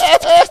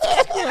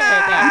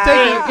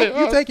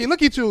 You take it.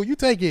 Look at you. You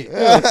take it. You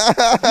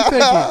take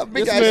it.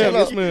 Big Yes, guy, ma'am. shut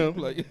Yes, up. ma'am.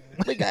 Like,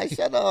 Big guy,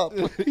 shut up.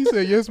 He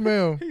said, yes,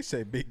 ma'am. He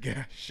said big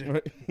guy shit.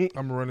 right.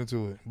 I'm gonna run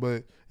into it,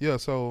 but yeah.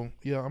 So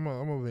yeah, I'm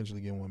gonna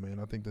eventually get one, man.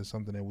 I think that's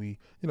something that we,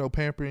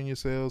 pampering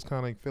yourselves,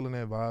 kind of feeling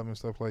that vibe and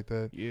stuff like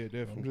that. Yeah, I'm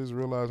definitely. just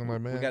realizing, like,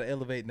 man, We got to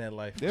elevate in that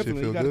life.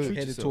 Definitely. feel You got to good. treat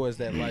Headed yourself. towards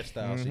that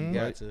lifestyle, so you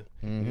got to,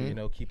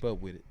 Mhm. keep up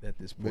with it at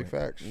this point. Big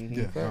facts. Mhm.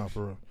 yeah, Big nah, facts.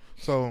 for real.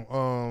 So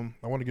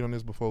I want to get on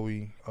this before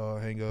we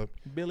hang up.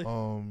 Billy.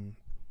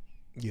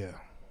 Yeah,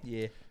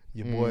 Yeah.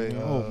 your boy,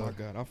 Oh, my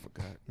God. I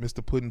forgot.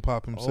 Mr. Puddin'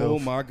 Pop himself. Oh,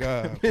 my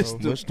God, bro.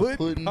 Mr.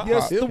 Puddin'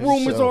 Yes, Pop the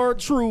rumors himself. are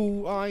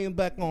true. I am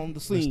back on the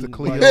scene. Mr.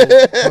 Cleo Like,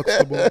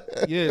 Huxtable.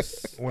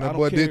 yes. When I that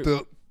don't boy care. did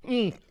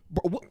the,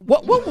 Bro,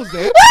 what was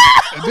that?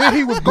 and then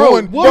he was Bro,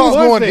 going, what he was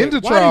going that? into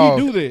Why trial.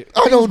 did he do that? I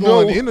He was don't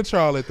going know. into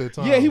trial at that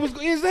time. Yeah, he was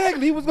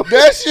exactly. He was going.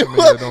 That shit Man,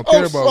 was. don't care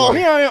I'm about sorry.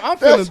 Here I am. I'm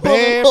feeling That's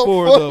bad so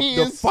for funny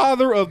the as-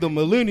 father of the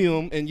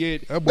millennium, and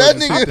yet That boy That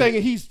just- nigga- I'm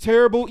thinking he's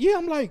terrible. Yeah,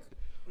 I'm like,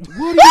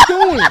 what are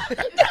you doing?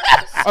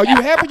 Are you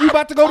happy you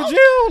about to go to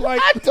jail? Like,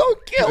 I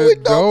don't care It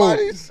what don't.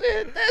 nobody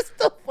said. That's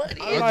the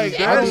funniest like,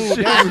 shit. I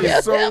don't- that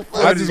is so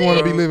funny. I just want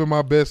to be living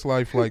my best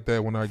life like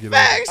that when I get older.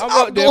 Facts. I'm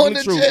I'm going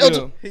to definitely jail.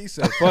 true. He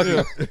said, fuck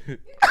it.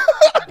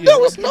 There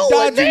was no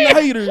one dodging the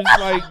there. haters.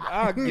 Like,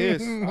 I guess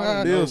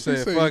Bill He said,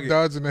 said fuck he's it.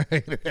 dodging the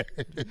hater.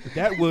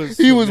 that was.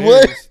 He was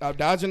hilarious. I'm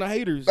dodging the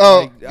haters. Oh.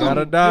 Like,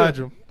 Gotta dodge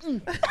him.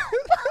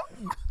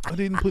 I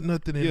didn't put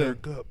nothing in Yeah. her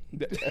cup.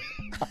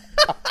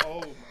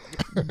 Oh,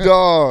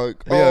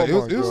 Dog. Yeah,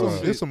 Oh,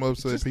 my it's some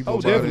upset people. oh,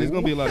 about definitely. it. It's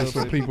gonna be a lot of There's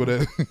some upset people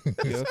that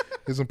Yeah.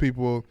 there's some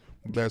people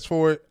that's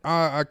for it.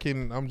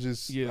 I'm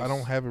just Yes. I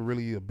don't have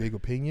really a big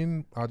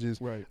opinion.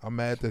 Right. I'm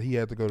mad that he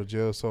had to go to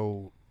jail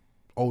so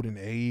old in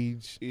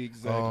age.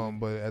 Exactly.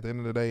 But at the end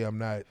of the day, I'm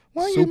not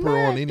Why you super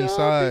mad, on any dog?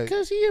 side.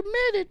 Because he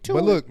admitted to But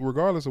it. look,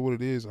 regardless of what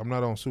it is, I'm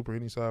not on super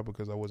any side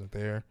because I wasn't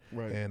there.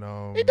 Right. And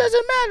It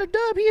doesn't matter,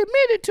 Dub. He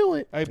admitted to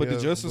it. Hey, but Yeah,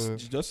 the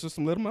justice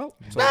but- let him out.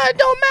 So, Nah, it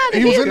don't matter.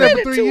 he was in there for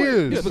admitted 3 to it. years.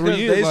 Yeah, but- Because 3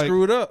 years, they like-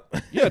 screwed up.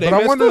 yeah, they But I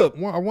messed wonder, up.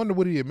 I wonder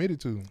what he admitted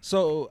to.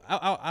 So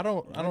I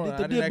didn't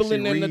the actually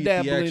dibbling and the read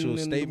dabbling the actual and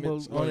the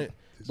statements bull- on it,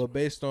 but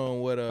based on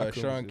what couldn't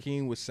Sean resist.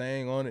 King was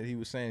saying on it, he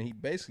was saying he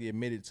basically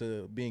admitted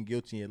to being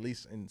guilty at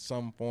least in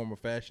some form or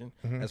fashion,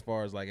 as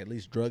far as like at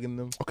least drugging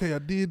them. Okay, I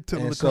did tell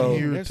him And to come so-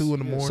 here at That's- 2 in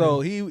the yeah. morning. So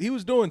he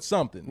was doing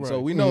something. So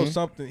Right. we know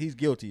something. He's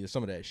guilty of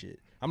some of that shit.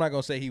 I'm not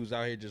gonna say he was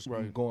out here just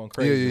Right. going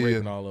crazy, Yeah,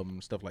 raping all of them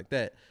and stuff like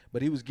that.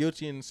 But he was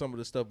guilty in some of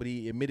the stuff. But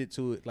he admitted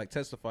to it, like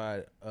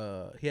testified.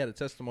 He had a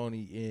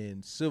testimony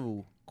in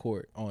civil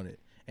court on it,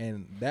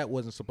 and that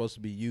wasn't supposed to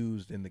be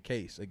used in the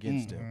case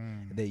against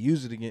him. They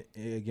used it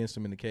against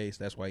him in the case.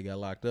 That's why he got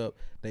locked up.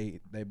 They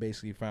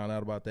basically found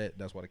out about that.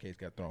 That's why the case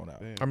got thrown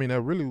out. I mean,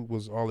 that really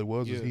was all it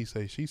was. Is Yeah. he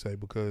say, she say,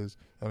 because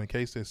in a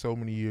case that's so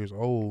many years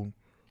old,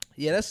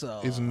 Yeah, that's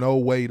there's no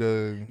way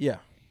to yeah.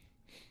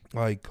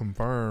 like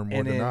confirm or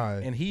And then,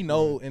 deny. and he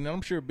know, and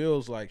I'm sure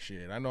Bill's like,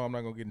 shit, I know I'm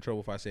not gonna get in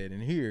trouble if I say it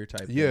in here,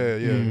 type. Yeah,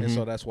 thing. yeah. And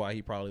so that's why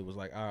he probably was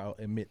like, I'll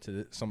admit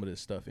to some of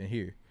this stuff in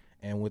here.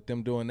 And with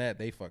them doing that,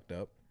 they fucked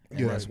up, and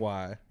Yeah. that's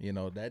why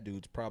that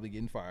dude's probably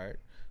getting fired.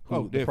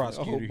 Oh, The definitely.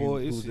 prosecutor, Oh, boy,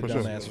 who it's- the For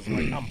sure. dumbass was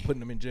like, I'm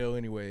putting him in jail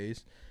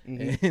anyways.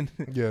 And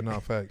Yeah, no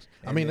facts.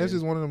 I And mean, that's then-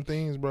 just one of them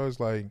things, bro. It's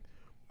like,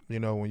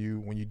 when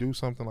you do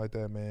something like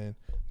that, man,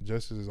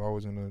 justice is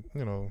always gonna,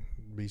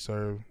 be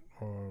served,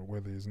 or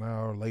whether it's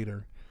now or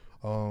later.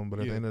 But at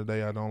the Yeah. end of the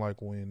day, I don't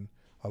like when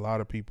a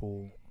lot of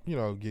people,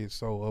 get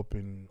so up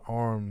in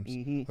arms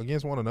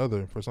against one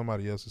another for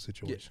somebody else's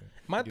situation.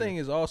 my thing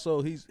is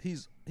also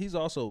he's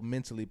also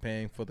mentally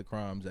paying for the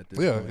crimes at this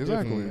Yeah, point.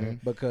 exactly.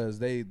 Because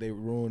they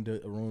ruined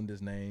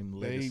his name,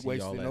 They legacy, all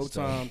wasted that no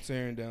stuff. time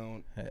tearing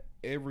down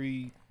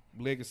every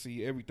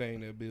legacy,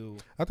 everything that Bill.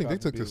 I think they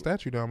tried to took the build.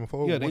 statue down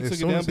before. Yeah, they as took it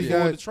soon down as he before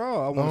got- the trial.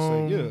 I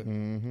want to say, yeah.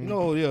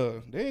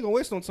 Mm-hmm. They ain't gonna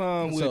waste no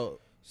time with So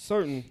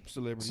certain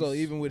celebrities. So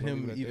even with I'll him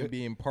leave it at even that.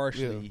 being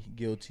partially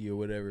guilty or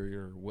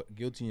whatever, or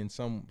guilty in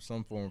some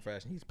form or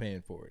fashion, he's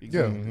paying for it.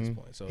 Yeah. at this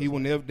point. So He will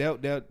never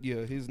doubt that.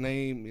 Yeah, his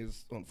name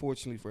is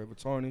unfortunately forever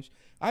tarnished.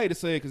 I hate to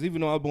say it because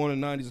even though I was born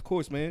in the '90s, of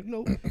course, man,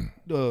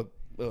 the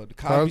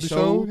Cosby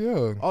Show,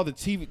 yeah. all the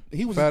TV.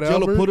 He was Fat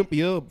Jello Albert? put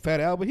him, Fat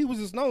Albert. He was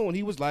just known.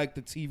 He was like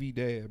the TV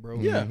dad, bro.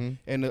 Yeah.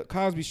 And the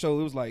Cosby Show,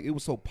 it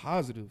was so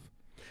positive.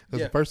 That's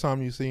Yeah. the first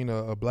time you've seen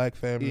a black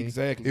family.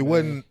 Exactly, It man.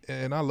 wasn't,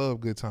 and I love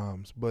Good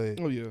Times, but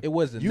Oh yeah, it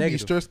was the you negative.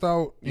 get stressed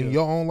out in Yeah.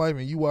 your own life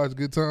and you watch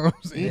Good Times,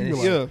 and And you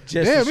it's be like, yeah. just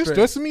damn, as it's stress-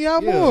 stressing me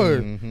out Yeah. more.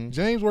 Mhm.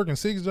 James working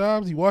 6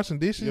 jobs, he washing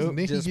dishes, Yep. and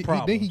then Just he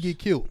problems. get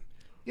killed.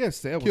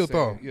 yes, that was Killed sad.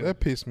 off. Yeah. That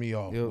pissed me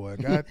off, Yep. boy.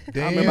 God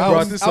damn. remember I I brought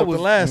was- this I up was-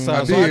 the last I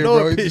time, so did, I know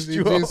bro. it pissed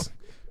you off.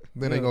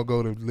 Then they Yeah. gonna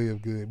go to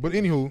live good. But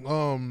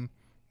anywho,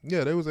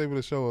 yeah, they was able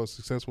to show a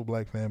successful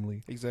black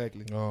family.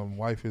 Exactly.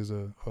 Wife is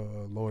a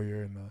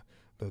lawyer, and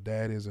the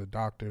dad is a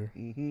doctor.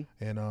 Mm-hmm.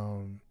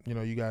 And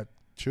you got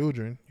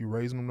children, you're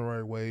raising them the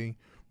right way,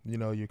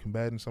 you're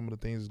combating some of the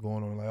things that's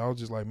going on. Like, I was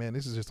just like, man,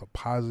 this is just a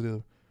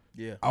positive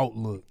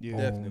outlook Yeah.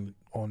 Definitely.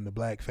 on the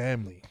black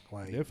family.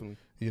 Like, Definitely.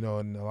 you know,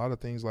 and a lot of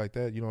things like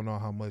that, you don't know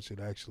how much it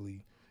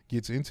actually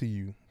gets into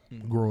you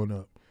growing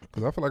up.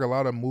 Because I feel like a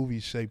lot of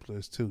movies shaped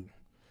us too.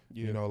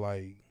 Yeah. You know,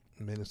 like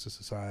Menace to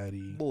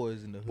Society,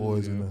 Boys in the Hood.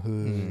 Boys in the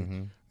Hood.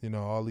 Mm-hmm. You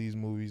know, all these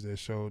movies that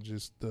show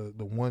just the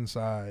one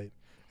side,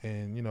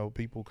 and you know,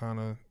 people kind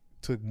of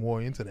took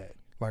more into that.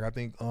 Like I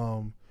think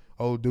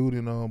old dude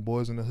in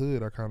Boys in the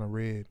Hood, I kind of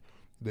read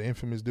the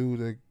infamous dude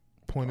that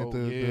pointed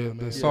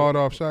the sawed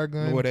off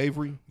shotgun. Lord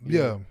Avery.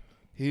 Yeah.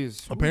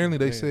 His Apparently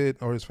they man. said,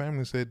 or his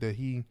family said, that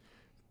he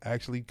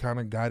actually kind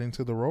of got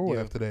into the role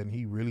Yeah. after that, and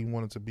he really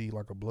wanted to be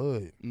like a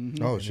blood. Mhm.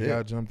 Oh And he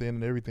got jumped in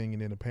and everything,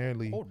 and then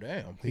apparently Oh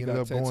damn. he got ended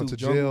up going to tattooed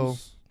jail.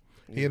 jungles.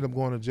 He ended up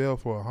going to jail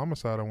for a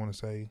homicide, I want to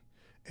say,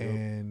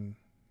 and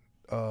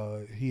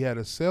he had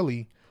a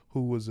cellie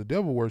who was a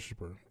devil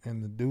worshiper,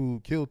 and the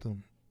dude killed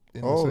him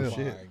in Oh, the cell.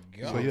 shit.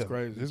 My So God. yeah,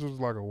 crazy. this was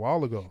like a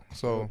while ago.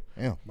 So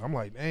Yeah. I'm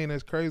like, dang,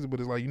 that's crazy. But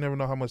it's like you never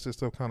know how much this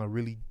stuff kind of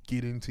really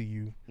get into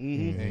you,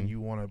 Mhm. and you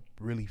want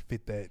to really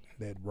fit that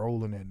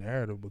role in that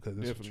narrative because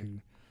that's what Definitely.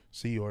 you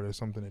see, or there's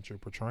something that you're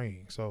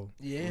portraying. So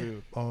Yeah.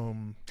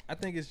 Real. I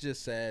think it's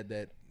just sad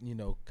that, you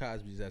know,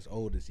 Cosby's as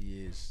old as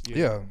he is.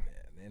 yeah,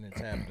 And it's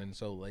happening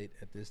so late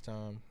at this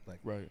time. Like,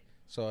 Right.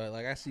 so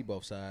like I see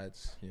both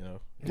sides, you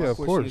know. yeah, of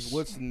Question course. is,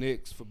 what's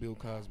next for Bill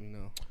Cosby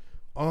now?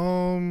 I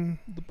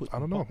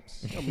don't know.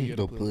 I mean, yeah,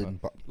 The the pudding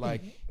pop. pop.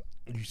 Like,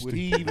 You would stupid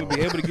he even dog.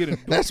 be able to get a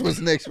That's what's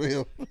next for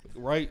him.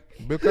 right?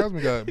 Bill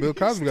Cosby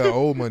got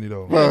old money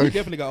though. Bro, He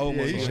definitely got old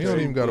money. He on don't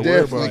his even got to shoulder.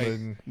 worry Definitely. about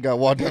nothing. Got to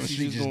walk down the He's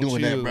street just just gonna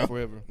doing that, chill bro.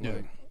 forever. Yeah.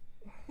 Like,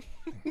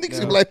 Niggas Yeah.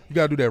 gonna be like, You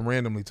got to do that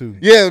randomly too.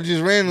 yeah,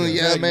 just randomly. Yeah,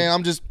 Yeah, exactly. man,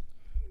 I'm just.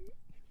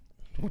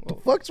 What the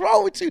fuck's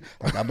wrong with you?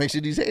 I gotta make sure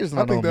these haters I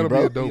not think on me, that'll bro.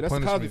 be a dope yeah, that's a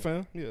Cosby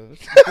punishment. fan.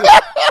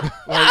 Yeah.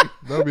 Like,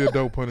 That'll be a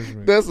dope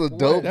punishment. That's a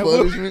dope That would-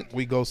 punishment.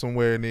 We go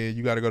somewhere and then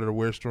you got to go to the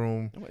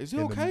restroom. is he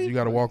and okay? You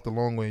got to walk the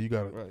long way. You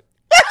got to. Right.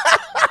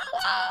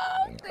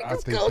 I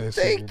Niggas think gonna that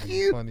shit think will be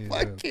you funny as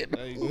hell. fucking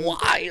Hey,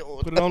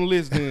 wild. Put it on the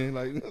list then.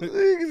 Like,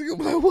 Niggas gonna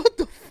be like, what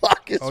the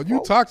fuck is Oh, you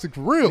wrong? toxic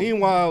for real?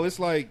 meanwhile, it's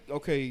like,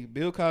 okay,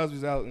 Bill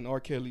Cosby's out and R.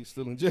 Kelly's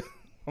still in jail.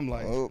 I'm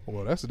like, Oh,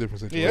 Well, that's a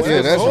different yeah,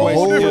 situation. that's a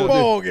whole different yeah.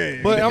 ball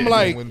game. But I'm You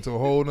like, went into a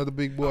whole nother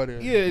big boy there.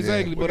 yeah,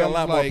 exactly. We But got a I'm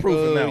lot more like,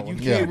 proof in that you one.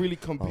 can't Yeah. really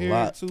compare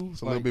lot. it to.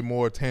 It's a little bit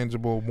more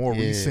tangible, more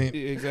Yeah. recent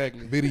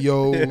Exactly.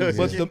 videos.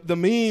 But the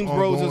memes,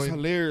 bro, is just Ongoing.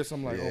 hilarious.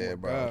 I'm like, yeah, oh my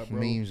bro. god, bro.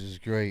 Memes is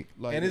great.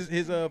 Like, And his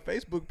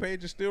Facebook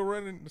page is still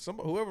running.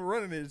 Whoever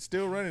running it is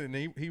still running,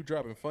 and he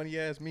dropping funny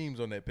ass memes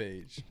on that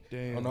page,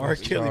 damn, on the R.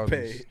 that's Kelly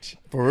childish. page.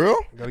 For real?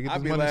 Gotta get I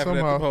this be money laughing at the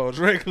somehow. post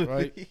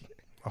regularly. Right.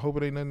 I hope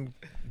it ain't nothing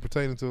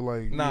pertaining to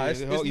like. Nah, Yeah,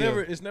 it's oh,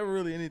 yeah. never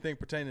really anything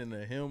pertaining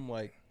to him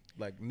like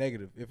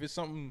negative. If it's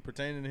something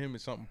pertaining to him,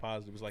 it's something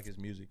positive. It's like his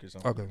music or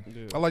something. Okay,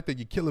 Yeah. I like that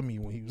you're killing me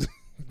when he was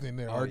in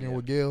there Oh, arguing yeah.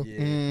 with Gail.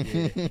 Yeah,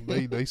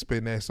 yeah. They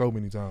spin that so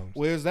many times.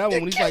 Where's that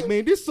one when he's like,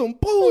 man, this some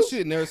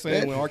bullshit. And they're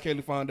saying when R.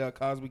 Kelly found out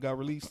Cosby got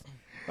released.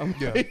 I'm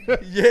Yeah.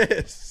 like,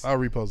 Yes. I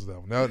reposted that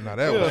one. Now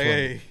that was Yeah. funny.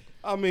 Hey.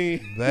 I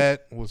mean,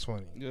 That was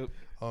funny. yep.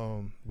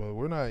 But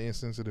we're not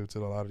insensitive to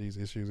a lot of these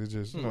issues. It's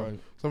just you know, Right.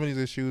 some of these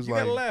issues You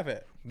like gotta laugh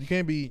at. you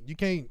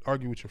can't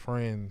argue with your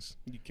friends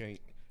You can't.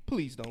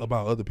 Please don't.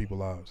 about other people's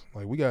lives.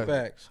 Like we got,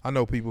 Facts. I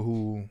know people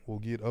who will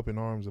get up in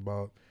arms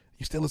about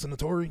you still listen to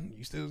Tory.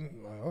 You still,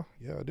 like, oh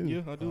yeah, I do.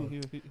 Yeah, I do.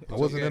 Yeah. I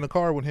wasn't okay. in the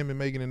car with him and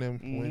Megan and them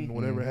when Mhm.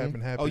 whatever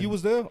happened. Oh, you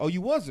was there? Oh,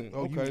 you wasn't?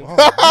 Oh, Okay.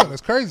 yeah,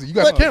 that's crazy. You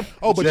got the camera.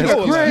 Oh, but you That's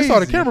saw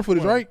the crazy. camera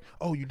footage, right?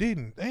 Oh, you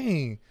didn't.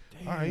 Dang.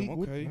 All right. Damn,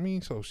 What, okay. I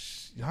mean, so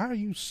how are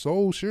you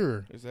so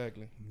sure?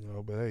 Exactly. You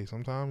know, but hey,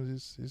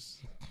 sometimes it's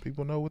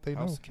people know what they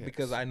know. House cats.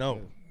 Because I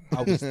know.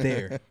 I was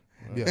there.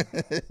 Yeah.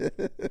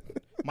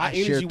 My I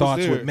share energy was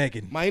thoughts there with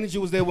Megan. My energy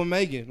was there with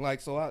Megan.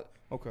 Like, so I,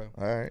 okay.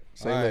 All right.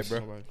 Say All right, less. bro.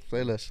 All right.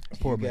 Say less.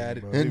 Poor You man, got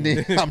it. bro. And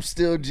then I'm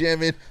still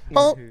jamming.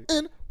 Oh,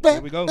 and back.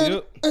 Here we go. and-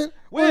 Yep. and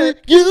where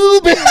you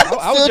been?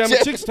 I was jamming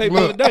Chicks tape the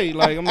other day.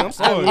 Like, I mean, I'm I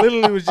sorry.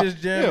 literally was just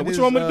jamming. Yeah, what his,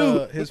 you want me to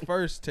do? His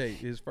first tape,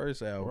 his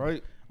first album,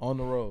 Right? on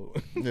the road.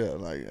 Yeah,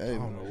 like, hey, I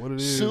don't know what it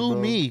is. sue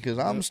bro. me because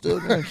I'm still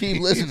gonna keep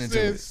listening to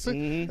it.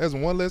 Mhm. That's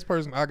one less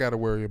person I got to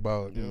worry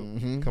about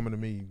Mhm. coming to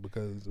me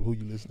because of who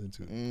you listening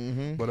to.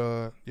 Mm-hmm.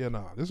 But yeah,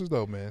 nah, this was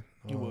dope, man.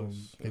 It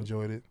was, yeah.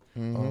 Enjoyed it.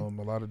 Mhm.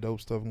 A lot of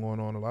dope stuff going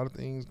on. A lot of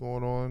things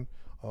going on.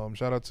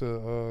 Shout out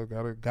to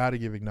gotta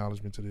give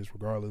acknowledgement to this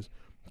regardless.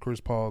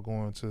 Chris Paul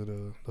going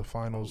to the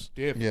finals.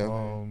 Definitely.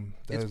 Yeah.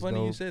 That's It's funny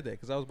dope. you said that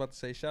because I was about to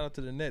say shout out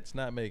to the Nets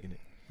not making it.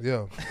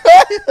 Yeah.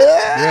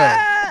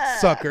 Yeah.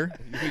 Sucker.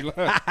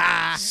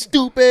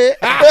 Stupid.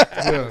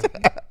 Yeah.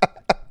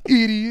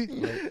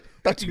 Idiot.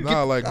 Thought you Nah,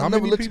 get, like, I how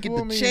never many let you people,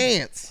 get I the mean,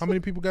 chance. How many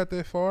people got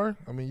that far?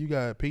 I mean, you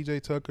got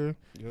PJ Tucker,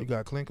 you Yep.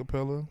 got Clint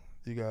Capella,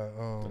 you got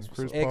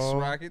Chris Ex Paul,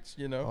 Rockets,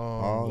 you know,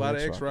 Oh, a lot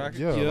of X ex Rockets.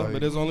 yeah, Yeah, like,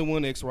 but there's only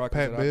one ex-Rocket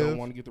Pat that I don't Bev.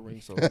 want to get the ring.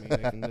 So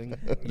I mean,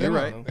 they You're you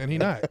right, know. and he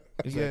not.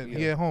 Exactly,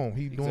 He yeah. at home.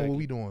 He doing Exactly. what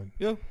we doing.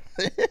 Yeah.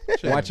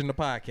 Watching the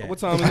podcast. What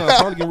time is it?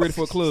 Probably getting ready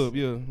for a club.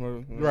 Yeah.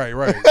 Right.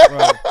 Right.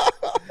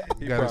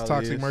 He got his probably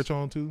toxic is. merch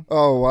on too.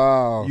 Oh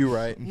wow, You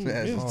right.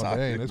 That's Oh, toxic,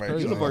 dang, that's man.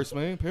 crazy. Universe,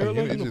 man.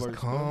 Parallel It universe. just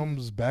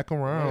comes back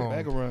around.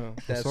 Back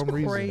around. For That's some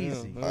reason.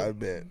 crazy. Yeah. I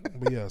bet.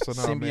 But yeah, so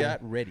now Symbiote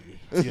ready.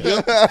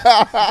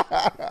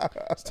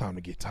 it's time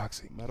to get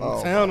toxic. Out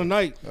on town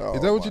tonight. Oh,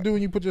 Is that what my- you do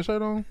when you put your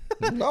shirt on?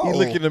 No. You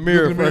look in the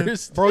mirror Look in the mirror.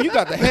 first. Bro, you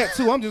got the hat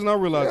too. I'm just not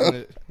realizing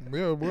it.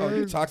 Yeah, Oh, bro.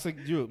 you toxic.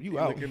 You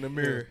out. Look in the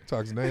mirror.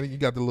 Toxic Danny. You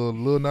got the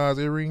little Nas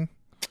earring.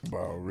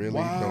 Bro, really?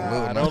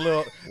 Wow. No,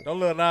 look, Don't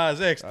let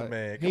Nas X the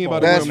man. He ain't Come about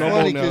on. to That's wear 'em no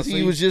funny more now, because he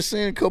see? was just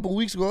saying a couple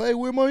weeks ago, "Hey,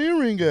 where my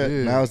earring at?"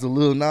 Yeah. Now it's the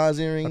little Nas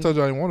earring. I told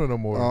you I didn't want it no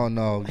more. Oh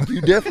no,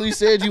 you definitely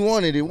said you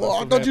wanted it. Well, I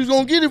what thought you was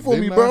gonna get it for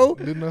me, Didn't bro.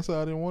 Didn't I say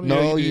I didn't want it?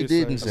 No, Yeah, you you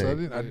did didn't say I, say. said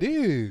it. I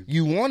did.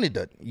 You wanted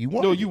that. You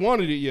wanted. No, it. you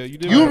wanted it. Yeah, you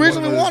did. You right.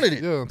 originally wanted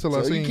it. Yeah, until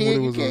I So seen you what can't, it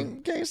was.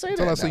 you can't say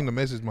Until that. I seen now. the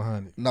message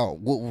behind it. No,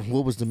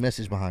 what was the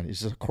message behind it?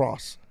 It's just a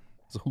cross.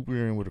 It's a hoop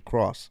earring with a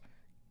cross.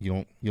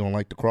 You don't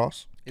like the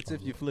cross? It's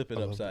if you flip it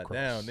love the upside cross.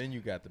 down, then you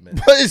got the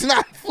message. But it's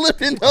not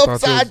flipping thought it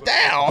upside was-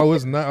 down. Oh,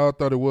 it's not. I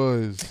thought it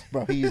was.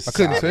 Bro, he's I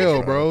couldn't childish,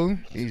 tell, bro.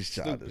 He's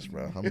childish,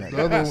 bro. I'm not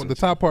The other one, the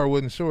top part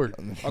wasn't short.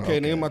 Okay,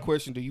 now my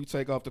question: do you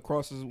take off the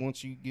crosses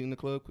once you get in the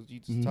club because you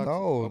just toxic?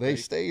 No, they Okay.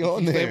 stay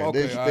on You stay- there.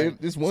 okay, They- all they- right.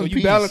 it's one so you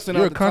piece. balancing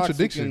You're out a the toxic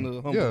contradiction. and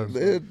the Yeah, humble.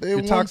 They're you're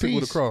one toxic with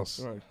a piece. cross.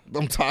 Right.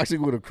 I'm toxic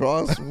with a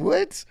cross.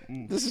 What?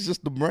 This is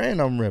just the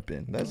brand I'm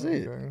repping. That's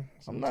it. Okay,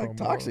 so I'm we're not talking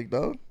about- toxic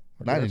though.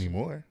 Not guess.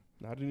 anymore.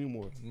 Not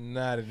anymore.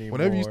 Not anymore.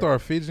 Whenever you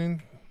start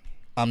fidgeting,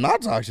 I'm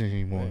not toxic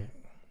anymore.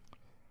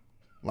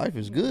 Life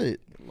is good.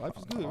 Life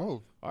is good.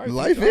 Oh. All right,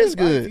 Life future. is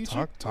All right, good.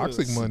 future.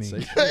 toxic money.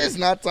 It's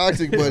not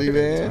toxic, buddy,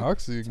 man.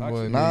 Toxic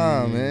money.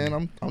 Nah,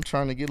 man. I'm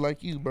trying to get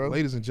like you, bro.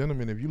 Ladies and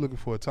gentlemen, if you're looking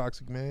for a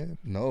toxic man,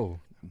 No,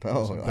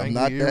 some I'm bangly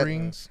not that.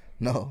 earrings,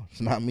 No,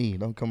 it's not me.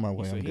 Don't come my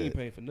way. So I'm he ain't good.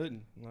 paying for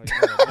nothing. Like,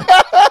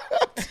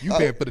 you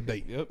paying for the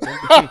date. yep.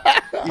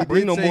 He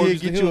Bring did no say more he'd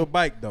just to get you him. a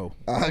bike though.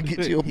 I'll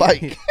get you a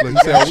bike. Look, he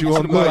said, "Are you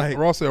on the Look, bike?"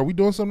 Ross said, "Are we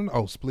doing something?"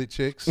 Oh, split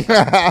checks.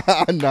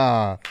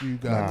 Nah. You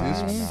got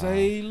this one.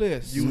 Say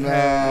less.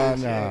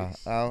 Nah.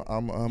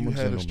 I'm You a had a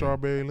gentleman.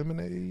 strawberry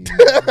lemonade.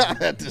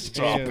 the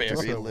strawberry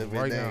What's up lemonade.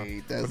 right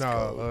now. That's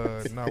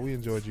But cold. we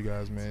enjoyed you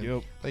guys, man.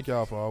 Yep. Thank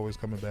y'all for always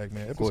coming back,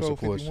 man. course, Episode of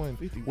course. 51.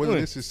 51. Whether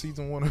this is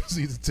season 1 or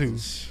season 2.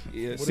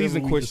 Yeah, Whatever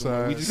season we question.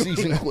 decide. We just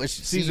Season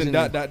question. season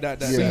dot dot dot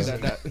dot Yeah.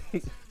 dot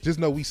dot. Just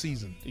know we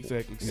seasoned.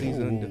 Exactly.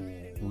 Season.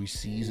 We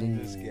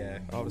seasoned. This guy.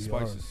 All the We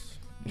spices.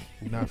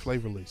 We're not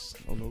flavorless.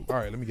 Oh no. All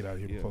right, let me get out of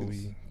here Yeah, before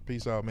this- we.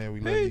 Peace out, man.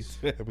 We love you.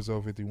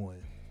 Episode 51.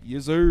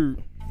 Yes, sir.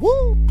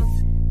 Woo.